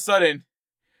 all of a sudden,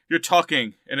 you're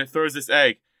talking, and it throws this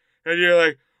egg, and you're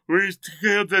like, we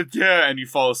killed the deer, and you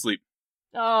fall asleep.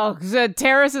 Oh,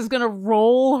 Terrace is gonna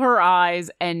roll her eyes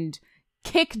and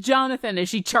kick Jonathan as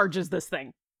she charges this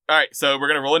thing. Alright, so we're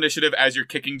gonna roll initiative as you're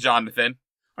kicking Jonathan.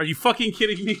 Are you fucking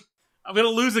kidding me? I'm gonna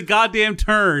lose a goddamn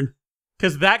turn.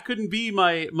 Because that couldn't be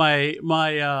my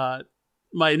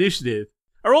initiative.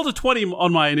 I rolled a 20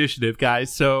 on my initiative,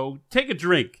 guys, so take a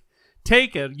drink.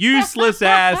 Take a useless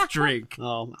ass drink.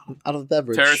 Oh, out of the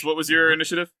beverage. Terrace, what was your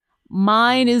initiative?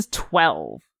 Mine is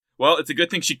 12. Well, it's a good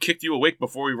thing she kicked you awake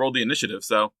before we rolled the initiative,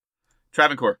 so...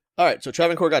 Travancore. All right, so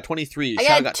Travancore got 23. I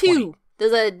Shadow got 20. 2.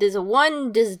 There's a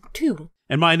 1, there's 2.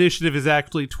 And my initiative is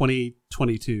actually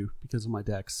 22 because of my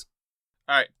dex.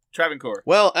 Alright, Travancore.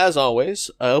 Well, as always,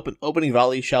 opening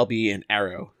volley shall be an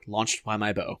arrow launched by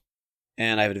my bow.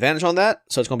 And I have advantage on that,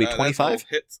 so it's going to be 25.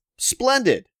 Hits.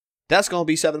 Splendid. That's going to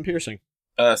be 7 piercing.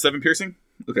 7 piercing?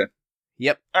 Okay.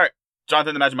 Yep.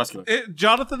 Jonathan the Magic Muscular.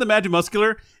 Jonathan the Magic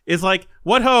Muscular is like,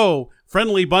 what ho,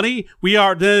 friendly bunny, we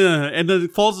are, and then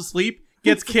falls asleep,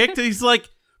 gets kicked, and he's like,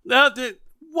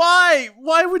 why?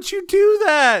 Why would you do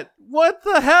that? What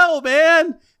the hell,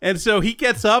 man? And so he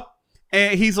gets up,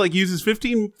 and he's like, uses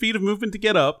 15 feet of movement to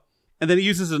get up, and then he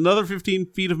uses another 15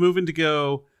 feet of movement to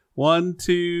go 1,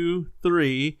 2,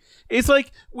 3. It's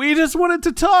like, we just wanted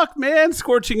to talk, man,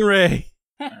 Scorching Ray.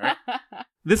 All right.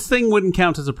 This thing wouldn't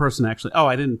count as a person, actually. Oh,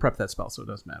 I didn't prep that spell, so it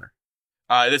doesn't matter.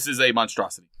 This is a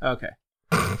monstrosity. Okay.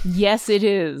 Yes, it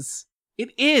is.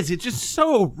 It is. It's just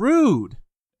so rude.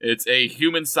 It's a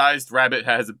human-sized rabbit,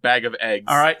 has a bag of eggs.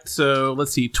 All right, so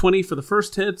let's see. 20 for the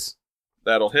first hits.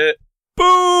 That'll hit.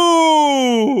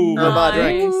 Boom!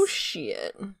 Nice. Oh,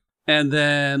 shit. And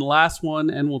then last one,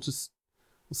 and we'll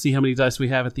see how many dice we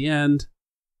have at the end.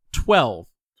 12.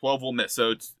 12 will miss,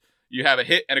 so you have a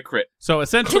hit and a crit. So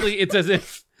essentially, it's as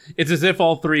if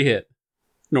all 3 hit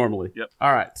normally. Yep.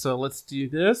 All right, so let's do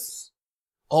this.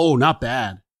 Oh, not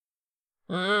bad.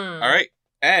 All right,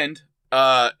 and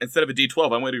instead of a D12,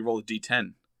 I'm going to roll a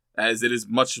D10, as it is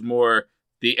much more.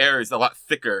 The air is a lot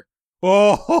thicker.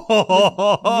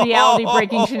 Oh,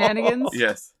 Reality-breaking shenanigans?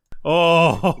 Yes.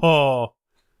 Oh,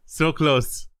 so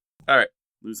close. All right,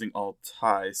 losing all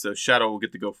ties, so Shadow will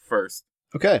get to go first.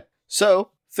 Okay, so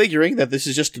figuring that this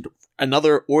is just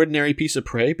another ordinary piece of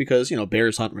prey, because,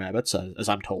 bears hunt rabbits, as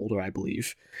I'm told, or I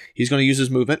believe, he's going to use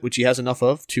his movement, which he has enough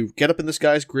of, to get up in this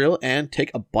guy's grill and take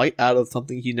a bite out of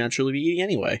something he'd naturally be eating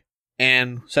anyway.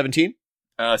 And 17?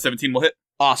 17 will hit.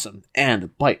 Awesome. And the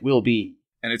bite will be...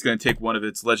 And it's going to take one of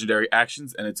its legendary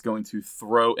actions, and it's going to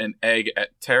throw an egg at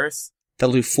Terrace.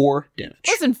 That'll do 4 damage.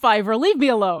 Listen, Fiverr, leave me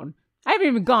alone. I haven't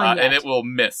even gone yet. And it will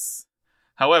miss.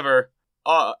 However,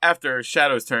 after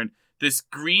Shadow's turn, this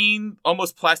green,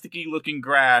 almost plasticky looking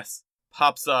grass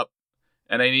pops up,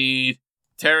 and I need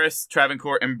Terrace,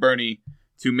 Travancore, and Bernie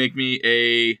to make me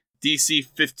a DC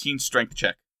 15 strength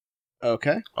check.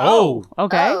 Okay. Oh,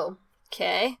 Okay. Oh,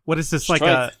 okay. what is this,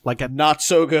 Strength. like a Not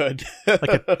so good.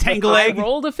 like a tangle I egg?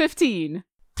 rolled a 15.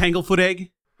 Tanglefoot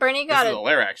egg? Bernie This got is a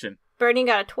lair action. Bernie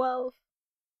got a 12.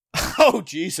 Oh,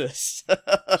 Jesus.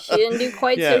 She didn't do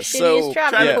quite Yeah, so shitty so- as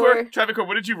Travancore. Travancore,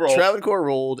 what did you roll? Travancore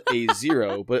rolled a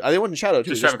 0, but I wasn't Shadow, too.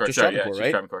 Just Travancore, just sorry, Travancore, just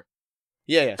right? Travancore.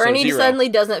 Yeah, Bernie so 0. suddenly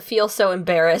doesn't feel so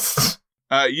embarrassed.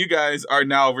 You guys are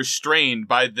now restrained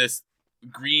by this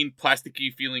green,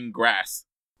 plasticky feeling grass.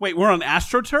 Wait, we're on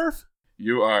AstroTurf?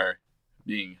 You are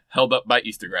being held up by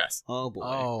Easter grass. Oh, boy.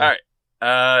 Oh. All right.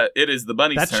 It is the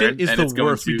bunny's That turn. shit is and the it's going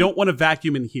worst. to... We don't want to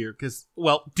vacuum in here because,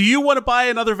 well, do you want to buy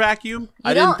another vacuum?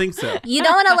 I didn't don't- think so. You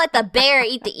don't want to let the bear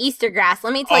eat the Easter grass.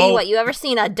 Let me tell Oh. you what, you ever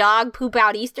seen a dog poop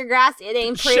out Easter grass? It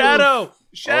ain't pretty. Shadow,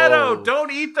 Oh.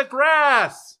 don't eat the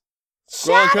grass.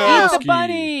 Shadow! Eat the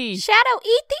bunny! Shadow,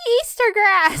 eat the Easter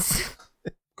grass!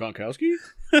 Gronkowski?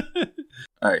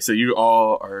 All right, so you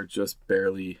all are just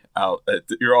barely out.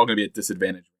 You're all going to be at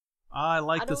disadvantage. I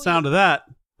like I the don't sound of that.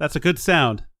 That's a good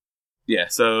sound. Yeah,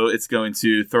 so it's going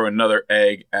to throw another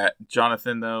egg at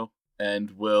Jonathan, though,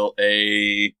 and will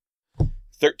a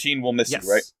 13 will miss Yes.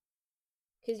 you, right?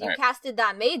 Because you Alright. casted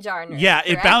that mage armor. Yeah,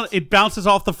 correct? it bounces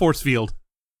off the force field.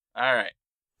 All right.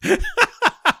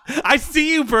 I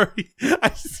see you, Bernie.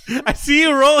 I see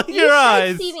you rolling your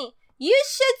eyes. You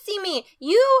should see me.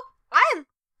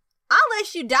 I'll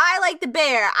let you die like the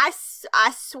bear. I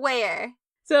swear.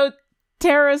 So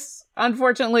Terrace,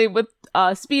 unfortunately, with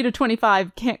speed of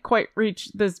 25, can't quite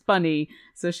reach this bunny.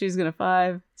 So she's gonna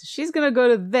go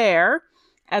to there.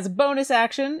 As a bonus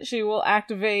action, she will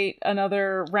activate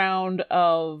another round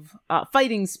of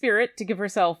Fighting Spirit to give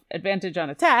herself advantage on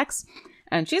attacks.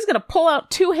 And she's gonna pull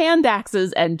out 2 hand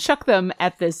axes and chuck them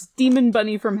at this demon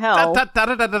bunny from hell.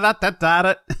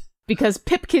 Because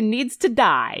Pipkin needs to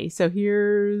die. So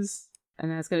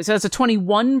that's a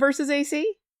 21 versus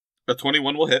AC. A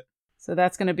 21 will hit. So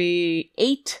that's gonna be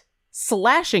 8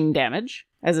 slashing damage,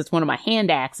 as it's one of my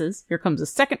hand axes. Here comes a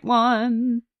second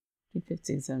one.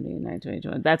 15, 17, 19, 20,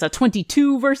 21. That's a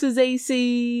 22 versus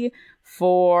AC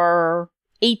for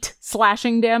 8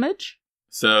 slashing damage.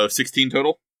 So 16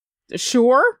 total?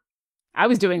 Sure. I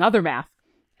was doing other math.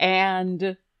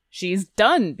 And she's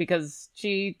done because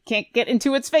she can't get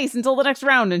into its face until the next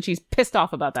round, and she's pissed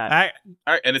off about that. All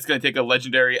right, and it's going to take a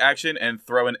legendary action and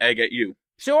throw an egg at you.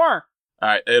 Sure. All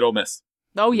right, it'll miss.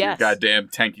 Oh, yes. Your goddamn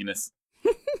tankiness.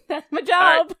 That's my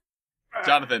job. Right.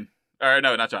 Jonathan. Or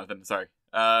no, not Jonathan. Sorry.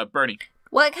 Bernie.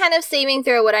 What kind of saving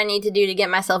throw would I need to do to get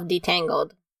myself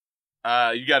detangled?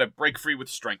 You got to break free with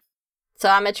strength. So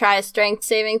I'm going to try a strength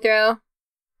saving throw.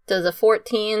 Does a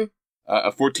 14?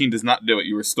 A 14 does not do it.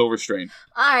 You were still restrained.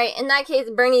 Alright, in that case,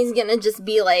 Bernie's gonna just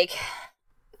be like,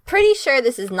 pretty sure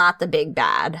this is not the big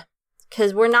bad.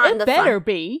 Because we're not in the It better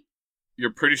be.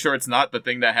 You're pretty sure it's not the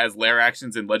thing that has lair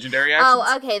actions and legendary actions?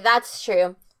 Oh, okay, that's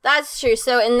true. That's true.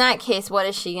 So in that case, what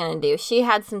is she gonna do? She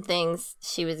had some things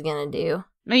she was gonna do.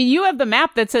 I mean, you have the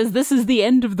map that says this is the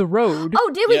end of the road.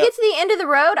 Oh, did we get to the end of the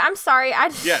road? I'm sorry.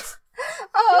 Yes.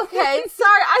 Oh, okay.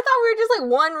 Sorry. I thought we were just like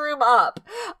one room up.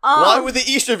 Why would the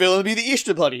Easter villain be the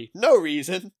Easter Bunny? No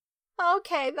reason.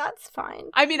 Okay, that's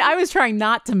fine. I mean, I was trying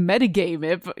not to metagame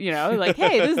it, but, like,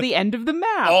 hey, this is the end of the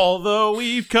map. Although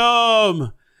we've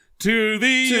come to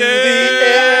the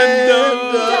end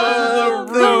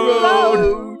of the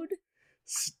road.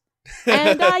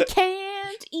 And I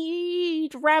can't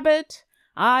eat rabbit.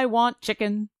 I want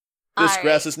chicken. This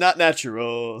grass is not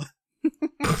natural.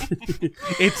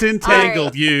 It's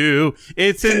entangled you.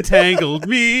 It's entangled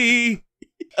me.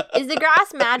 Is the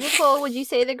grass magical? Would you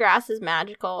say the grass is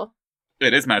magical?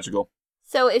 It is magical.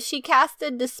 So if she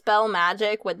casted Dispel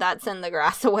Magic, would that send the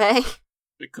grass away?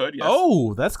 It could, yes.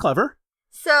 Oh, that's clever.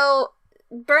 So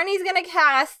Bernie's gonna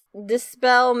cast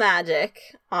Dispel Magic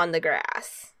on the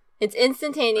grass. It's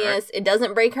instantaneous. Right. It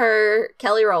doesn't break her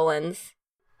Kelly Rowlands.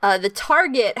 The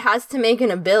target has to make an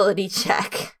ability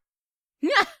check.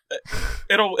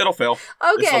 It'll fail.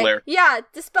 Okay. Yeah,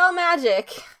 Dispel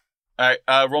Magic. Alright,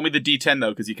 roll me the D10 though,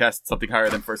 because you cast something higher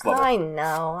than first level. I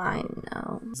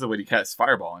know. This is the way you cast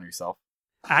Fireball on yourself.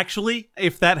 Actually,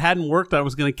 if that hadn't worked, I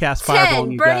was going to cast Fireball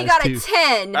on you Bernie guys, got a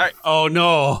 10. All right. Oh,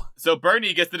 no. So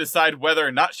Bernie gets to decide whether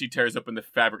or not she tears open the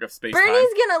fabric of space-time.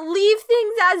 Bernie's going to leave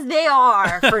things as they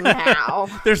are for now.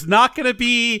 There's not going to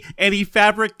be any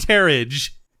fabric tearage.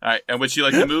 All right, and would she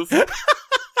like to move?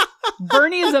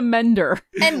 Bernie is a mender.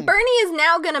 And Bernie is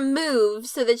now going to move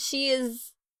so that she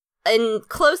is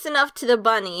close enough to the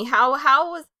bunny. How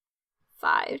was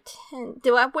 5, 10?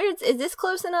 Is this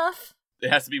close enough? It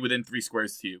has to be within 3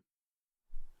 squares to you.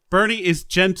 Bernie is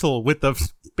gentle with the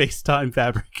space-time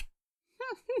fabric.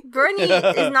 Bernie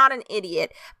is not an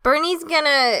idiot. Bernie's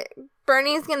gonna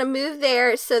move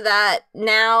there so that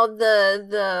now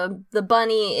the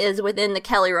bunny is within the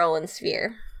Kelly Rowland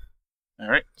sphere. All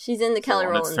right. She's in the Kelly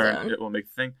Rowland zone. It will make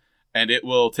the thing, and it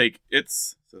will take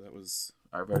its. So that was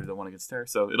I already the one against Terra.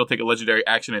 So it'll take a legendary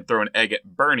action and throw an egg at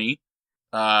Bernie.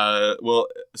 So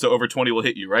over 20 will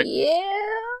hit you, right? Yeah.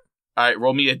 All right,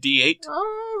 roll me a D8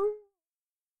 Uh-oh.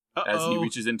 as he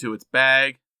reaches into its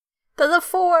bag. Does a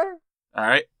 4. All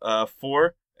right,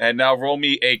 4, and now roll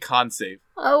me a con save.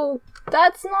 Oh,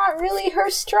 that's not really her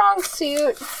strong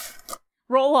suit.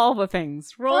 Roll all the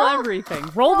things. Roll everything.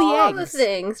 Roll the eggs. All the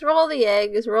things. Roll the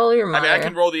eggs. Roll your mother. I mean, I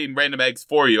can roll the random eggs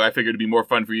for you. I figured it'd be more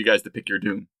fun for you guys to pick your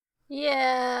doom.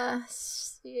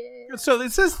 Yes. Yeah. So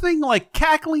is this thing like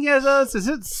cackling at us? Is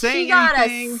it saying She got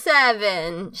anything? a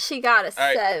 7. She got a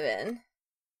 7.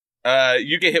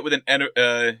 You get hit with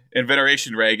an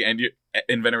Inveneration egg, and you're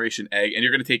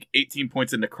going to take 18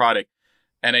 points of necrotic,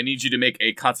 and I need you to make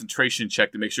a concentration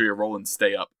check to make sure your rollings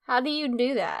stay up. How do you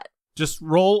do that? Just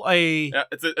roll a... Yeah,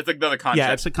 it's another con Yeah,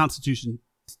 check. it's a constitution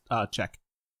check.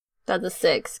 That's a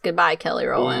 6. Goodbye, Kelly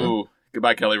Rowland. Ooh,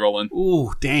 goodbye, Kelly Rowland.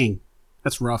 Ooh, dang.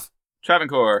 That's rough.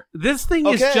 Travancore. This thing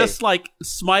is just like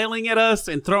smiling at us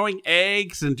and throwing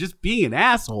eggs and just being an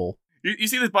asshole. You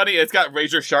see this bunny? It's got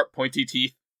razor sharp, pointy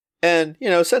teeth. And,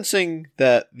 sensing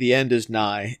that the end is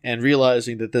nigh and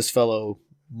realizing that this fellow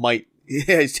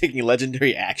he's taking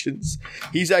legendary actions,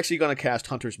 he's actually going to cast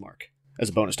Hunter's Mark as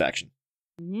a bonus action.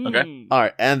 Okay. All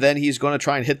right, and then he's going to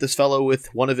try and hit this fellow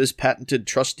with one of his patented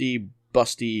trusty,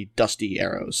 busty, dusty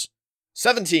arrows.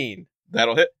 17.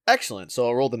 That'll hit. Excellent. So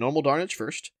I'll roll the normal darnage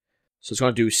first. So it's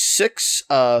going to do 6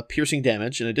 piercing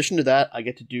damage. In addition to that, I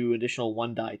get to do additional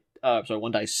 1 die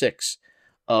 6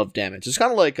 of damage. It's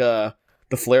kind of like the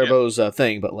flare bows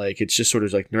thing, but it's just sort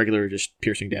of like regular just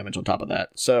piercing damage on top of that.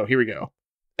 So here we go.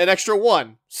 An extra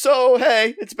 1. So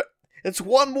hey, it's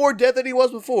 1 more dead than he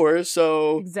was before.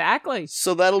 So Exactly.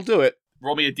 So that'll do it.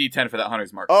 Roll me a d10 for that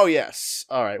Hunter's Mark. Oh yes.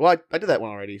 All right. Well, I did that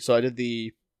one already. So I did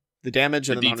the damage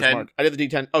and The then the Hunter's D10? Mark. I did the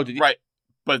D10. Oh, did you? Right.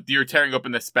 But you're tearing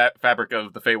open the fabric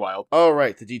of the Feywild Oh,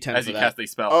 right. The D10 as for you that. cast a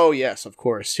spell. Oh yes, of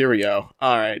course. Here we go.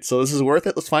 All right. So this is worth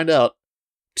it. Let's find out.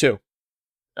 2.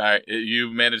 All right. You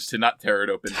managed to not tear it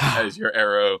open as your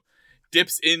arrow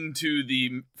dips into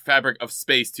the fabric of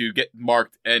space to get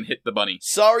marked and hit the bunny.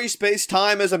 Sorry,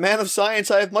 space-time. As a man of science,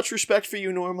 I have much respect for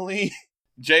you normally.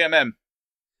 JMM.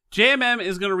 JMM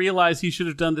is going to realize he should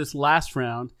have done this last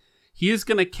round. He is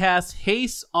going to cast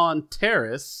Haste on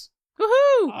Terrace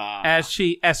Woohoo!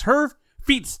 as her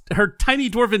feet, her tiny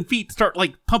dwarven feet start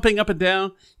pumping up and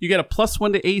down. You get a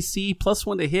 +1 to AC,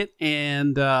 +1 to hit,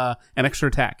 and an extra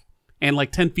attack, and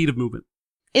 10 feet of movement.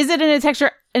 Is it an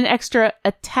extra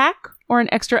attack or an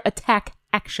extra attack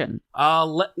action?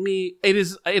 It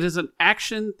is an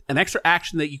action, an extra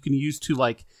action that you can use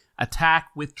to attack,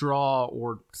 withdraw,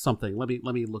 or something. Let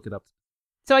me look it up.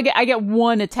 So I get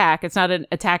 1 attack. It's not an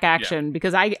attack action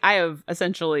because I have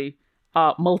essentially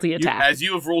multi-attack. As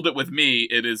you have ruled it with me,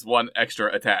 it is 1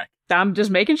 extra attack. I'm just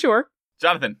making sure.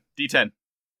 Jonathan, D10.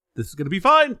 This is gonna be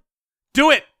fine. Do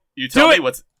it. You tell Do me it.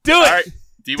 what's... Do it. All right.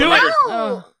 D100.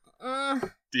 No!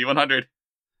 D100.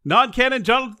 Non-canon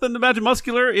Jonathan the Magic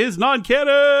Muscular is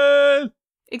non-canon.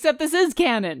 Except this is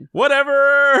canon.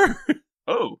 Whatever.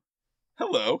 Oh.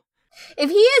 Hello. If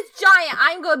he is giant,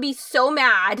 I'm gonna be so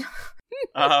mad.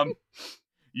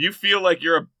 You feel like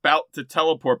you're about to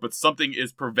teleport, but something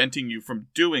is preventing you from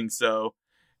doing so,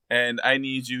 and I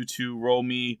need you to roll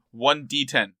me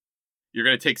 1d10. You're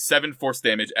going to take 7 force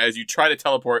damage as you try to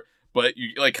teleport, but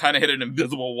you kind of hit an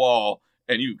invisible wall,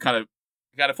 and you kind of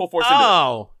got a full force into it.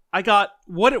 Oh, I got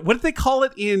what did they call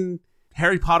it in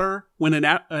Harry Potter when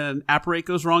an apparate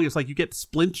goes wrong? It's you get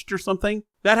splinched or something.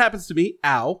 That happens to me.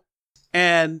 Ow.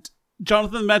 And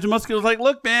Jonathan the Magic Muscular was like,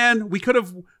 "Look, man, we could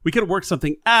have worked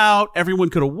something out.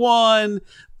 Everyone could have won,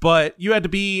 but you had to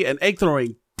be an egg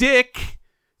throwing dick.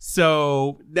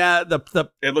 So now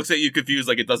It looks at you confused,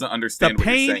 like it doesn't understand the what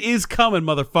you're pain saying. is coming,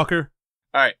 motherfucker."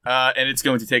 All right, and it's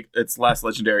going to take its last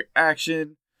legendary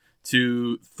action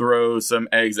to throw some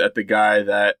eggs at the guy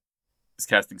that is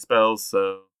casting spells.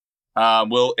 So,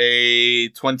 will a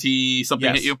 20-something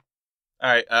Yes. hit you?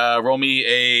 All right, roll me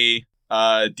a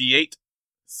D8.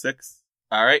 6.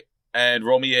 All right, and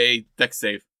roll me a dex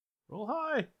save. Roll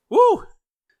high. Woo!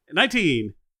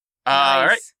 19. All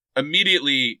right.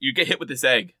 Immediately, you get hit with this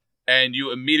egg, and you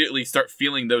immediately start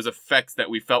feeling those effects that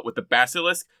we felt with the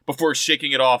basilisk before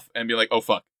shaking it off and be like, oh,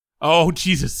 fuck. Oh,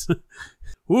 Jesus.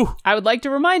 Woo. I would like to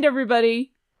remind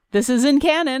everybody, this is in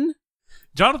canon.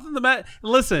 Jonathan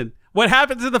listen, what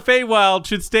happens in the Feywild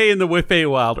should stay in the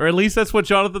Feywild, or at least that's what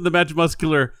Jonathan the Magic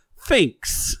Muscular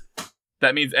thinks.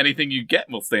 That means anything you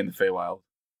get will stay in the Feywild.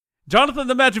 Jonathan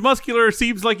the Magic Muscular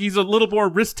seems like he's a little more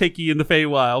risk-takey in the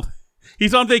Feywild.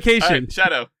 He's on vacation. All right,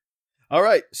 Shadow. All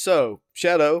right. So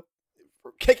Shadow,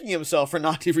 kicking himself for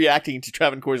not reacting to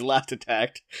Travancore's last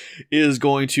attack, is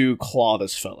going to claw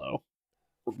this fellow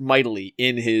mightily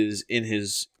in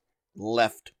his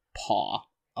left paw,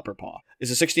 upper paw. Is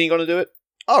a 16 going to do it?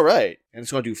 All right. And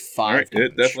it's going to do 5 All right,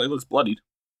 damage. it definitely looks bloodied.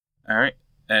 All right,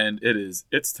 and it is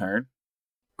its turn.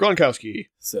 Gronkowski.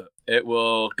 So it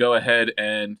will go ahead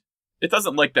and... It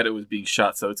doesn't like that it was being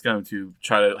shot, so it's going to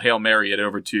try to Hail Mary it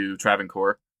over to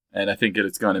Travancore. And I think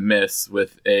it's going to miss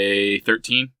with a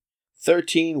 13.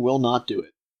 13 will not do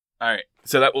it. All right,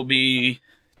 so that will be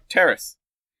Terrace.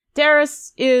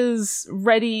 Darius is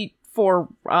ready for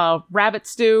rabbit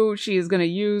stew. She is going to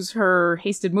use her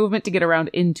hasted movement to get around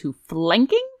into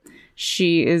flanking.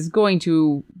 She is going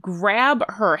to grab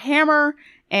her hammer,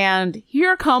 and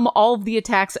here come all of the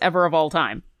attacks ever of all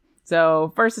time.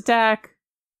 So, first attack,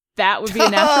 that would be a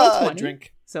natural 20.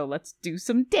 Drink. So let's do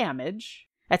some damage.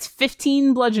 That's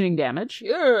 15 bludgeoning damage.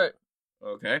 Yeah.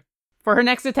 Okay. For her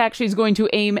next attack, she's going to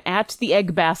aim at the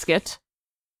egg basket.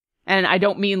 And I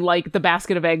don't mean like the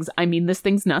basket of eggs, I mean this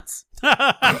thing's nuts.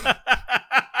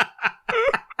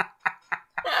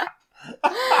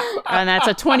 And that's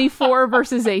a 24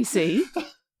 versus AC.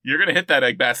 You're gonna hit that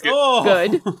egg basket. Oh.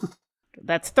 Good.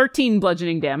 That's 13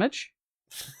 bludgeoning damage.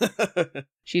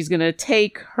 She's gonna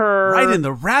take her... Right in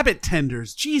the rabbit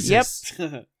tenders. Jesus.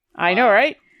 Yep. I know,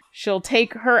 right? She'll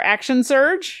take her action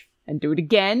surge and do it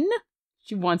again.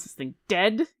 She wants this thing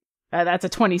dead. That's a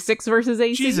 26 versus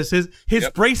AC. Jesus, his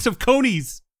brace of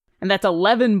conies. And that's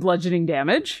 11 bludgeoning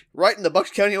damage. Right in the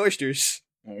Bucks County oysters.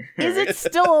 Is it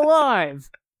still alive?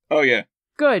 Oh yeah.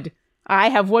 Good. I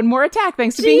have one more attack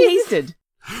thanks to being hasted.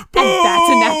 And that's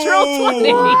a natural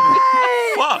 20.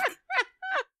 Fuck.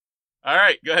 All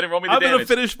right, go ahead and roll me the I'm damage. going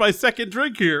to finish my second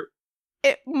drink here.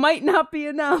 It might not be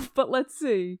enough, but let's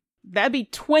see. That'd be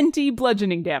 20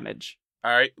 bludgeoning damage.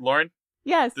 All right, Lauren,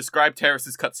 Yes. describe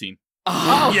Terrace's cutscene.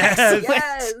 Oh, yes. excellent.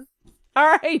 Yes.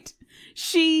 All right.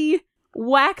 She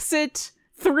whacks it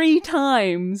 3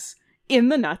 times in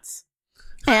the nuts.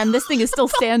 And this thing is still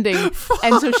standing.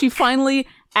 And so she finally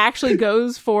actually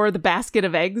goes for the basket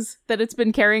of eggs that it's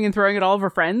been carrying and throwing at all of her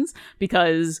friends,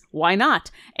 because why not?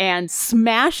 And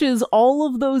smashes all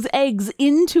of those eggs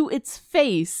into its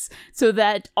face so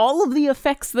that all of the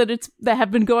effects that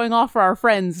have been going off for our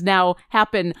friends now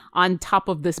happen on top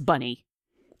of this bunny.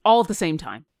 All at the same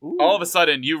time. All of a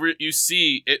sudden, you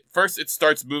see it. First, it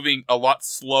starts moving a lot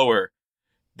slower.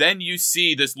 Then you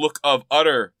see this look of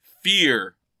utter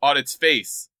fear on its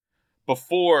face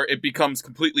before it becomes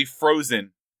completely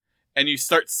frozen. And you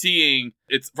start seeing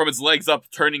it's from its legs up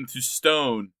turning to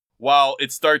stone while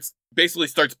it basically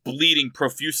starts bleeding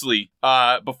profusely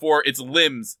before its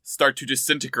limbs start to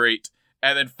disintegrate.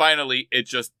 And then finally, it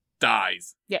just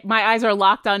dies. Yeah, my eyes are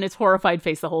locked on its horrified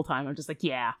face the whole time. I'm just like,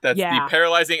 yeah. That's yeah. the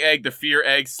paralyzing egg, the fear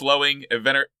egg, slowing,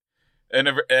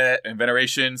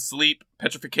 veneration, sleep,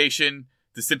 petrification,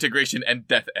 disintegration, and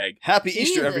death egg. Happy Easter,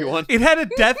 Jesus. everyone. It had a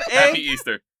death egg. Happy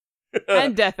Easter.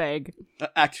 And death egg.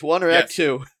 Act 1 or Yes. Act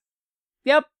 2?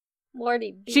 Yep.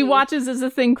 Lordy B. She watches as the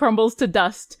thing crumbles to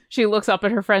dust. She looks up at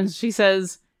her friends. She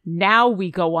says, now we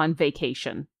go on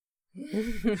vacation.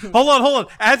 Hold on.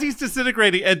 As he's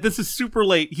disintegrating, and this is super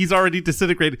late, he's already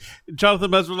disintegrated.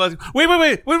 Jonathan Mesmer,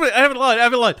 wait. I have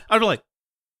a line.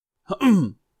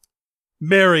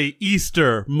 Merry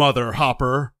Easter, Mother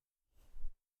Hopper.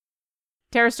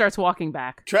 Tara starts walking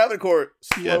back. Travancore,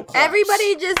 slow Yeah. claps.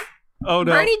 Everybody just... Oh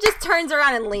no. Bernie just turns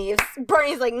around and leaves.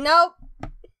 Bernie's like, nope.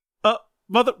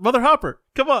 Mother Hopper.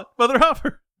 Come on, Mother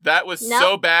Hopper. That was No.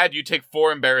 so bad, you take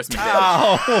 4 embarrassment damage.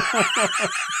 Ow.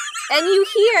 And you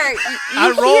hear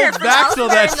I hear rolled from max on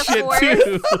elsewhere that in the shit forest,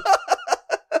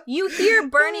 too. You hear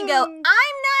Bernie go, I'm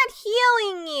not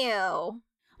healing you.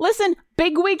 Listen,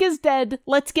 Bigwig is dead.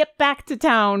 Let's get back to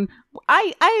town.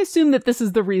 I assume that this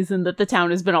is the reason that the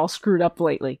town has been all screwed up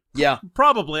lately. Yeah.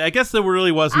 Probably. I guess there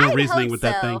really was no I'd reasoning hope with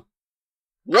that so. thing.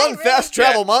 One really fast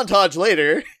travel montage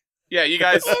later. Yeah, you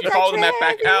guys, you follow them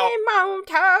back out.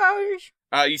 Montage.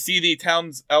 You see the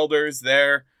town's elders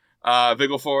there,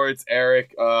 Vigelfords,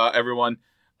 Eric, everyone,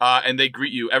 and they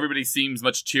greet you. Everybody seems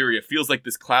much cheerier. It feels like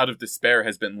this cloud of despair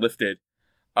has been lifted.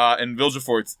 And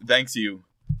Vigelfords thanks you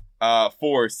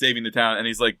for saving the town. And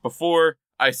he's like, before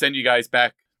I send you guys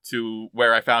back to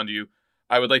where I found you,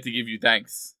 I would like to give you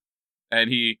thanks.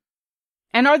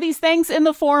 And are these thanks in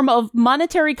the form of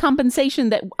monetary compensation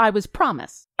that I was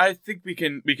promised? I think we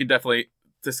can definitely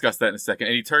discuss that in a second.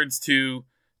 And he turns to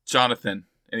Jonathan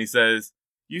and he says,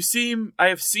 I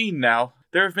have seen now,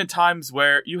 there have been times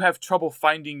where you have trouble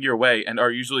finding your way and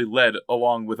are usually led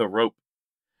along with a rope.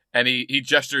 And he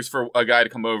gestures for a guy to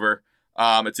come over.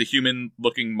 It's a human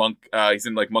looking monk. He's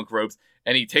in like monk robes,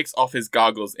 and he takes off his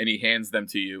goggles and he hands them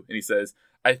to you. And he says,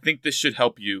 I think this should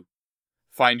help you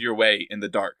find your way in the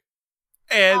dark.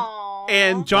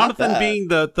 And Jonathan, Not bad. being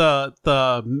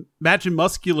the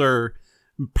Magimuscular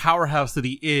powerhouse that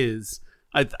he is,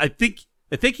 I think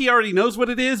he already knows what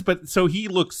it is, but so he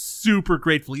looks super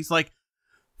grateful. He's like,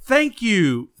 Thank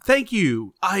you.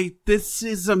 This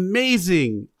is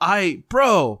amazing.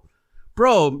 Bro,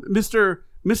 Mr.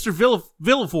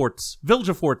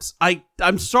 Villaforts.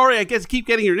 I'm sorry, I guess I keep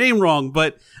getting your name wrong,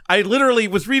 but I literally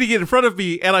was reading it in front of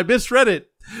me and I misread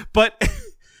it. But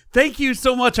thank you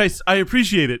so much. I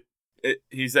appreciate it.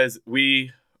 He says,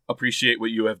 we appreciate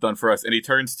what you have done for us. And he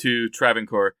turns to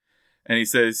Travancore and he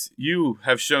says, you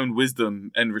have shown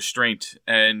wisdom and restraint.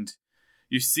 And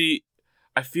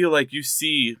I feel like you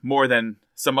see more than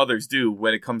some others do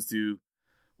when it comes to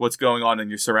what's going on in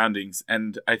your surroundings.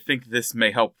 And I think this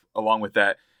may help along with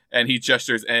that. And he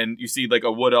gestures and you see like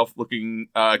a wood elf looking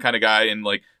kind of guy and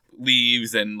like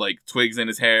leaves and like twigs in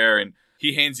his hair. And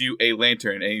he hands you a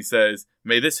lantern and he says,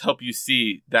 may this help you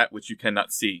see that which you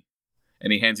cannot see.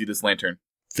 And he hands you this lantern.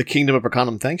 The Kingdom of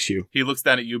Arcanum thanks you. He looks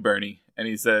down at you, Bernie, and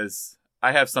he says,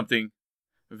 I have something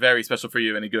very special for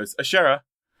you. And he goes, Ashera.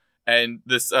 And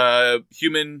this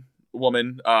human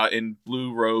woman in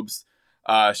blue robes,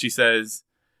 she says,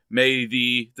 may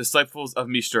the disciples of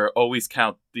Mishra always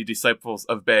count the disciples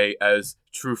of Bay as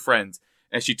true friends.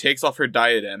 And she takes off her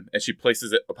diadem and she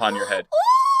places it upon your head.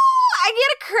 Ooh, I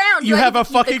get a crown. You have a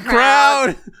fucking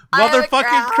crown.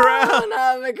 Motherfucking crown.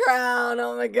 I have a crown.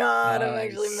 Oh my god, I'm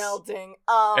actually melting.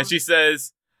 And she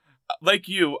says, like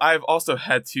you, I've also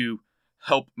had to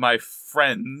help my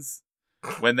friends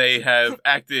when they have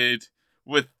acted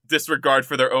with disregard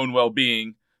for their own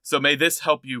well-being. So may this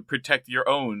help you protect your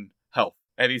own health.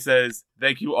 And he says,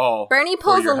 thank you all. Bernie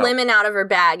pulls a lemon out of her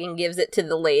bag and gives it to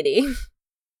the lady.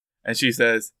 And she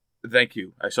says, thank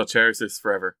you. I shall cherish this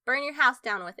forever. Burn your house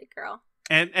down with it, girl.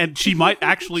 And she might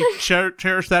actually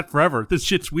cherish that forever. This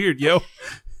shit's weird, yo.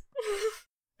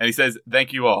 And he says,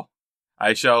 thank you all.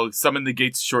 I shall summon the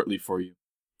gates shortly for you.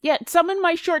 Yeah, summon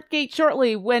my short gate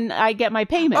shortly when I get my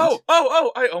payment.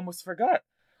 Oh, I almost forgot.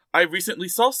 I recently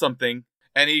saw something.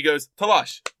 And he goes,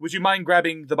 Talash, would you mind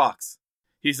grabbing the box?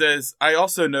 He says, I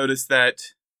also noticed that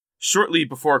shortly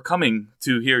before coming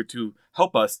to here to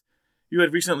help us, you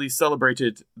had recently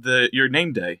celebrated your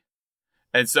name day.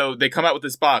 And so they come out with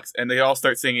this box and they all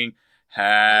start singing,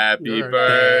 Happy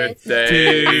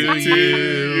birthday to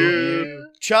you.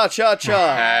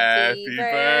 Cha-cha-cha. Happy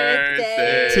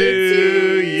birthday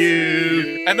to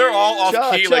you. And they're all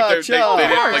off key, like they didn't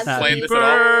plan this at all. Happy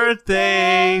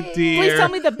birthday, dear. Please tell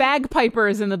me the bagpiper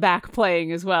is in the back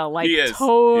playing as well. Like, He is.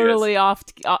 totally out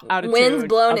of tune. Wind's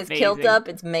blowing his Amazing. kilt up.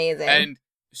 It's amazing. And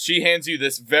she hands you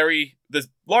this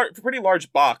pretty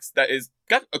large box that is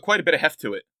got quite a bit of heft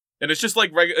to it, and it's just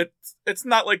like regular. It's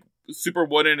not like super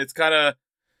wooden. It's kind of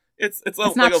it's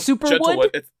not like a super gentle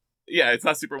wood? It's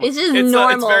not super wood. it's just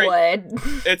normal wood.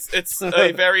 It's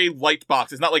a very light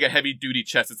box. It's not like a heavy duty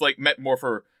chest. It's like meant more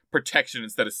for protection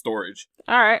instead of storage.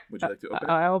 All right. Would you like to open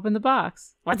it? I open the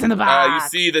box. What's in the box? You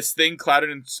see this thing clouded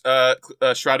in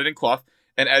shrouded in cloth,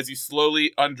 and as you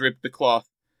slowly undrip the cloth,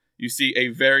 you see a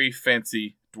very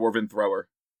fancy dwarven thrower.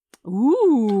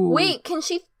 Ooh. Wait, can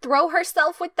she throw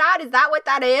herself with that? Is that what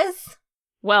that is?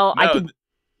 Well, No,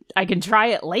 I can try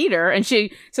it later. And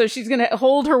she's gonna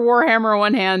hold her warhammer in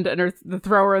one hand and the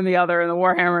thrower in the other, and the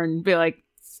warhammer, and be like,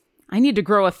 I need to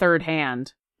grow a third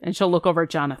hand. And she'll look over at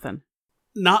Jonathan.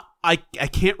 I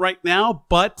can't right now,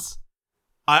 but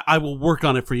I will work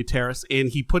on it for you, Terrace. And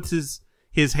he puts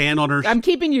his hand on her. I'm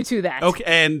keeping you to that. Okay,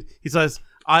 and he says,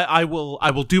 I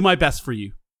will do my best for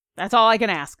you. That's all I can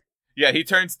ask. Yeah, he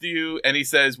turns to you and he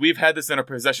says, we've had this in our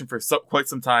possession for quite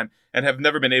some time and have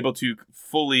never been able to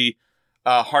fully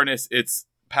harness its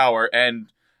power.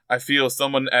 And I feel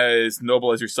someone as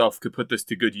noble as yourself could put this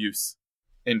to good use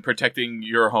in protecting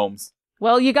your homes.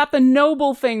 Well, you got the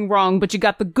noble thing wrong, but you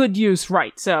got the good use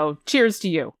right. So cheers to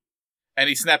you. And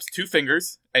he snaps 2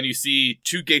 fingers and you see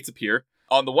 2 gates appear.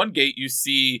 On the one gate, you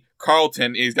see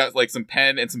Carlton. He's got like some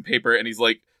pen and some paper and he's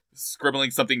like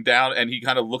scribbling something down, and he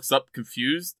kind of looks up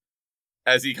confused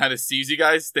as he kind of sees you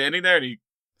guys standing there, and he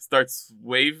starts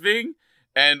waving.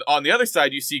 And on the other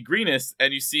side, you see Greenus,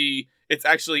 and you see it's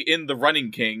actually in the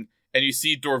Running King, and you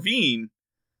see Dorveen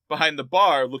behind the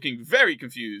bar looking very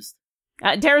confused.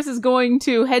 Terrace is going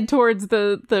to head towards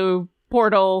the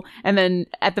portal, and then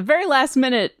at the very last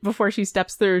minute before she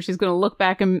steps through, she's going to look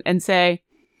back and say,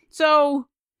 so,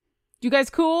 you guys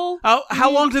cool?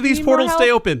 How long do these portals stay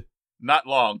open? Not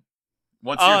long.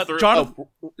 Once you're through...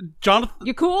 Jonathan,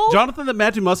 you cool? Jonathan the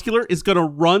Magic Muscular is going to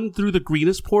run through the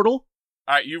greenest portal.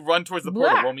 All right, you run towards the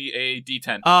portal. Blah. Roll me a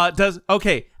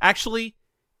d10. Actually,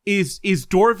 is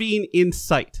Dorveen in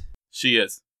sight? She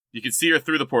is. You can see her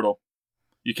through the portal.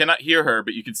 You cannot hear her,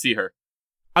 but you can see her.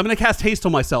 I'm going to cast haste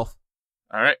on myself.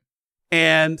 All right.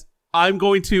 And I'm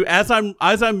going to, as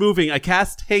I'm moving, I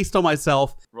cast haste on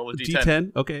myself. Roll a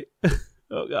d10. Okay.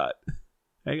 Oh God.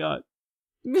 Hang on.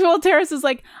 Well, Terrace is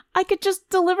like, I could just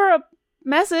deliver a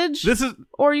message.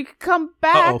 Or you could come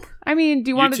back. Uh-oh. I mean,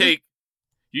 do you want to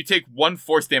You take 1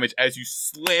 force damage as you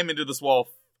slam into this wall,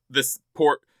 this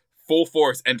port, full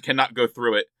force, and cannot go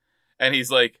through it. And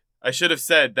he's like, I should have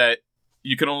said that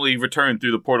you can only return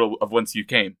through the portal of whence you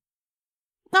came.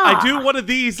 I do one of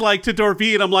these like to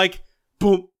Dorveen. I'm like,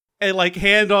 boom, and like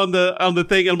hand on the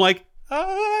thing. And I'm like,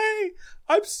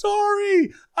 I'm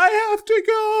sorry. I have to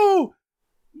go.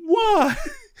 What?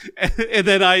 And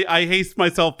then I haste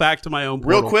myself back to my own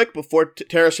portal. Real quick, before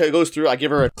Terrace goes through, I give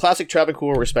her a classic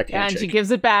Travancore respect handshake. And she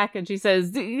gives it back, and she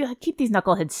says, keep these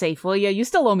knuckleheads safe, will you? You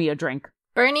still owe me a drink.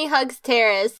 Bernie hugs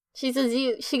Terrace. She says,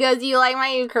 "You like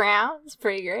my new crown? It's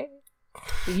pretty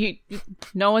great."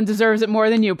 No one deserves it more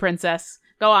than you, princess.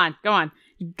 Go on.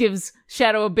 Gives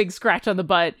Shadow a big scratch on the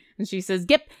butt And she says,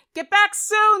 get back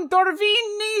soon!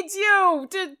 Dorvine needs you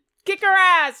to kick her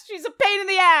ass! She's a pain in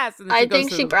the ass! And then I goes think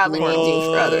through she the probably door. needs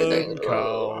you for other things.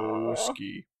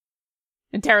 Kowski.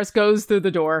 And Terrace goes through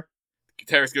the door.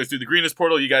 Terrace goes through the greenest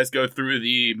portal. You guys go through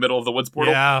the middle of the woods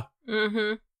portal. Yeah.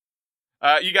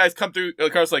 Mm-hmm. You guys come through.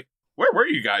 Carl's like, where were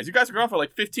you guys? You guys were gone for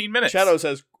like 15 minutes. Shadow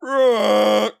says,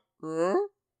 and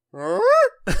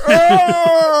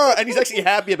he's actually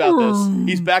happy about this.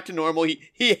 He's back to normal. He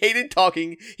hated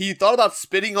talking. He thought about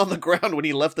spitting on the ground when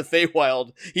he left the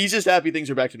Feywild. He's just happy things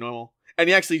are back to normal. And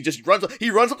he actually just runs up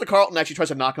to Carlton and actually tries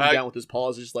to knock him down with his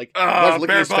paws. Just like, looking at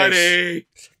bear his face. buddy.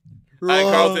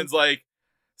 And Carlton's like,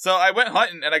 so I went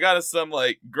hunting and I got us some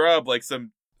like grub, like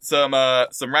some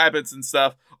rabbits and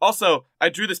stuff. Also, I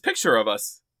drew this picture of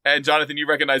us. And Jonathan, you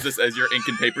recognize this as your ink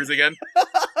and papers again?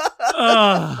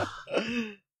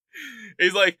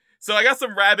 He's like, so I got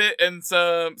some rabbit and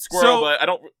some squirrel, but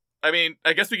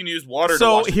I guess we can use water to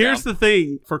wash it here's down. the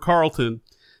thing for Carlton.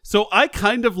 So I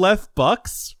kind of left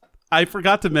Bucks. I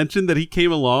forgot to mention that he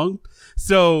came along.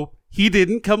 So he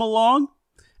didn't come along.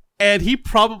 And he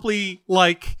probably,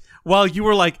 like, while you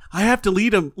were like, I have to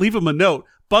leave him a note,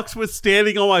 Bucks was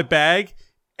standing on my bag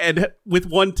and with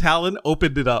one talon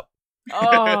opened it up.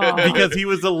 Oh. Because he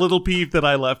was a little peeved that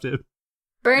I left him.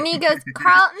 Bernie goes,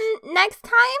 Carlton, next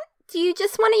time, do you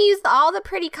just want to use all the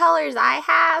pretty colors I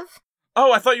have?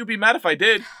 Oh, I thought you'd be mad if I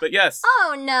did, but yes.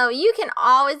 Oh, no, you can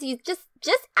always use, just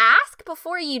ask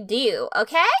before you do,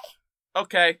 okay?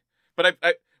 Okay, but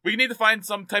we need to find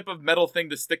some type of metal thing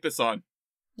to stick this on.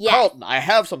 Yes. Carlton, I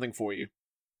have something for you.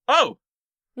 Oh,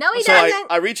 No, he So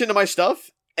doesn't. I reach into my stuff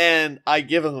and I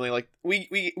give him something. Like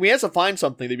we had to find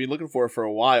something they've been looking for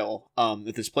a while.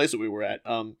 At this place that we were at.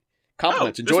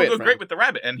 Compliments, this enjoy will it. go friend. great with the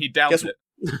rabbit, and he downs Guess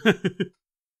it.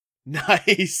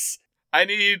 Nice. I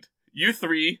need you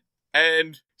three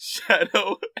and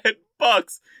Shadow and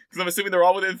Bucks, because I'm assuming they're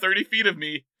all within 30 feet of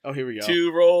me, Oh, here we go.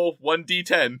 to roll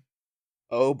 1d10.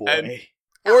 Oh boy. And-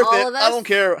 Worth All it. of us? I don't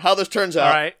care how this turns out.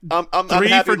 All right. I'm 3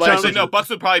 happy for with my Jonathan. Actually, decision. no, Bucks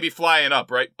would probably be flying up,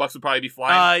 right? Bucks would probably be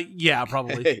flying. Yeah,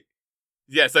 probably. Hey,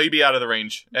 Yeah, so you'd be out of the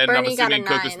range. And I'm Bernie got a assuming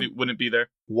Kokus 9. wouldn't be there.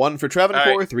 1 for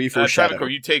Travancore, All right. 3 for Shadow. Travancore,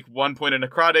 you take 1 point in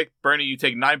necrotic. Bernie, you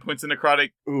take 9 points in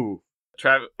necrotic. Ooh.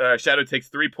 Shadow takes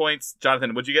 3 points.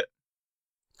 Jonathan, what'd you get?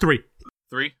 3.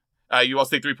 3. You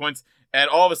also take 3 points. And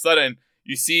all of a sudden,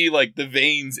 you see like the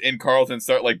veins in Carlton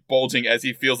start like bulging as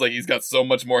he feels like he's got so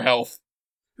much more health.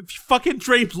 If you fucking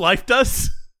drained life does.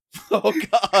 Oh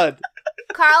God.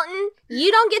 Carlton,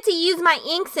 you don't get to use my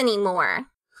inks anymore.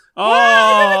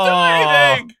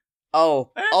 Oh.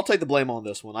 Oh, I'll take the blame on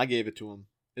this one. I gave it to him.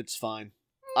 It's fine.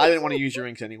 I didn't want to use your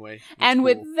inks anyway. It's And cool.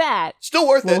 with that, Still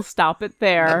worth we'll it. stop it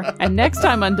there. And next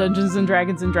time on Dungeons and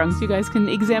Dragons and Drunks, you guys can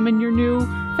examine your new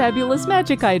fabulous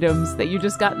magic items that you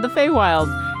just got in the Feywild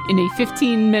in a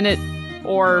 15-minute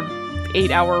or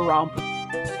 8-hour romp.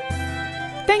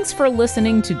 Thanks for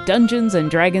listening to Dungeons and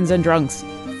Dragons and Drunks.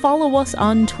 Follow us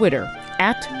on Twitter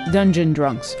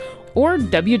 @DungeonDrunks or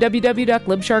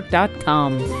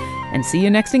www.glibshark.com. And see you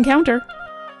next encounter.